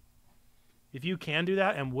 If you can do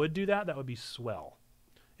that and would do that, that would be swell.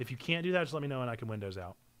 If you can't do that, just let me know and I can Windows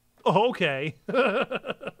out. Okay.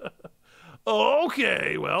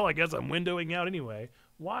 Okay, well, I guess I'm windowing out anyway.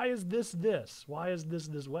 Why is this this? Why is this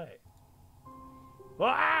this way?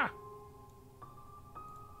 Ah!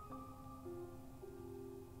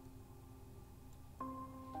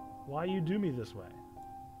 Why you do me this way?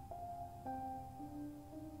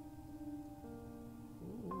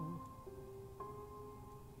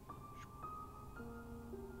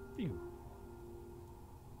 Phew.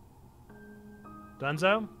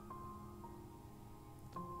 Dunzo?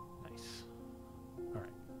 Nice. Alright.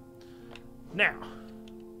 Now,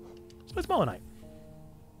 let's play Small Night.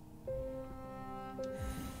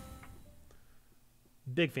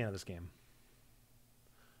 Big fan of this game.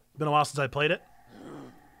 Been a while since I played it.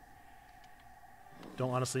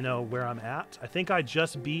 Don't honestly know where I'm at. I think I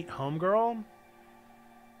just beat Homegirl.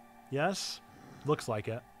 Yes? Looks like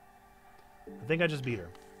it. I think I just beat her.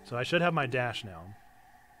 So I should have my dash now.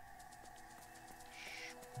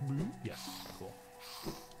 Yes, cool.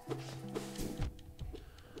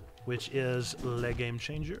 Which is Le Game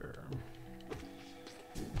Changer.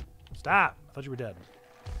 Stop! I thought you were dead.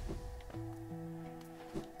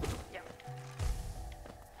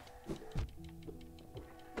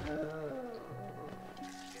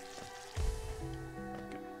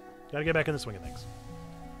 Gotta get back in the swing of things.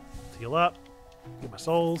 Let's heal up. Get my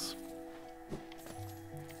souls.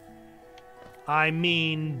 I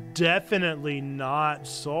mean, definitely not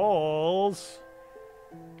souls.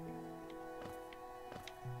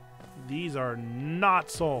 These are not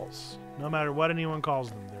souls. No matter what anyone calls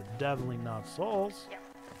them, they're definitely not souls.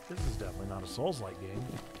 This is definitely not a Souls-like game.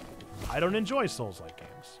 I don't enjoy Souls-like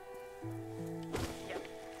games.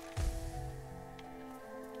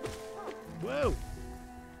 Whoa!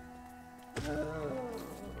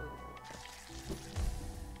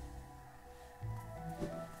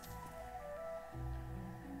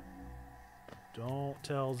 Don't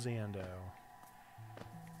tell Xando.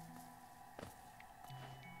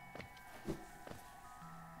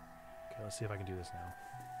 Okay, let's see if I can do this now.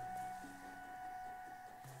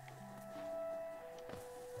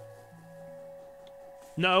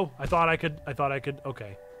 No, I thought I could.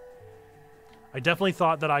 Okay. I definitely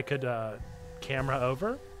thought that I could camera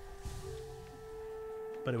over,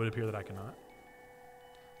 but it would appear that I cannot.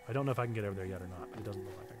 I don't know if I can get over there yet or not, but it doesn't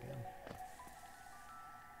look like I can.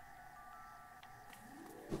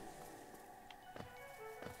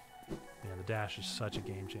 Man, the dash is such a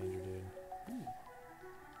game changer, dude. Ooh.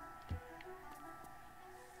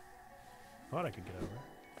 Thought I could get over.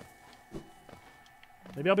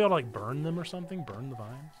 Maybe I'll be able to, like, burn them or something? Burn the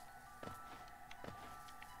vines?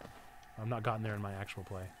 I've not gotten there in my actual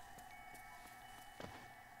play.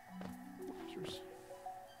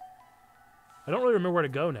 I don't really remember where to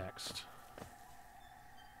go next.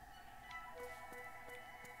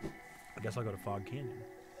 I guess I'll go to Fog Canyon.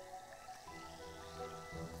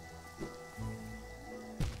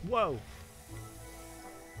 Whoa!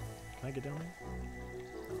 Can I get down there?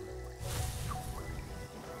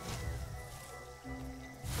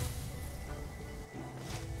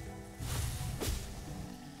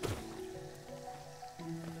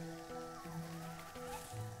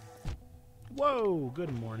 Whoa!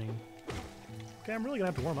 Good morning. Okay, I'm really gonna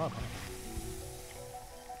have to warm up, huh?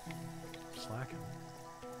 Slacking.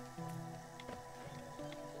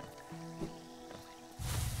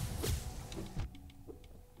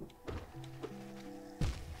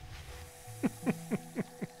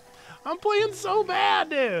 I'm playing so bad,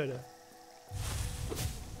 dude!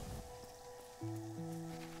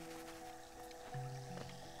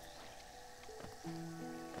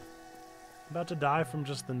 I'm about to die from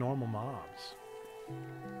just the normal mobs.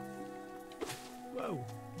 Whoa.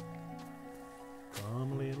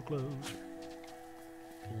 Come a little closer.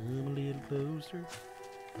 Come a little closer.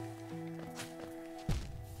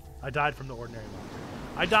 I died from the ordinary mobs.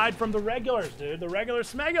 I died from the regulars, dude. The regular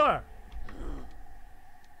smegular.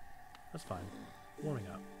 That's fine. Warming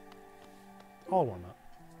up. I'll warm up.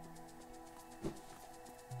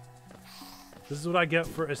 This is what I get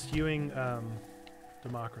for eschewing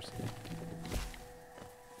democracy.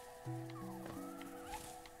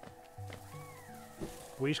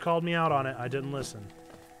 Weish called me out on it. I didn't listen.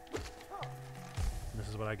 This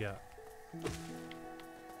is what I get.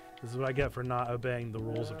 This is what I get for not obeying the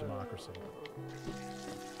rules of democracy.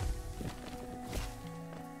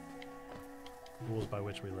 Rules by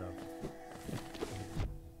which we live.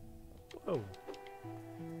 Whoa.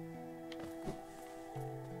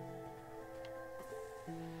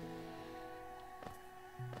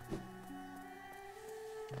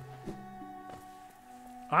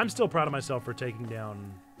 I'm still proud of myself for taking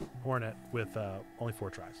down Hornet with only 4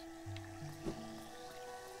 tries.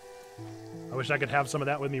 I wish I could have some of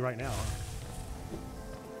that with me right now.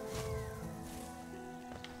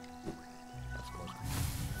 That's close.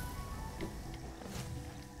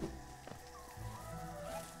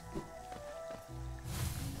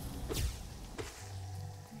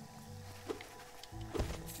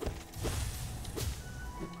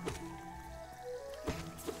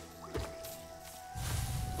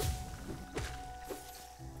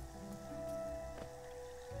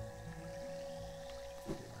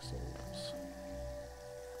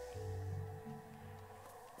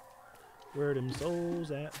 Where them souls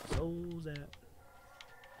at? Souls at?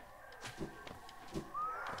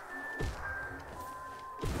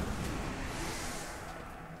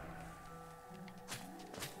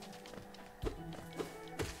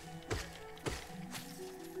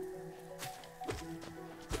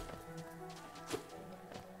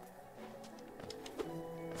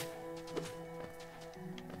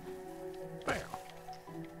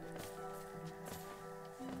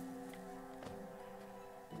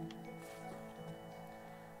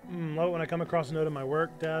 When I come across a note on my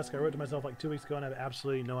work desk, I wrote to myself like 2 weeks ago and I have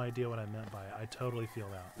absolutely no idea what I meant by it. I totally feel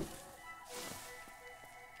that.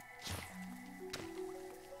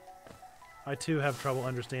 I too have trouble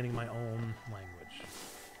understanding my own language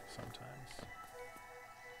sometimes.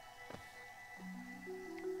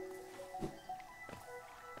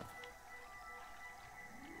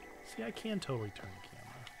 See, I can totally turn the camera.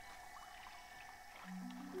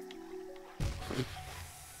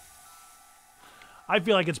 I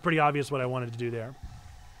feel like it's pretty obvious what I wanted to do there.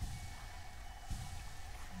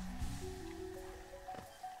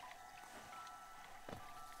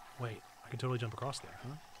 Wait, I can totally jump across there,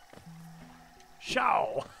 huh?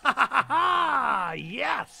 Show! Ha ha ha!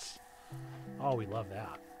 Yes! Oh, we love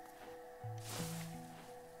that.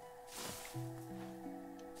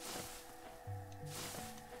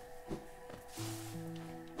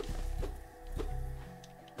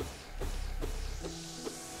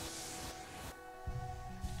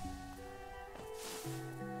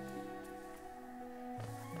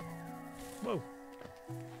 Whoa.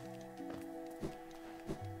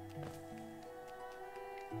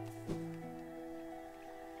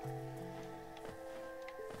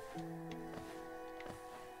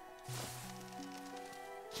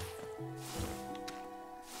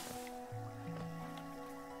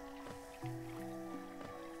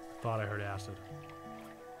 Thought I heard acid.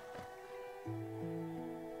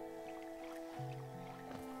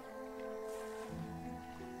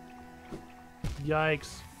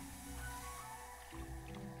 Yikes.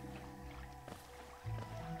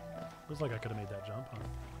 Looks like I could have made that jump, huh?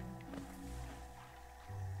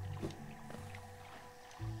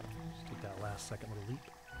 Just take that last second little leap.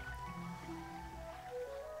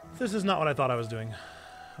 This is not what I thought I was doing.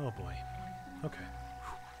 Oh boy. Okay.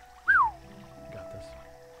 Got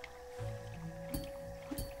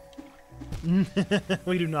this.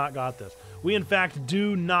 We do not got this. We in fact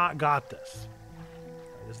do not got this.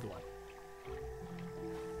 Alright, this is the one.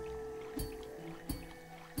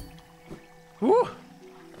 Woo!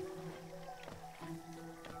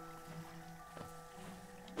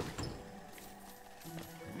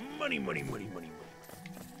 Money, money, money, money, money.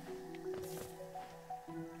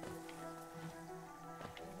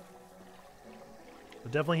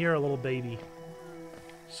 But definitely hear a little baby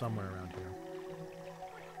somewhere around here.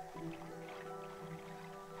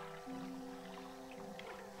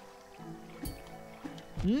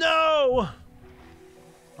 No!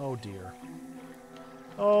 Oh dear.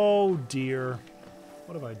 Oh dear.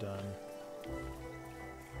 What have I done?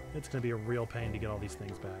 It's gonna be a real pain to get all these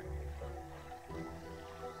things back.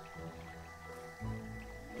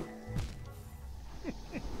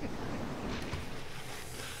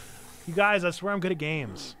 You guys, I swear I'm good at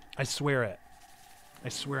games. I swear it. I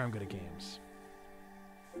swear I'm good at games.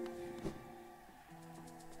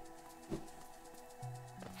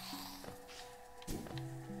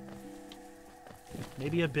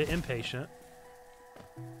 Maybe a bit impatient.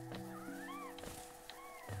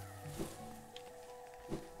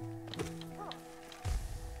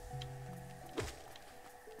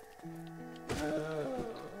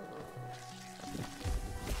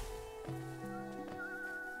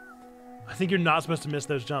 I think you're not supposed to miss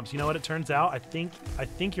those jumps. You know what it turns out? I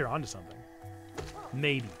think you're onto something.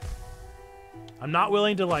 Maybe. I'm not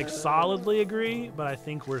willing to like solidly agree, but I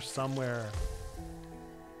think we're somewhere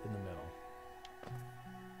in the middle.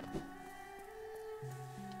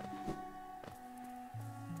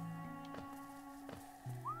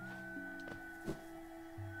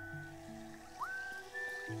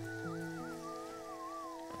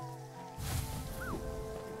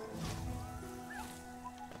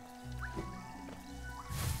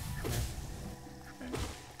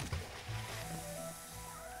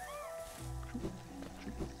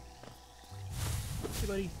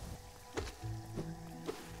 Buddy.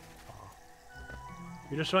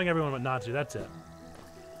 You're just showing everyone what not to do. That's it.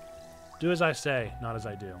 Do as I say, not as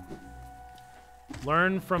I do.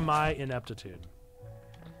 Learn from my ineptitude.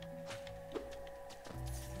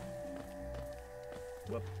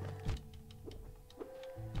 Whoop.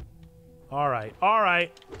 All right. All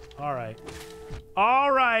right. All right.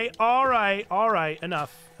 All right. All right. All right.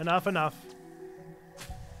 Enough. Enough. Enough.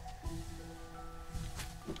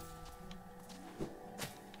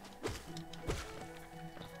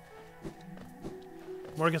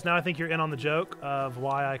 Morgus, now I think you're in on the joke of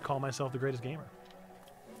why I call myself the greatest gamer.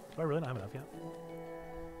 Do I really not have enough yet?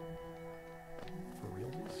 For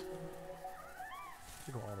realsies?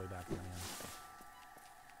 Go all the way back there, man.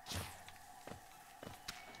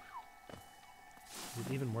 Is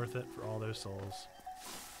it even worth it for all those souls?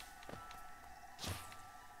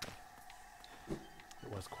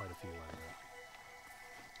 It was quite a few like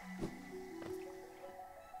that.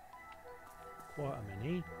 Quite a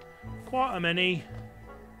many. Quite a many.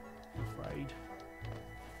 I'm afraid.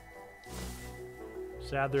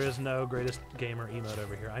 Sad there is no greatest gamer emote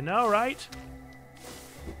over here. I know, right?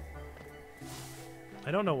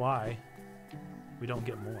 I don't know why we don't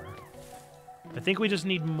get more. I think we just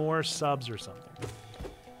need more subs or something.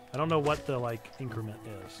 I don't know what the, like, increment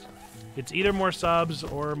is. It's either more subs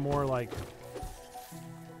or more, like,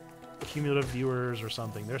 cumulative viewers or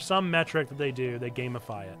something. There's some metric that they do. They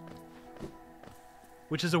gamify it.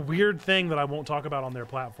 Which is a weird thing that I won't talk about on their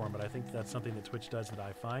platform, but I think that's something that Twitch does that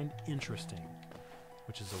I find interesting.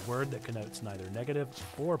 Which is a word that connotes neither negative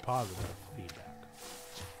or positive feedback.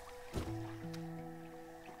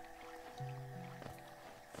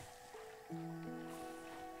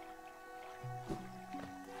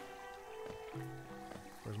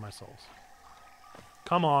 Where's my souls?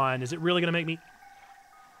 Come on, is it really gonna make me...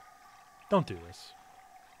 Don't do this.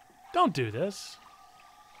 Don't do this.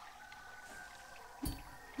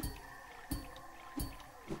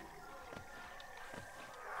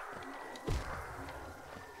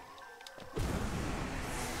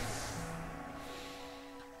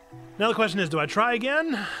 Now the question is, do I try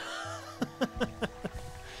again?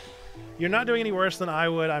 You're not doing any worse than I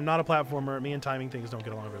would. I'm not a platformer. Me and timing things don't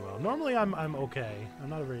get along very well. Normally, I'm okay. I'm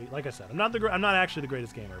not a very, like I said, I'm not actually the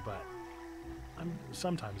greatest gamer, but I'm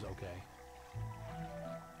sometimes okay.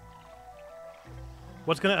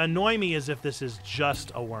 What's going to annoy me is if this is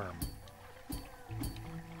just a worm.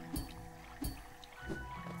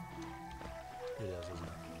 It is, isn't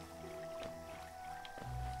it?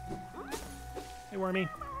 Hey, Wormy.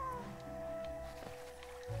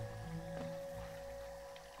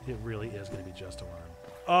 It really is going to be just a worm.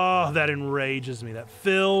 Oh, that enrages me. That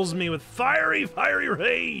fills me with fiery, fiery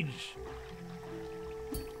rage.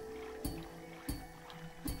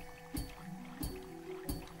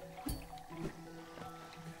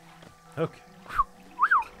 Okay.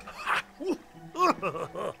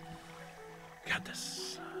 Got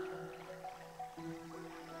this.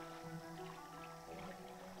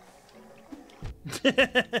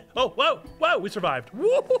 Oh, whoa, whoa, we survived.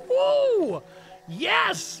 Woo-hoo-hoo!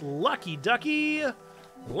 Yes! Lucky ducky!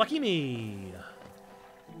 Lucky me!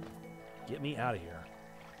 Get me out of here.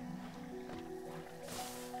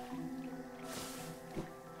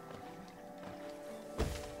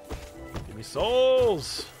 Give me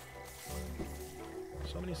souls!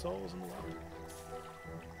 So many souls in the water.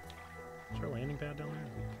 Is there a landing pad down there?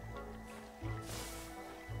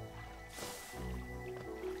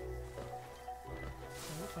 Oh,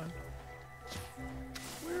 we're fine.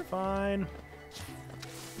 We're fine.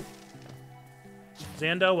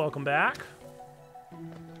 Zando, welcome back.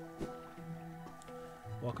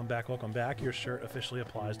 Welcome back, welcome back. Your shirt officially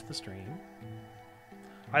applies to the stream.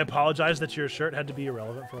 I apologize that your shirt had to be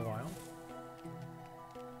irrelevant for a while.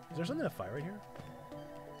 Is there something to fight right here?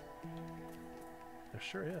 There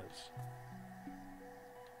sure is.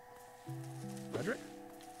 Frederick?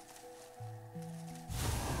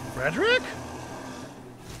 Frederick?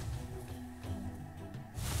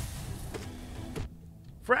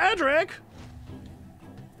 Frederick?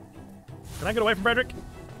 Can I get away from Frederick?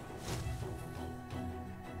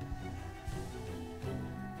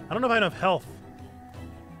 I don't know if I have enough health.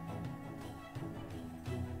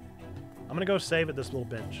 I'm gonna go save at this little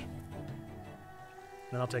bench.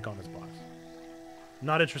 Then I'll take on this boss. I'm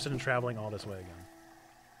not interested in traveling all this way again.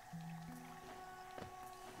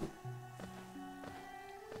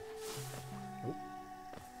 Oh.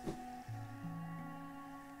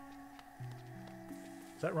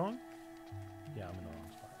 Is that wrong? Yeah, I'm in the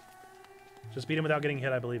wrong spot. Just beat him without getting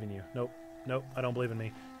hit. I believe in you. Nope. Nope. I don't believe in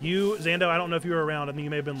me. You, Zando, I don't know if you were around. I think you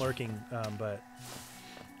may have been lurking, but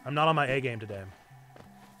I'm not on my A game today.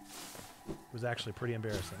 It was actually pretty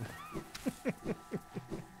embarrassing.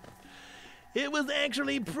 It was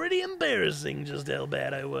actually pretty embarrassing just how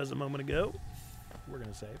bad I was a moment ago. We're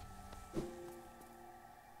going to save.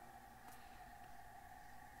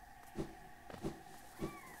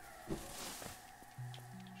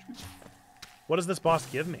 What does this boss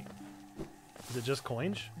give me? Is it just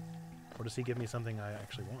coins? Or does he give me something I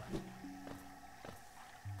actually want?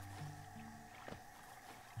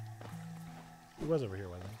 He was over here,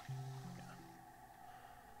 wasn't he? Yeah.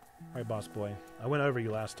 Alright, boss boy. I went over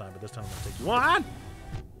you last time, but this time I'm going to take you on!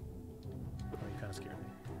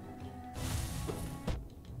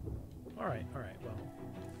 All right, well.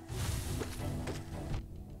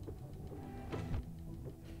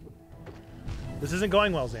 This isn't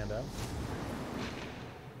going well, Xando.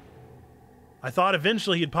 I thought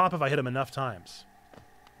eventually he'd pop if I hit him enough times.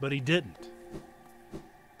 But he didn't.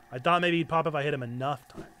 I thought maybe he'd pop if I hit him enough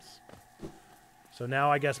times. So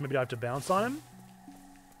now I guess maybe I have to bounce on him.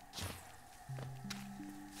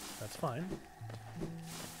 That's fine.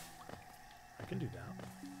 I can do that.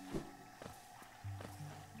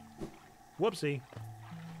 Whoopsie.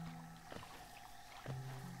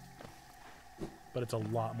 But it's a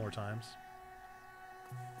lot more times.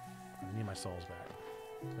 I need my souls back.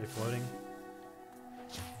 Are they floating?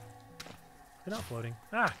 They're not floating.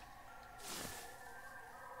 Ah!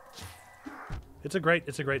 It's a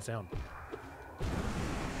great sound.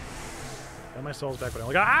 Got my souls back, but I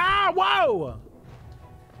only got... Ah! Whoa!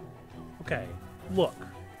 Okay, look.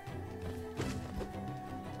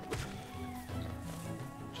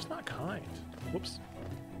 Just not kind. Whoops.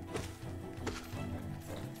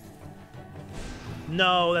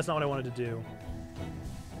 No, that's not what I wanted to do.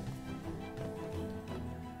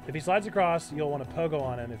 If he slides across, you'll want to pogo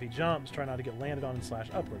on him. If he jumps, try not to get landed on and slash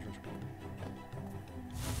upwards.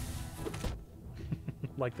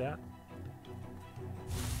 Like that.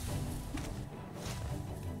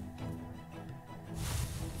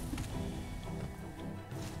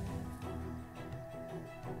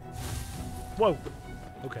 Whoa.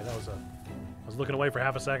 Okay, that was a... I was looking away for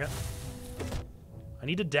half a second. I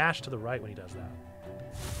need to dash to the right when he does that.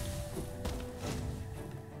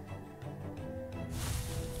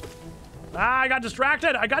 Ah, I got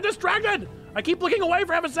distracted! I got distracted! I keep looking away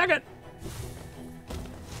for half a second!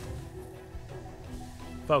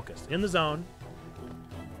 Focus. In the zone.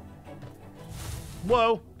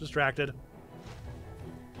 Whoa! Distracted.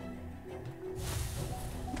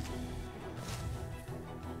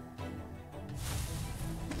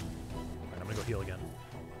 Alright, I'm gonna go heal again.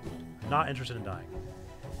 Not interested in dying.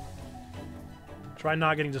 Try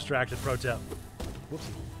not getting distracted, pro tip.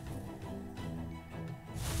 Whoopsie.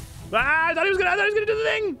 Ah, I thought he was gonna do the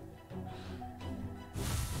thing!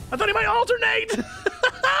 I thought he might alternate!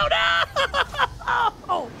 Oh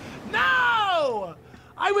no! No!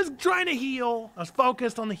 I was trying to heal. I was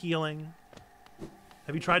focused on the healing.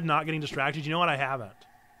 Have you tried not getting distracted? You know what? I haven't.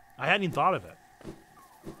 I hadn't even thought of it.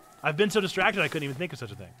 I've been so distracted I couldn't even think of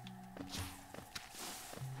such a thing.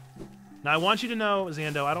 Now, I want you to know,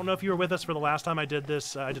 Xando, I don't know if you were with us for the last time I did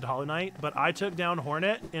this, I did Hollow Knight, but I took down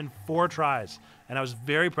Hornet in 4 tries, and I was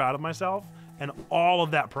very proud of myself, and all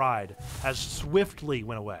of that pride has swiftly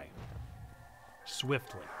went away.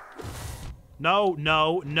 Swiftly. No,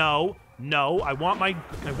 no, no, no, I want my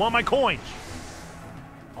coins.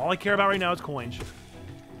 All I care about right now is coins.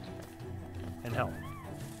 And health.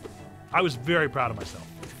 I was very proud of myself.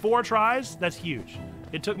 4 tries, that's huge.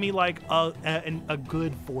 It took me like a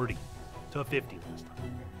good 40 to a 50 last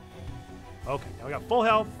time. Okay, now we got full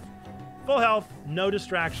health, no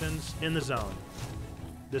distractions, in the zone.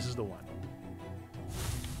 This is the one.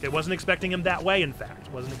 Okay, wasn't expecting him that way, in fact.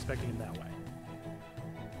 Wasn't expecting him that way.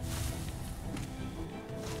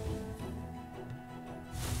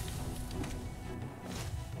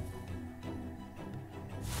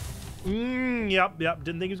 Yep.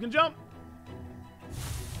 Didn't think he was gonna jump.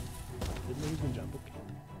 Didn't think he was gonna jump. Okay.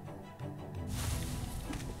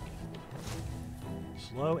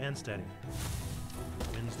 Slow and steady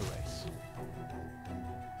wins the race.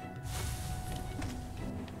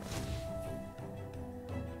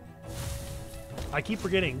 I keep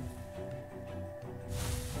forgetting.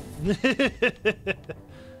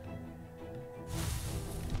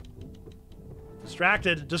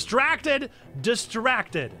 Distracted. Distracted.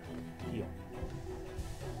 Distracted. Heal.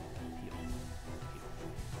 Heal.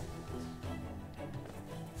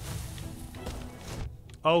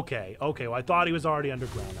 Okay. Okay. Well, I thought he was already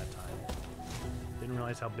underground that time. Didn't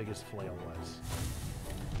realize how big his flail was.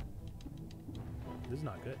 This is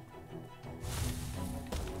not good.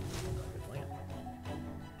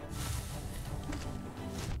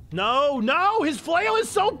 No, no! His flail is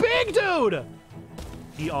so big, dude!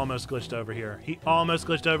 He almost glitched over here. He almost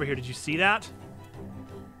glitched over here. Did you see that?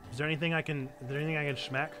 Is there anything I can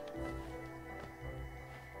schmack?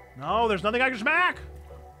 No, there's nothing I can schmack!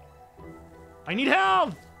 I need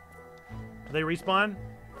health! Do they respawn?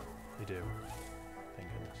 They do. Thank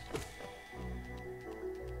goodness.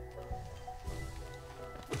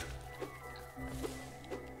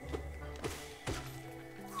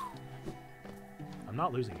 I'm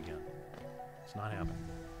not losing again. It's not happening.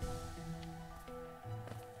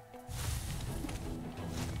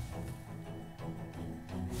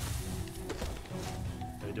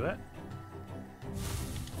 Did I do it?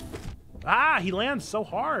 Ah, he lands so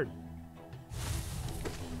hard.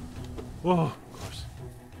 Oh, of course.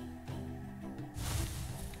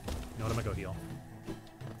 You know what? I'm gonna go heal.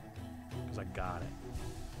 Because I got it.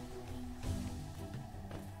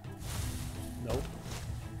 Nope.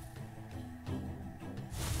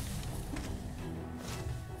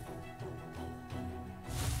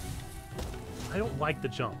 I don't like the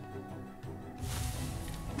jump.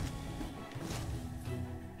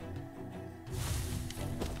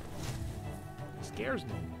 It scares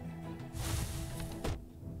me.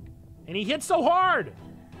 And he hits so hard!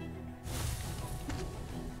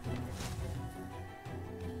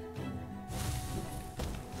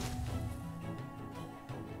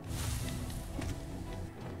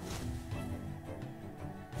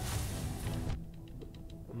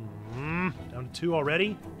 Down to 2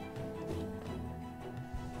 already?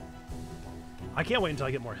 I can't wait until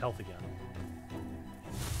I get more health again.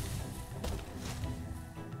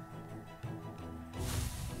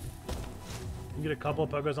 You can get a couple of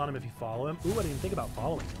pogos on him if you follow him. Ooh, I didn't even think about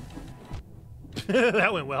following him.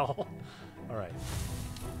 That went well. All right.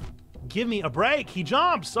 Give me a break. He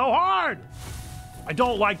jumps so hard. I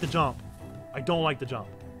don't like the jump. I don't like the jump.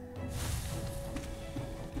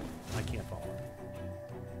 I can't follow him.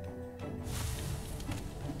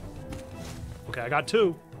 Okay, I got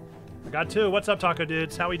 2. I got 2. What's up, taco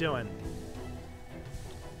dudes? How we doing?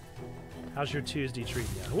 How's your Tuesday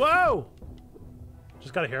treating you? Whoa!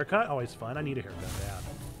 Just got a haircut? Always fun. I need a haircut bad.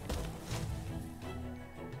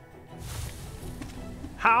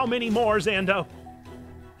 How many more, Zando?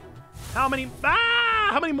 How many? Ah!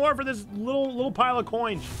 How many more for this little pile of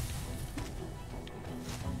coins?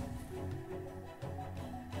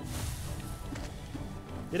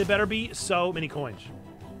 It better be so many coins.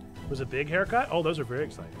 Was a big haircut? Oh, those are very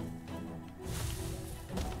exciting.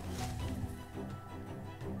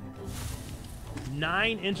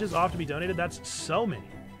 $9 inches off to be donated? That's so many.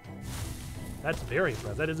 That's very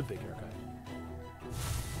impressive. That is a big haircut.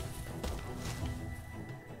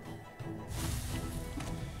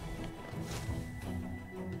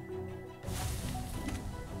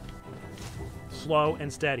 Slow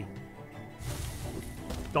and steady.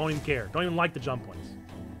 Don't even care. Don't even like the jump points.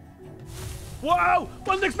 Whoa!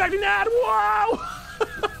 Wasn't expecting that! Whoa!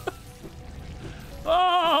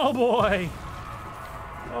 Oh, boy.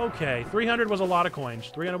 Okay, 300 was a lot of coins.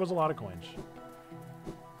 300 was a lot of coins.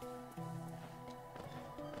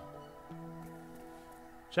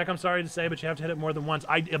 Check, I'm sorry to say, but you have to hit it more than once.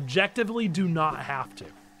 I objectively do not have to.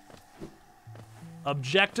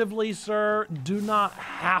 Objectively, sir, do not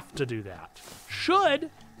have to do that.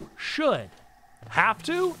 Should. Have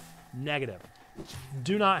to? Negative.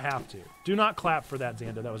 Do not have to. Do not clap for that,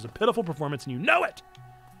 Xander. That was a pitiful performance, and you know it!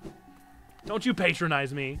 Don't you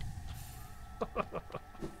patronize me.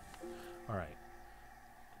 All right.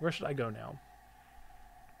 Where should I go now?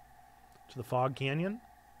 To the Fog Canyon?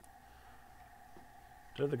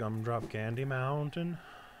 To the Gumdrop Candy Mountain?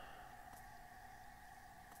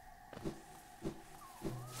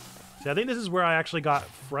 See, I think this is where I actually got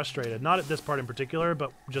frustrated. Not at this part in particular,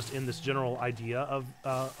 but just in this general idea of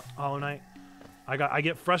Hollow Knight. I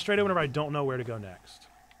get frustrated whenever I don't know where to go next.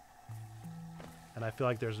 And I feel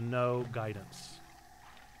like there's no guidance.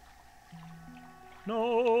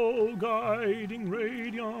 No guiding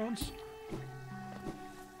radiance.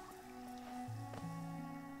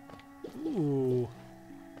 Ooh.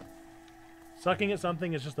 Sucking at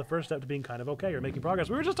something is just the first step to being kind of okay. You're making progress.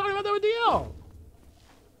 We were just talking about that with DL.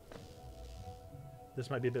 This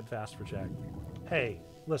might be a bit fast for Jack. Hey,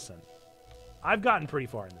 listen. I've gotten pretty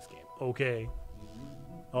far in this game. Okay.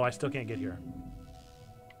 Oh, I still can't get here.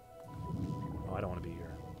 Oh, I don't want to be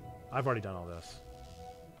here. I've already done all this.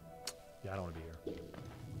 Yeah, I don't want to be here.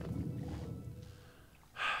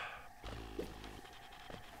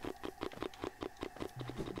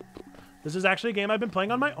 This is actually a game I've been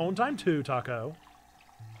playing on my own time too, Taco.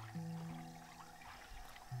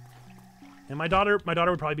 And my daughter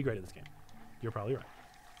would probably be great at this game. You're probably right.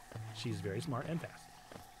 She's very smart and fast.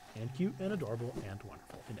 And cute and adorable and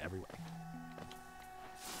wonderful in every way.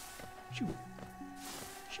 Shoo.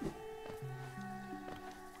 Shoo.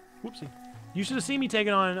 Whoopsie. You should have seen me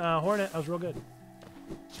taking on Hornet. That was real good.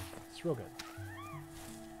 It's real good.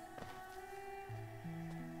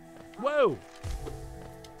 Whoa!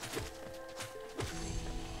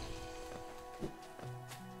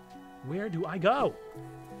 Where do I go?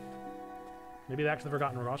 Maybe back to the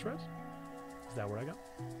Forgotten Crossroads? Is that where I go?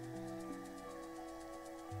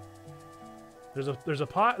 There's a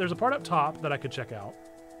part up top that I could check out.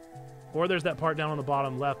 Or there's that part down on the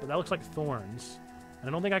bottom left, but that looks like thorns. And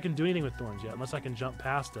I don't think I can do anything with thorns yet, unless I can jump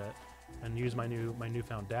past it and use my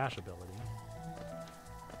newfound dash ability.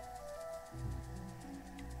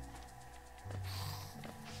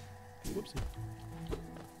 Whoopsie.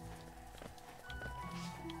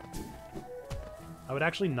 I would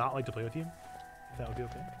actually not like to play with you, if that would be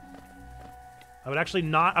okay. I would actually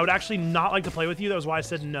not like to play with you. That was why I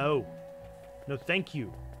said no. No, thank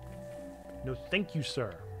you. No, thank you,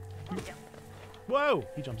 sir. Whoa!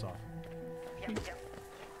 He jumps off.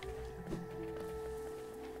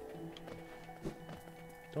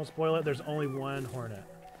 Don't spoil it. There's only one Hornet.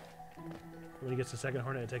 When he gets the second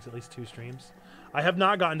Hornet, it takes at least 2 streams. I have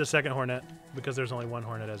not gotten to second Hornet because there's only one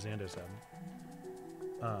Hornet, as Xando said.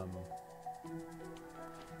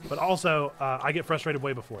 But also, I get frustrated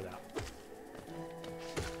way before that.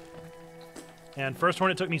 And first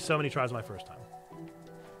Hornet took me so many tries my first time.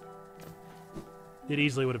 It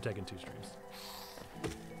easily would have taken 2 streams.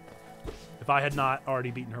 If I had not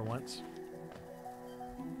already beaten her once.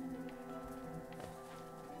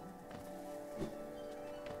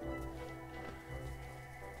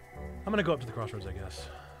 I'm gonna go up to the crossroads, I guess.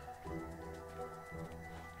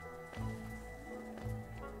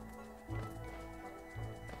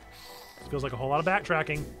 This feels like a whole lot of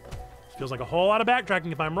backtracking. This feels like a whole lot of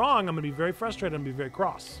backtracking. If I'm wrong, I'm gonna be very frustrated. I'm gonna be very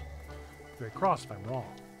cross. Very cross if I'm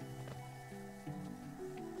wrong.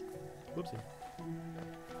 Whoopsie.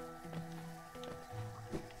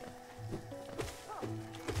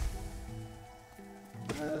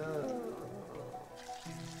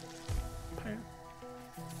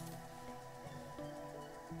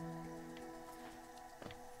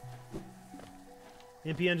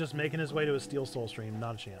 NPN just making his way to a Steel Soul stream.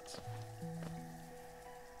 Not a chance.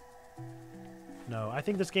 No, I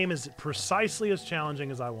think this game is precisely as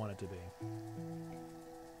challenging as I want it to be.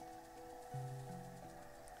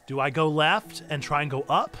 Do I go left and try and go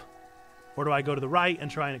up? Or do I go to the right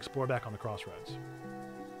and try and explore back on the crossroads?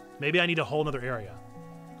 Maybe I need a whole other area.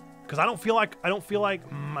 Because I don't feel like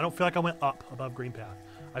I went up above Green Path.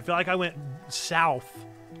 I feel like I went south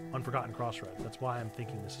on Forgotten Crossroads. That's why I'm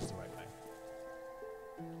thinking this is the right way.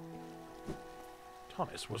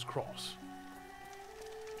 Thomas was cross.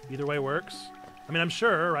 Either way works. I mean, I'm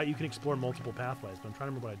sure, right? You can explore multiple pathways, but I'm trying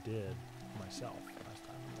to remember what I did for myself last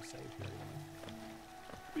time. I'm gonna save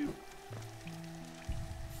here.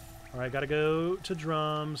 All right, gotta go to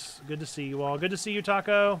drums. Good to see you all. Good to see you,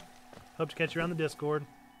 Taco. Hope to catch you around the Discord.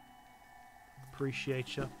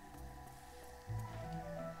 Appreciate you.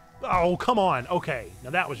 Oh, come on. Okay, now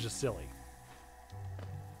that was just silly.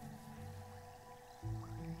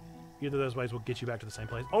 Either of those ways will get you back to the same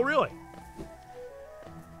place. Oh, really?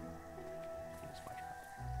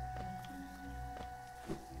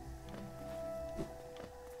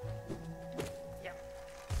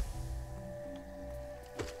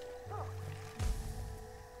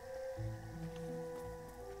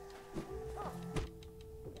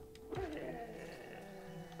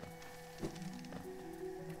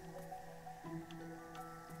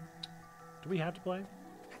 Do we have to play?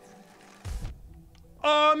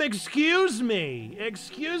 Excuse me.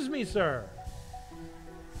 Excuse me, sir.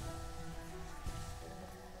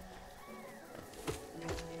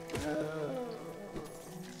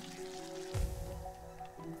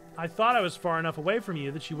 I thought I was far enough away from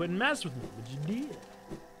you that you wouldn't mess with me, but you did.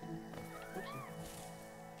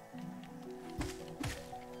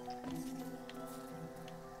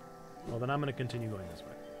 Well, then I'm going to continue going this way.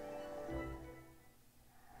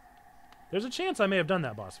 There's a chance I may have done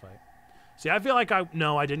that boss fight. See, I feel like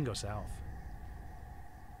no, I didn't go south.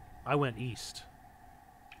 I went east.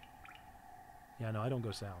 Yeah, no, I don't go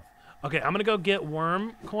south. Okay, I'm going to go get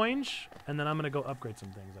worm coins, and then I'm going to go upgrade some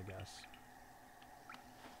things, I guess.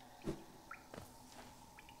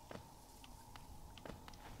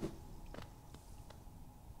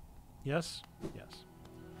 Yes? Yes.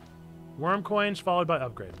 Worm coins followed by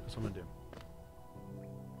upgrade. That's what I'm going to do.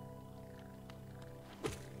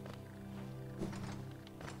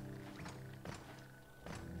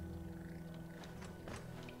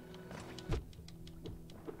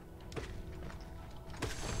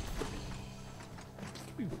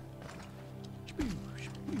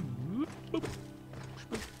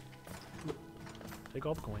 Take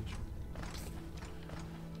all the coins.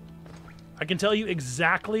 I can tell you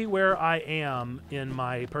exactly where I am in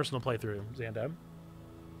my personal playthrough, Xando.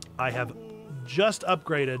 I have just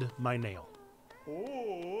upgraded my nail.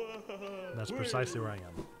 And that's precisely where I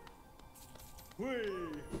am.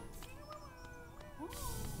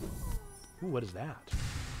 Ooh, what is that?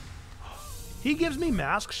 He gives me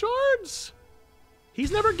mask shards?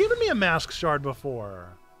 He's never given me a mask shard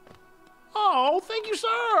before. Oh, thank you,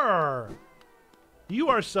 sir. You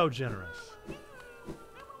are so generous.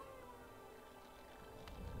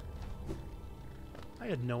 I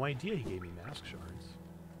had no idea he gave me mask shards.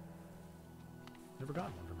 Never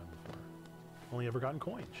gotten one from him before. Only ever gotten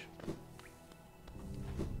coins.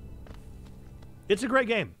 It's a great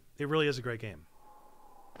game. It really is a great game.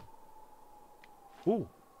 Ooh,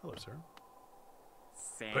 hello, sir.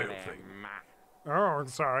 Oh,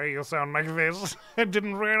 sorry, you sound like this. I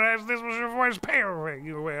didn't realize this was your voice. Pale,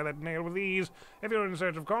 you wear that nail with ease. If you're in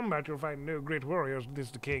search of combat, you'll find no great warriors in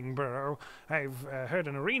this decaying burrow. I've heard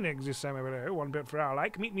an arena exists somewhere below, one built for our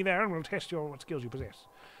like. Meet me there and we'll test what skills you possess.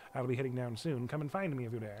 I'll be heading down soon. Come and find me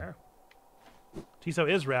if you dare. Tiso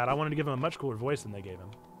is rad. I wanted to give him a much cooler voice than they gave him.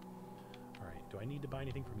 All right, do I need to buy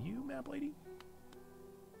anything from you, map lady?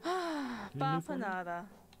 Bafanada.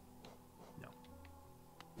 No.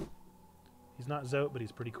 He's not Zote, but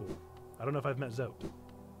he's pretty cool. I don't know if I've met Zote.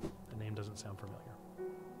 The name doesn't sound familiar.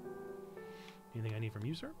 Anything I need from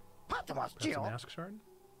you, sir? Perhaps a mask shard?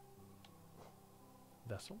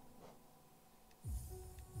 Vessel?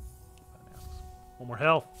 Masks. One more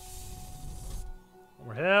health.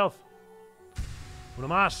 One more health. Uno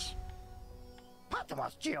más.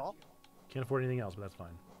 Can't afford anything else, but that's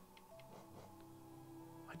fine.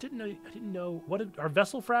 I didn't know what are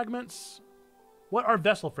vessel fragments? What are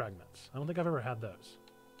vessel fragments? I don't think I've ever had those.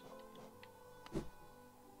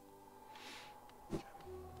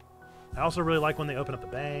 I also really like when they open up the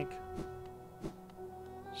bank.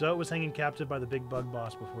 Zote was hanging captive by the big bug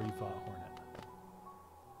boss before you fought Hornet.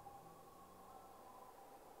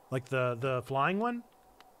 Like the flying one?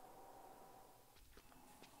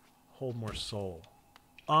 Hold more soul.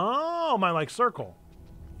 Oh, my like circle.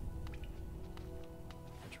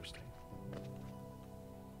 Interesting.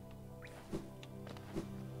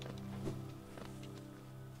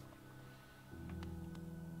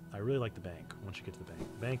 I really like the bank once you get to the bank.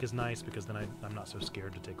 The bank is nice because then I'm not so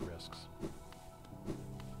scared to take risks.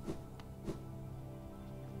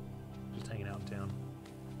 Just hanging out in town.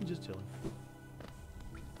 Just chilling.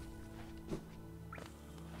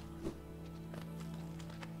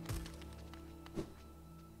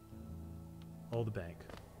 Oh, the bank.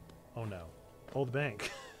 Oh, no. Oh, the bank.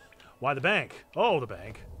 Why the bank? Oh, the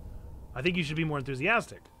bank. I think you should be more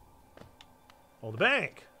enthusiastic. Oh, the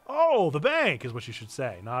bank. Oh, the bank is what you should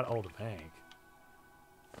say, not oh, the bank.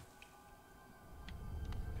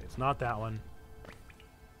 Okay, it's not that one.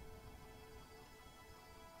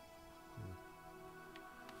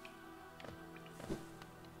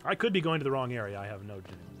 I could be going to the wrong area. I have no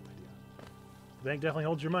idea. The bank definitely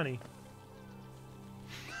holds your money.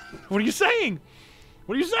 What are you saying?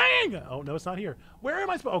 What are you saying? Oh, no, it's not here. Where am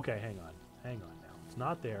I supposed? Okay, hang on. Hang on now. It's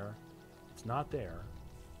not there. It's not there.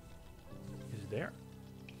 Is it there?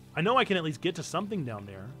 I know I can at least get to something down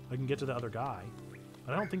there. I can get to the other guy.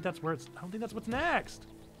 But I don't think that's where it's... I don't think that's what's next.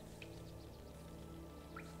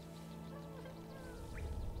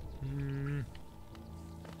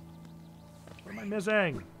 What am I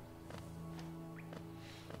missing?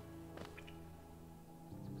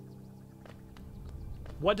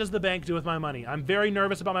 What does the bank do with my money? I'm very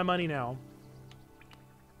nervous about my money now.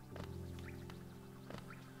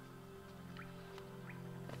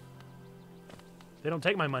 They don't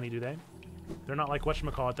take my money, do they? They're not like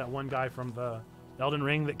whatchamacallit, that one guy from the Elden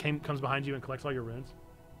Ring that comes behind you and collects all your runes.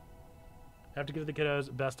 Have to give the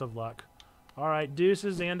kiddos best of luck. All right,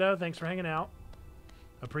 deuces, Zando. Thanks for hanging out.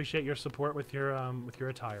 Appreciate your support with your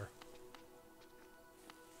attire.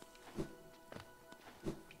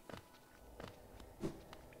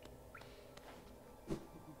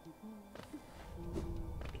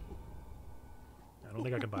 I don't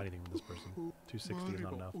think I can buy anything from this person. 260 is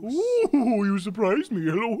not enough. Oh, you surprised me.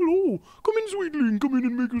 Hello, hello. Come in, sweetling. Come in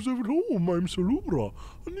and make yourself at home. I'm Salura,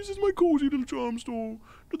 and this is my cozy little charm store.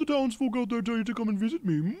 Do the townsfolk out there tell you to come and visit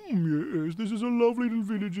me? Yes, this is a lovely little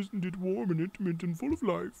village, isn't it? Warm and intimate and full of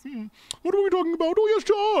life. What are we talking about? Oh, yes,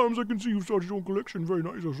 charms. I can see you've started your own collection. Very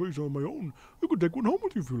nice. I'll show you some of my own. You could take one home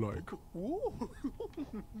with you if you like.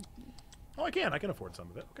 Oh, I can. I can afford some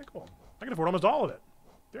of it. Okay, cool. I can afford almost all of it.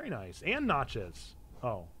 Very nice. And notches.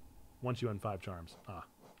 Oh, once you earn 5 charms. Ah,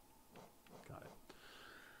 got it.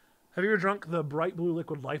 Have you ever drunk the bright blue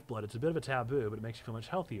liquid lifeblood? It's a bit of a taboo, but it makes you feel much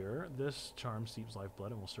healthier. This charm steeps lifeblood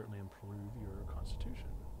and will certainly improve your constitution.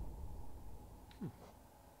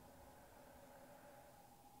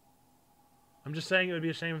 I'm just saying it would be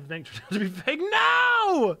a shame if the bank turned out to be fake.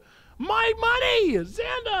 No! My money!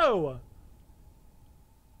 Zando!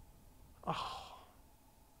 Oh,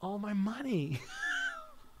 all my money.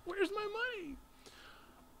 Where's my money?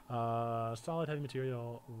 Solid heavy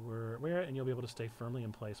material. Wear it and you'll be able to stay firmly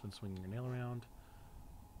in place when swinging your nail around.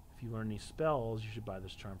 If you learn any spells, you should buy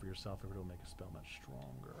this charm for yourself, or it'll make a spell much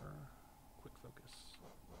stronger. Quick focus.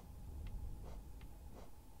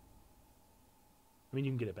 I mean,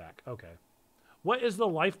 you can get it back. Okay. What is the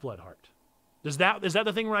lifeblood heart? Is that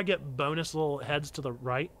the thing where I get bonus little heads to the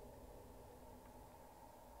right?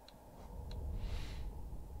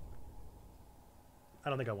 I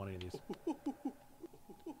don't think I want any of these.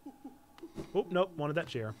 Oh, nope, wanted that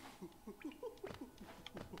chair.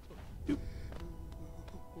 Get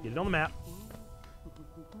it on the map.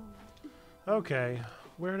 Okay,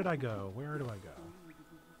 where did I go? Where do I go?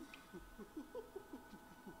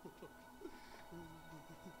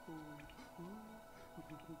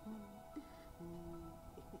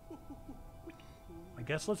 I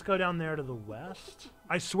guess let's go down there to the west.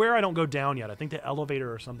 I swear I don't go down yet. I think the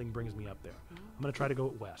elevator or something brings me up there. I'm going to try to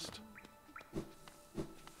go west.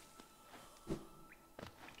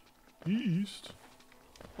 East?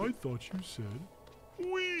 I thought you said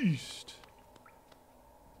west.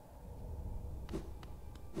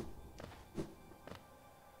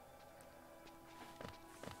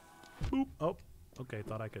 Boop. Oh, okay.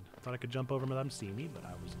 Thought I could jump over them see me, but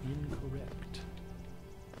I was incorrect.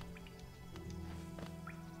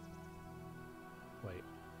 Wait.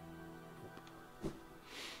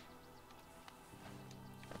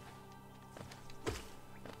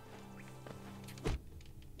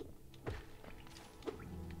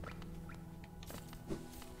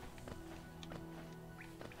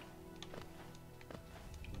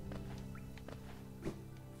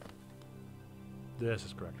 This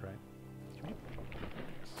is correct, right?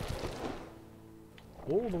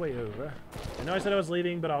 All the way over. I know I said I was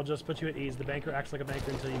leaving, but I'll just put you at ease. The banker acts like a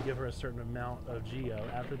banker until you give her a certain amount of geo.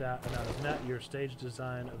 After that amount is met, your stage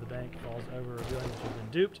design of the bank falls over, revealing that you've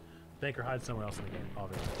been duped. The banker hides somewhere else in the game. All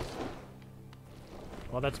very nice.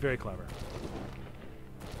 Well, that's very clever.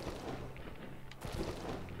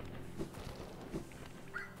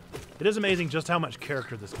 It is amazing just how much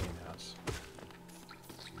character this game has.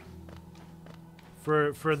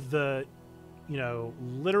 For the, you know,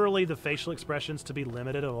 literally the facial expressions to be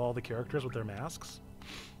limited of all the characters with their masks.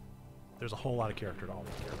 There's a whole lot of character to all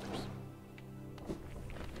these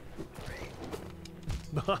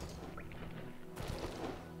characters.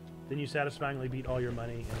 Then you satisfyingly beat all your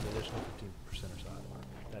money and an additional 15% or so.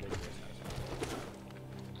 That is very satisfying.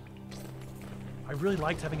 I really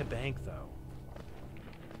liked having a bank, though.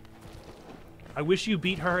 I wish you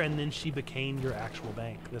beat her and then she became your actual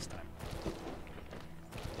bank this time.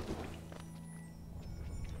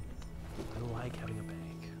 I like having a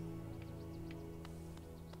bank.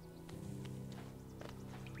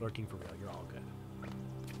 Lurking for real, you're all good.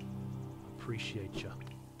 Appreciate ya.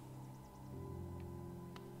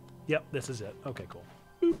 Yep, this is it. Okay, cool.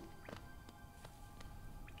 Boop.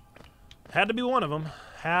 Had to be one of them.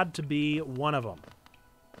 Had to be one of them.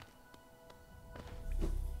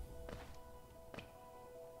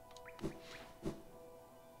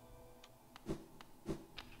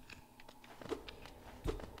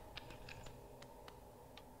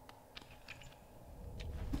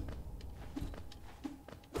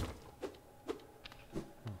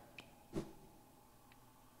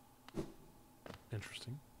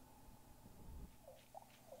 Interesting.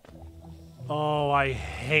 Oh, I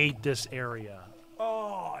hate this area.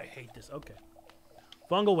 Oh, I hate this. Okay.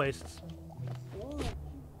 Fungal wastes.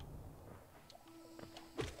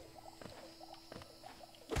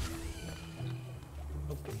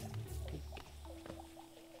 Okay.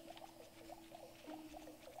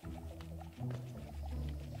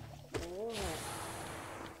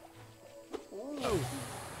 Oh.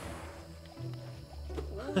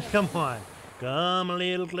 Come on. Come a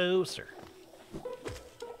little closer.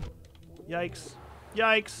 Yikes.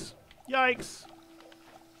 Yikes. Yikes.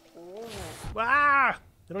 Ah!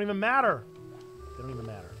 They don't even matter. They don't even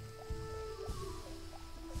matter.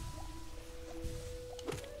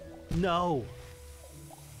 No.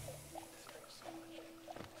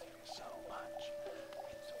 So much.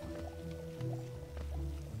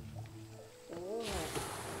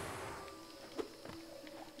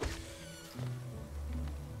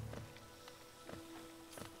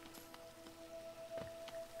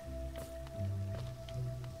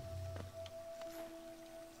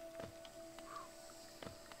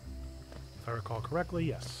 If I recall correctly,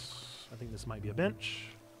 yes. I think this might be a bench.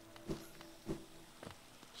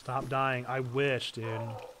 Stop dying. I wish, dude.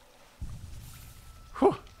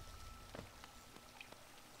 Whew.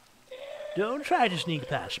 Don't try to sneak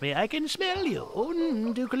past me. I can smell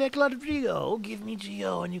you. Do collect a lot of geo. Give me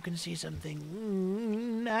geo and you can see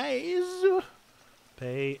something nice.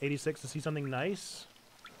 Pay 86 to see something nice?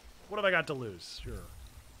 What have I got to lose? Sure.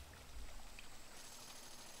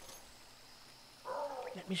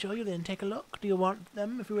 Let me show you then. Take a look. Do you want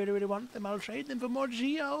them? If you really, really want them, I'll trade them for more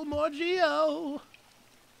geo. More geo.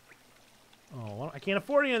 Oh, well, I can't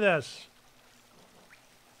afford any of this.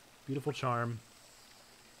 Beautiful charm.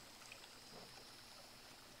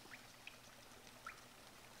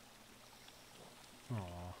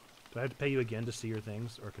 Do I have to pay you again to see your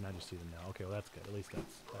things, or can I just see them now? Okay, well that's good. At least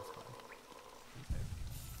that's fine.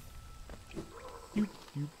 You.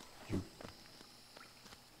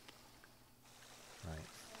 Right.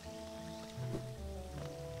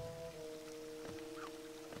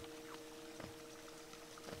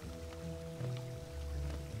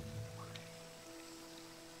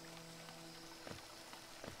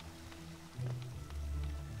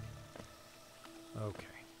 Okay.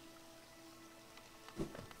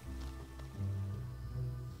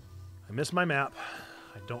 I missed my map.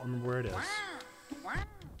 I don't remember where it is.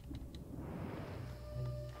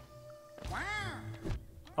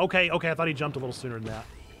 Okay, I thought he jumped a little sooner than that.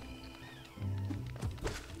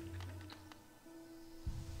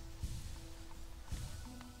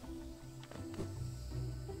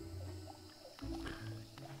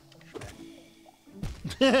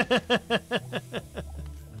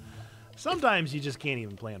 Sometimes you just can't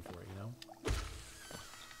even plan for it, you know?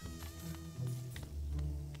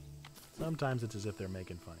 Sometimes it's as if they're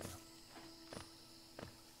making fun of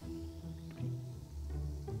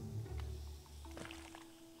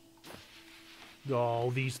you.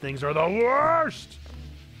 Oh, these things are the worst!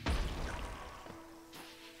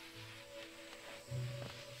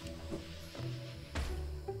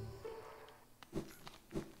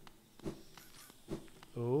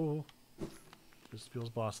 Oh. This feels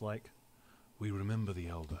boss-like. We remember the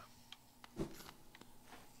elder.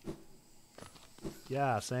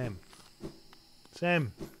 Yeah, same.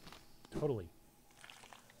 Same. Totally.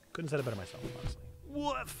 Couldn't have said it better myself, honestly.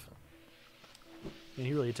 Woof! And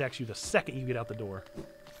he really attacks you the second you get out the door.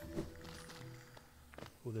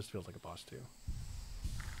 Oh, this feels like a boss too.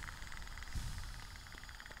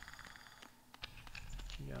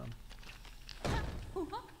 Yeah.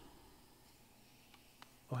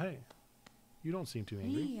 Oh, hey. You don't seem too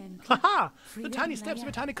angry. Haha! The tiny steps of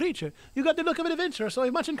a tiny creature. You got the look of an adventurer, so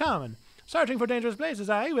we've much in common. Searching for dangerous places,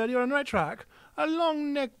 aye? Well, you're on the right track. A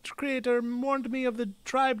long-necked creator warned me of the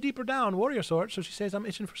tribe deeper down, warrior sort, so she says I'm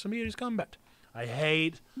itching for some serious combat. I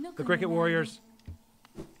hate the cricket warriors.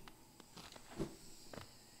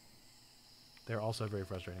 They're also very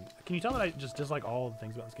frustrating. Can you tell that I just dislike all the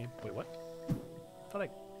things about this game? Wait, what? I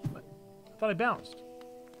thought I bounced.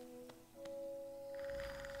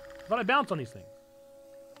 I thought I bounced on these things.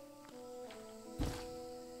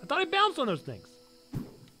 I thought I bounced on those things.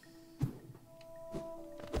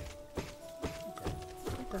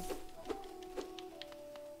 Okay.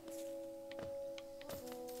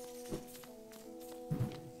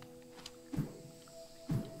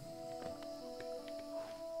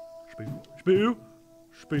 Spoo.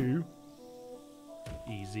 Spoo.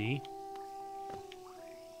 Easy.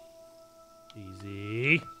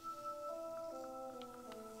 Easy.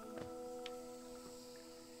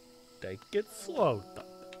 Take it slow.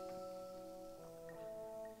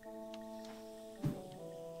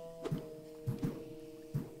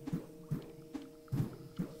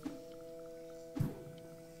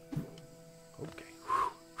 Okay.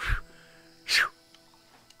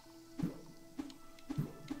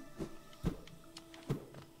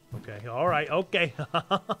 Okay, all right, okay.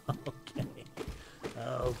 Okay.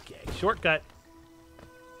 Okay. Shortcut.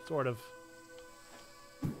 Sort of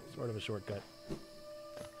a shortcut.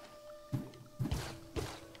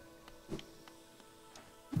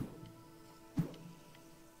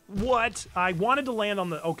 What? I wanted to land on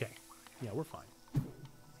the... Okay. Yeah, we're fine.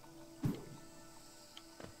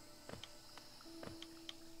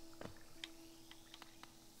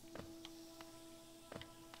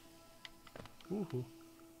 Woohoo.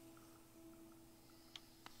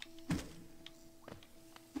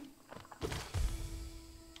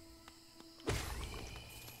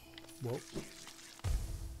 Whoa.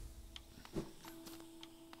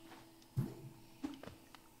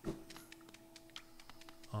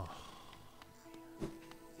 Oh.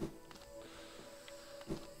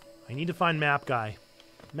 I need to find map guy.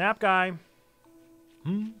 Map guy.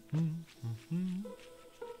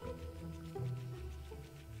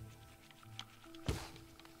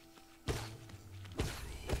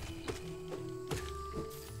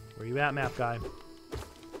 Where you at, map guy?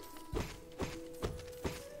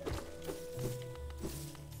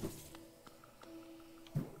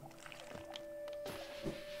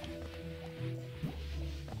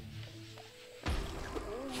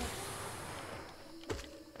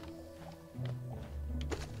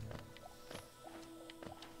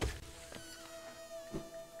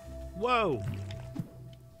 Whoa!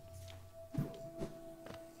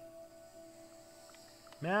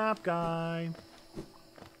 Map guy.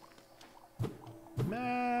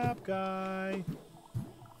 Map guy.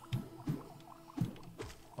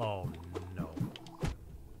 Oh no.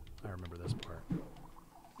 I remember this part.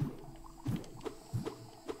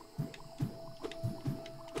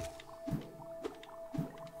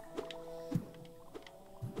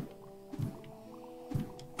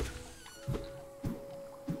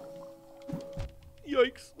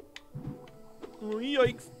 yikes. Oh,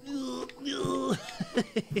 yikes.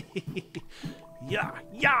 Yeah.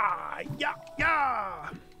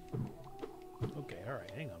 Okay,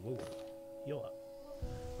 alright, hang on. Whoa. Heal up.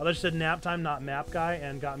 Oh, they said nap time, not map guy,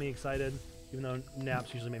 and got me excited, even though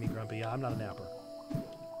naps usually make me grumpy. Yeah, I'm not a napper.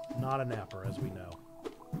 Not a napper, as we know.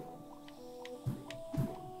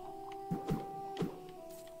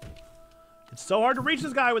 It's so hard to reach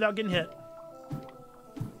this guy without getting hit.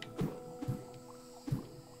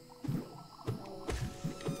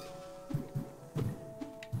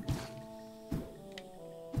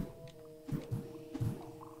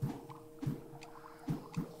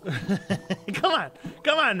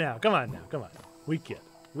 Come on now. We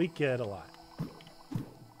kid a lot.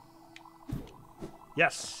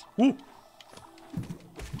 Yes. Woo.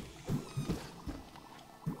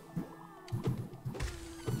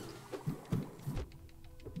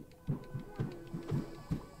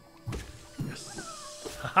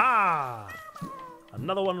 Yes. Ha-ha!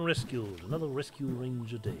 Another one rescued. Another rescue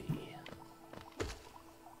ranger day.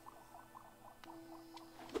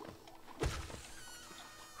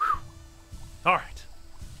 All right.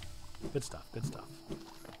 Good stuff.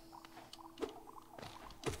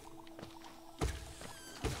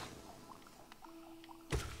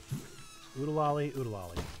 Oodalolly.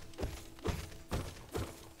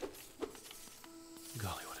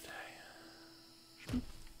 Golly, what a day.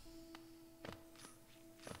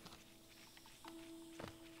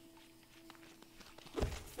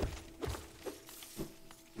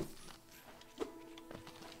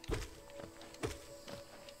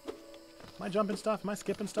 Am I jumping stuff? Am I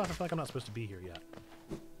skipping stuff? I feel like I'm not supposed to be here yet.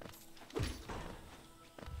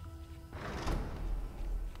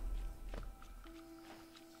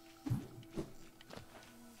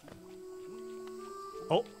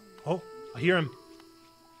 Oh, I hear him.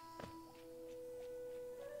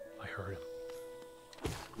 I heard him.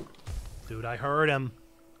 Dude, I heard him.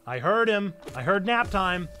 I heard nap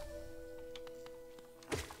time.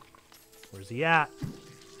 Where's he at?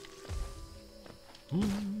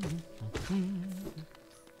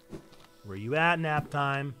 Where you at, nap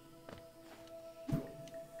time?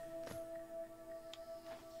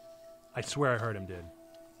 I swear I heard him, dude.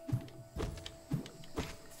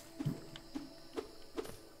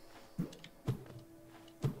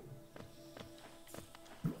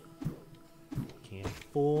 Can't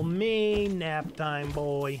fool me, nap time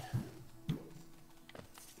boy.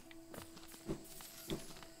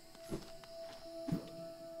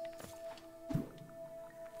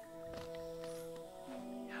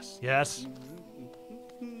 Yes.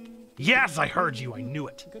 Yes, I heard you. I knew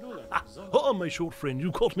it. Ah, my short friend,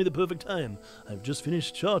 you caught me the perfect time. I've just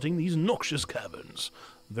finished charting these noxious caverns.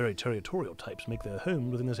 Very territorial types make their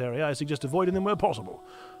home within this area. I suggest avoiding them where possible.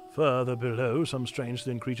 Further below, some strange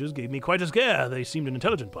thin creatures gave me quite a scare. They seemed an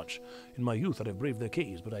intelligent bunch. In my youth, I'd have braved their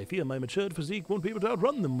caves, but I fear my matured physique won't be able to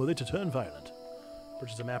outrun them were they to turn violent.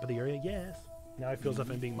 Purchase a map of the area? Yes. Now I feel as if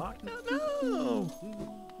I'm being mocked. No.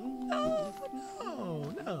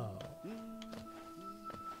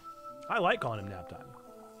 I like calling him nap time.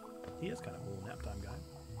 He is kind of a little nap time guy.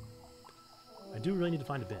 I do really need to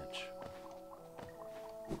find a bench.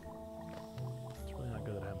 It's really not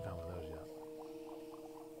good that I haven't found one of those yet.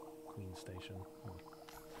 Queen Station.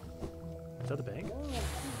 Is that the bank?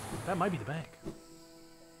 That might be the bank.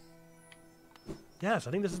 Yes,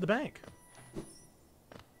 I think this is the bank.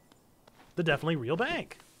 The definitely real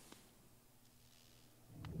bank.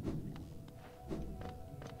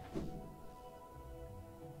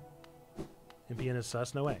 NPN is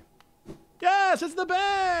sus? No way. Yes, it's the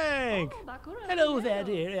bank! Hello there,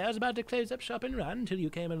 dear. I was about to close up shop and run until you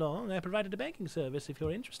came along. I provided a banking service if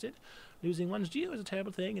you're interested. Losing one's geo is a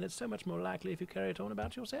terrible thing, and it's so much more likely if you carry it on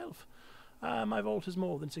about yourself. My vault is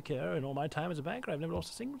more than secure. In all my time as a banker, I've never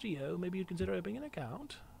lost a single geo. Maybe you'd consider opening an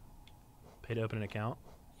account. Pay to open an account?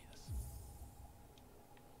 Yes.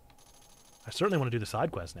 I certainly want to do the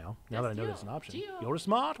side quest now that I know there's an option. You're a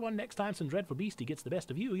smart one. Next time some dreadful beastie gets the best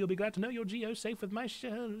of you, you'll be glad to know your geo's safe with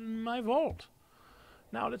my vault.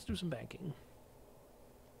 Now let's do some banking.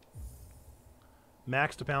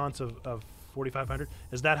 Maxed balance of 4,500.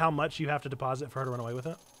 Is that how much you have to deposit for her to run away with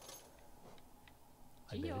it?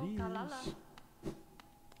 I bet it is.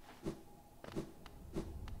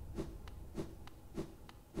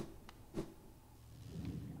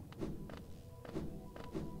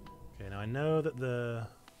 I know that the...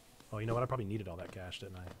 Oh, you know what? I probably needed all that cash,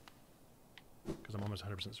 didn't I? Because I'm almost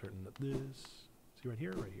 100% certain that this... See right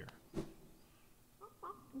here? Right here.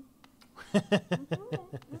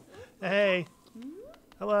 Hey.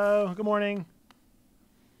 Hello. Good morning.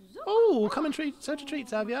 Oh, come and search a treat,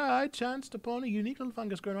 Savia. I chanced upon a unique little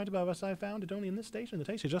fungus growing right above us. I found it only in this station. The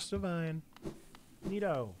taste is just divine.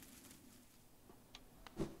 Neato.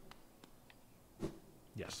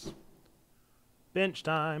 Yes. Bench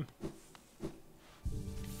time.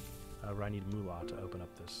 However, I need moolah to open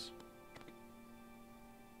up this.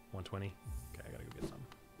 120. Okay, I gotta go get some.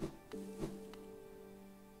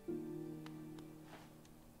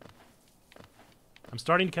 I'm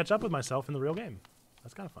starting to catch up with myself in the real game.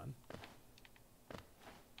 That's kind of fun.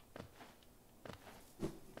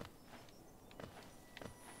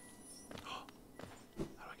 How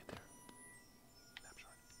do I get there?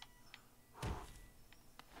 Snapshot.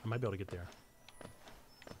 I might be able to get there.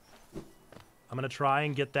 I'm going to try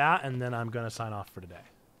and get that, and then I'm going to sign off for today.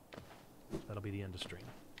 That'll be the end of stream.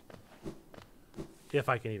 If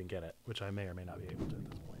I can even get it, which I may or may not be able to at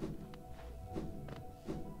this point.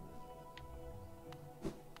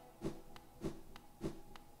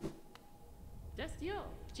 Just you,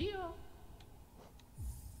 Gio.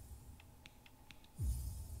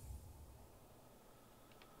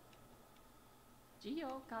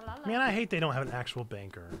 Gio, Kalala. Man, I hate they don't have an actual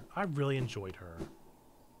banker. I really enjoyed her.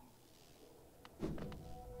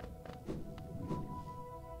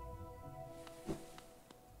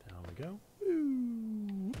 Down we go.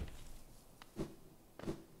 Ooh.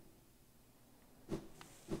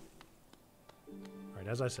 All right,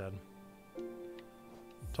 as I said.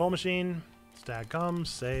 Toll machine. Stag comes.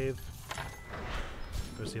 Save.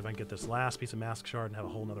 Go see if I can get this last piece of mask shard and have a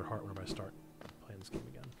whole nother heart whenever I start playing this game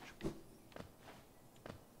again.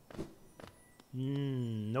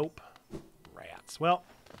 Nope. Rats. Well,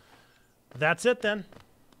 that's it then.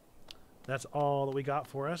 That's all that we got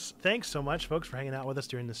for us. Thanks so much, folks, for hanging out with us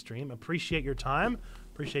during the stream. Appreciate your time.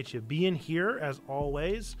 Appreciate you being here, as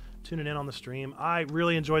always, tuning in on the stream. I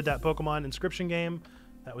really enjoyed that Pokemon Inscryption game.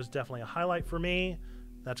 That was definitely a highlight for me.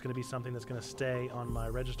 That's going to be something that's going to stay on my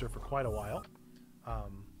register for quite a while.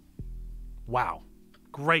 Wow.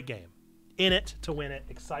 Great game. In it to win it.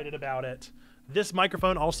 Excited about it. This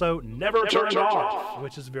microphone also never turned off,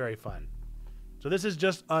 which is very fun. So this is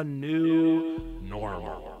just a new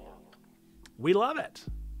normal. We love it.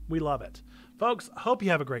 We love it. Folks, hope you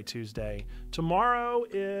have a great Tuesday. Tomorrow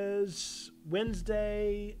is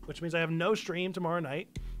Wednesday, which means I have no stream tomorrow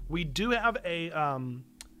night. We do have a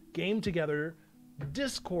Game Together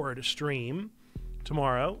Discord stream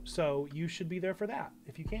tomorrow, so you should be there for that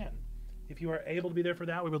if you can. If you are able to be there for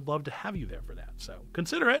that, we would love to have you there for that. So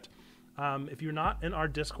consider it. If you're not in our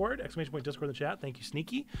Discord, !Discord in the chat, thank you,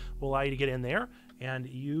 Sneaky. We'll allow you to get in there, and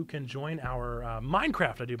you can join our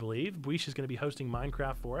Minecraft, I do believe. Weesh is going to be hosting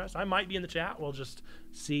Minecraft for us. I might be in the chat. We'll just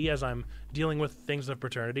see as I'm dealing with things of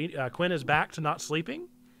paternity. Quinn is back to not sleeping,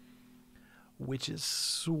 which is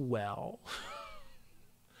swell.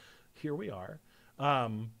 Here we are.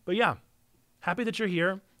 But yeah, happy that you're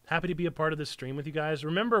here. Happy to be a part of this stream with you guys.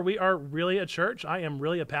 Remember, we are really a church. I am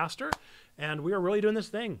really a pastor. And we are really doing this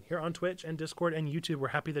thing here on Twitch and Discord and YouTube. We're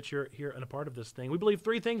happy that you're here and a part of this thing. We believe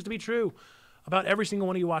 3 things to be true about every single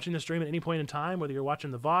one of you watching the stream at any point in time, whether you're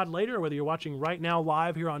watching the VOD later or whether you're watching right now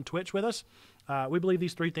live here on Twitch with us. We believe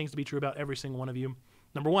these 3 things to be true about every single one of you.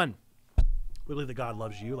 Number 1, we believe that God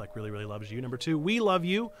loves you, like really, really loves you. Number 2, we love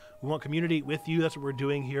you. We want community with you. That's what we're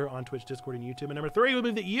doing here on Twitch, Discord, and YouTube. And number 3, we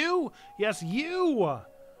believe that you, yes, you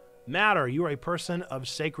matter. You are a person of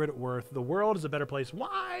sacred worth. The world is a better place.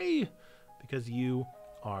 Why? Because you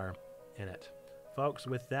are in it. Folks,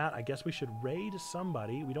 with that, I guess we should raid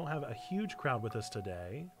somebody. We don't have a huge crowd with us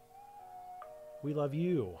today. We love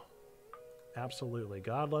you. Absolutely.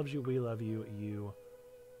 God loves you. We love you. You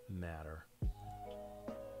matter.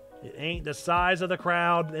 It ain't the size of the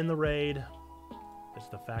crowd in the raid. It's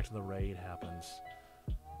the fact that the raid happens.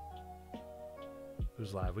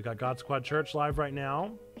 Who's live? We got God Squad Church live right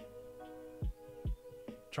now.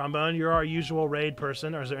 Trombone, you're our usual raid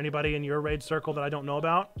person. Or is there anybody in your raid circle that I don't know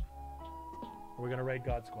about? Or are we going to raid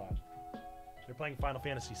God Squad? They're playing Final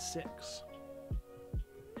Fantasy VI.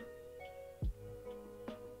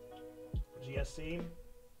 GSC.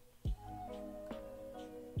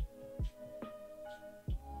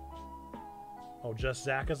 Oh, Just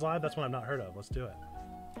Zach is live? That's one I've not heard of. Let's do it.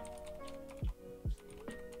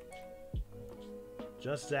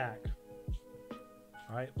 Just Zach.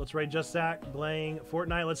 All right, let's raid Just Zach playing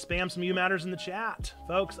Fortnite. Let's spam some You Matters in the chat.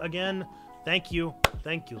 Folks, again, thank you.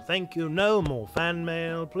 Thank you. Thank you. No more fan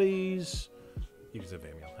mail, please. You can say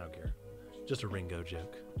fan mail. I don't care. Just a Ringo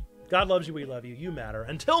joke. God loves you. We love you. You matter.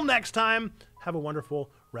 Until next time, have a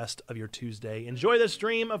wonderful rest of your Tuesday. Enjoy the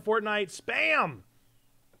stream of Fortnite. Spam!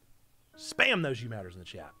 Spam those You Matters in the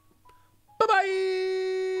chat. Bye-bye!